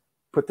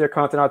 put their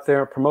content out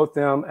there, promote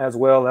them as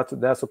well.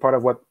 That's a part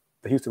of what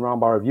the Houston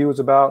Roundball Review is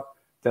about.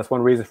 That's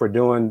one reason for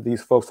doing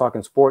these Folks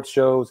Talking Sports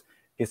shows,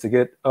 is to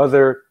get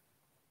other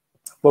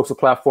folks a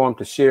platform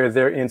to share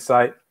their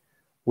insight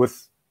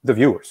with the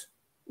viewers,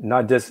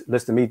 not just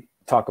listen to me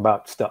talk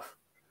about stuff.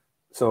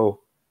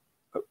 So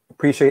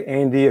appreciate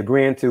Andy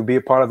agreeing to be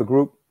a part of the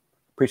group.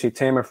 Appreciate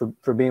Tamer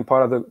for being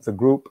part of the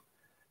group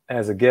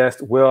as a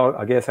guest. Will,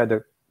 I guess,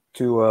 had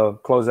to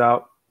close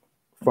out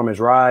from his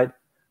ride,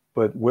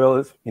 but Will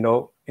is, in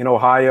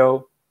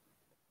Ohio.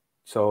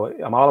 So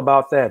I'm all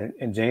about that.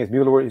 And James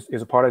Mueller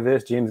is a part of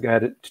this. James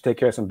had to take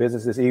care of some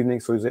business this evening,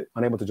 so he's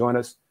unable to join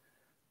us.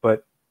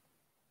 But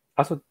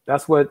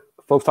that's what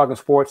Folks Talking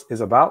Sports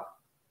is about.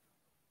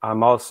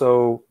 I'm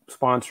also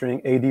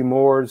sponsoring AD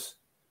Moore's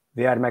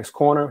The Adamax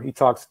Corner. He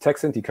talks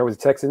Texans. He covers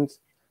the Texans.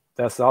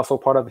 That's also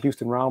part of the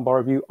Houston Roundball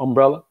Review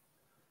umbrella.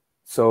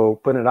 So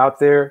putting it out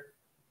there,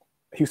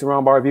 Houston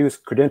Roundball Review is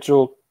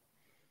credentialed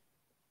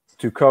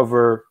to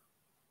cover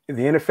the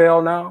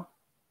NFL now,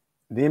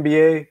 the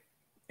NBA,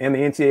 and the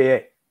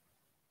NCAA.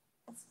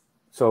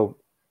 So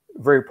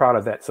very proud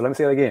of that. So let me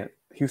say that again.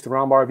 Houston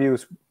Roundball Review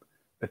is,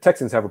 the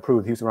Texans have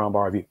approved Houston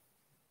Roundball Review.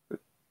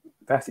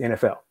 That's the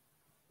NFL.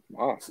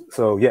 Wow.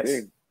 So yes.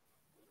 Big.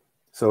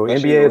 So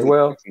Especially NBA as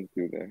well.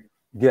 there.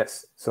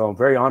 Yes. So I'm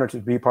very honored to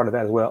be part of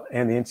that as well.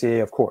 And the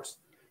NCAA, of course.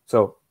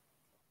 So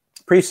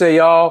appreciate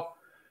y'all.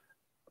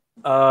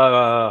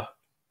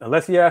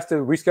 Unless you ask to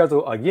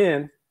reschedule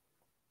again,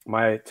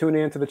 might tune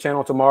in to the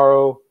channel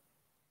tomorrow.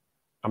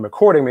 I'm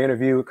recording my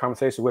interview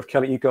conversation with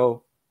Kelly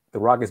Iko, the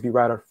Rockets beat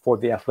writer for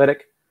The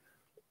Athletic.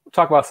 We'll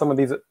talk about some of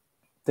these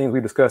things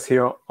we discussed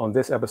here on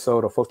this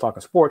episode of Folks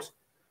Talking Sports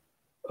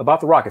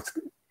about the Rockets.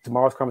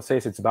 Tomorrow's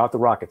conversation is about the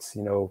Rockets.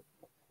 You know,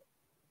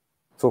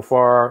 so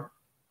far,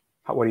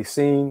 what he's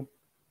seen,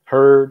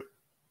 heard,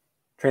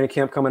 training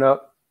camp coming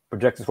up,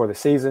 projections for the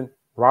season,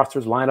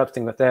 rosters, lineups,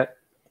 things like that.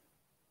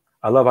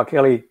 I love how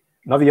Kelly,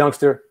 another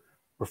youngster,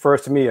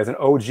 refers to me as an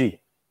OG.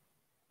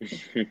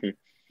 He's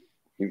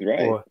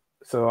right.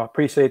 So I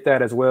appreciate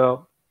that as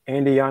well.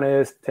 Andy,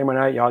 Yanez, Tamer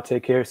Knight, y'all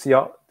take care. See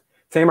y'all.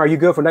 Tamer, are you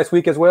good for next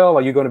week as well? Or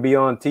are you going to be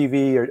on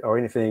TV or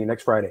anything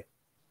next Friday?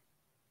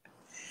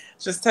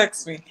 Just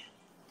text me.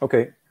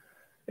 Okay.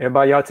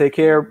 Everybody, y'all take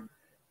care.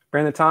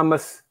 Brandon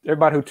Thomas,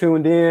 everybody who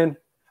tuned in.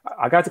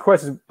 I got the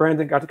questions,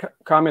 Brandon, got the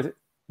comments.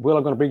 Will,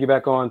 I'm going to bring you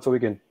back on so we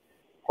can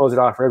close it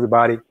off for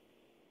everybody.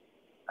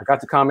 I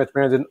got the comments,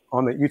 Brandon,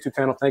 on the YouTube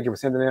channel. Thank you for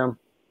sending them.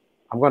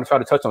 I'm going to try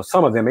to touch on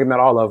some of them, maybe not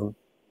all of them,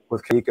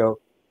 with Keiko.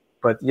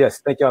 But yes,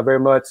 thank y'all very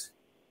much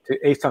to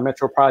H-Town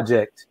Metro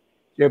Project.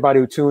 Everybody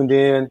who tuned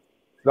in,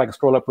 if I can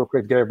scroll up real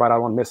quick to get everybody, I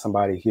don't want to miss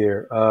somebody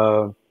here.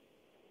 Alan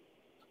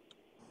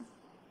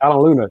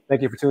Luna,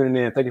 thank you for tuning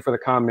in. Thank you for the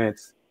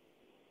comments.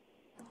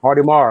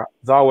 Marty Marr,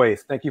 as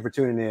always, thank you for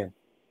tuning in.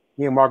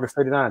 Ian Marcus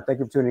 39, thank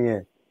you for tuning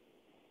in.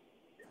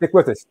 Stick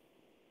with us.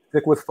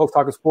 Stick with Folks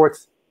Talking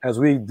Sports as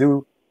we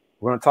do.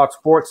 We're going to talk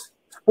sports,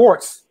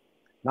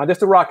 not just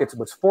the Rockets,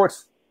 but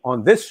sports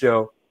on this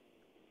show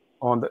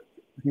on the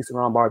Houston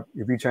Roundball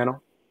Review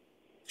channel.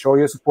 Show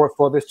your support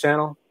for this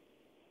channel.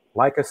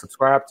 Like us,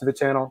 subscribe to the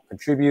channel,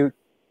 contribute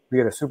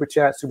via the super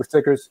chat, super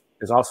stickers.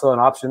 There's also an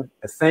option,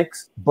 a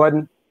thanks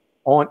button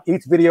on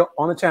each video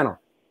on the channel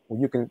where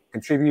you can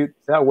contribute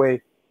that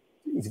way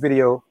to each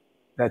video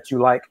that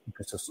you like. You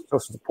can social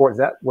support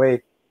that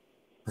way.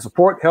 The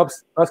support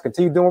helps us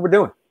continue doing what we're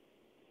doing.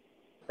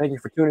 Thank you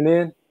for tuning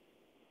in.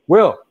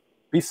 Will,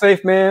 be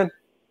safe, man.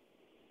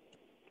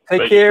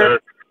 Take care.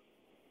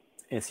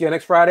 And see you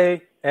next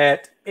Friday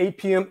at 8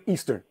 p.m.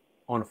 Eastern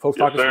on Folks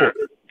Talking Sports.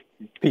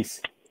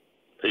 Peace.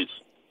 Peace.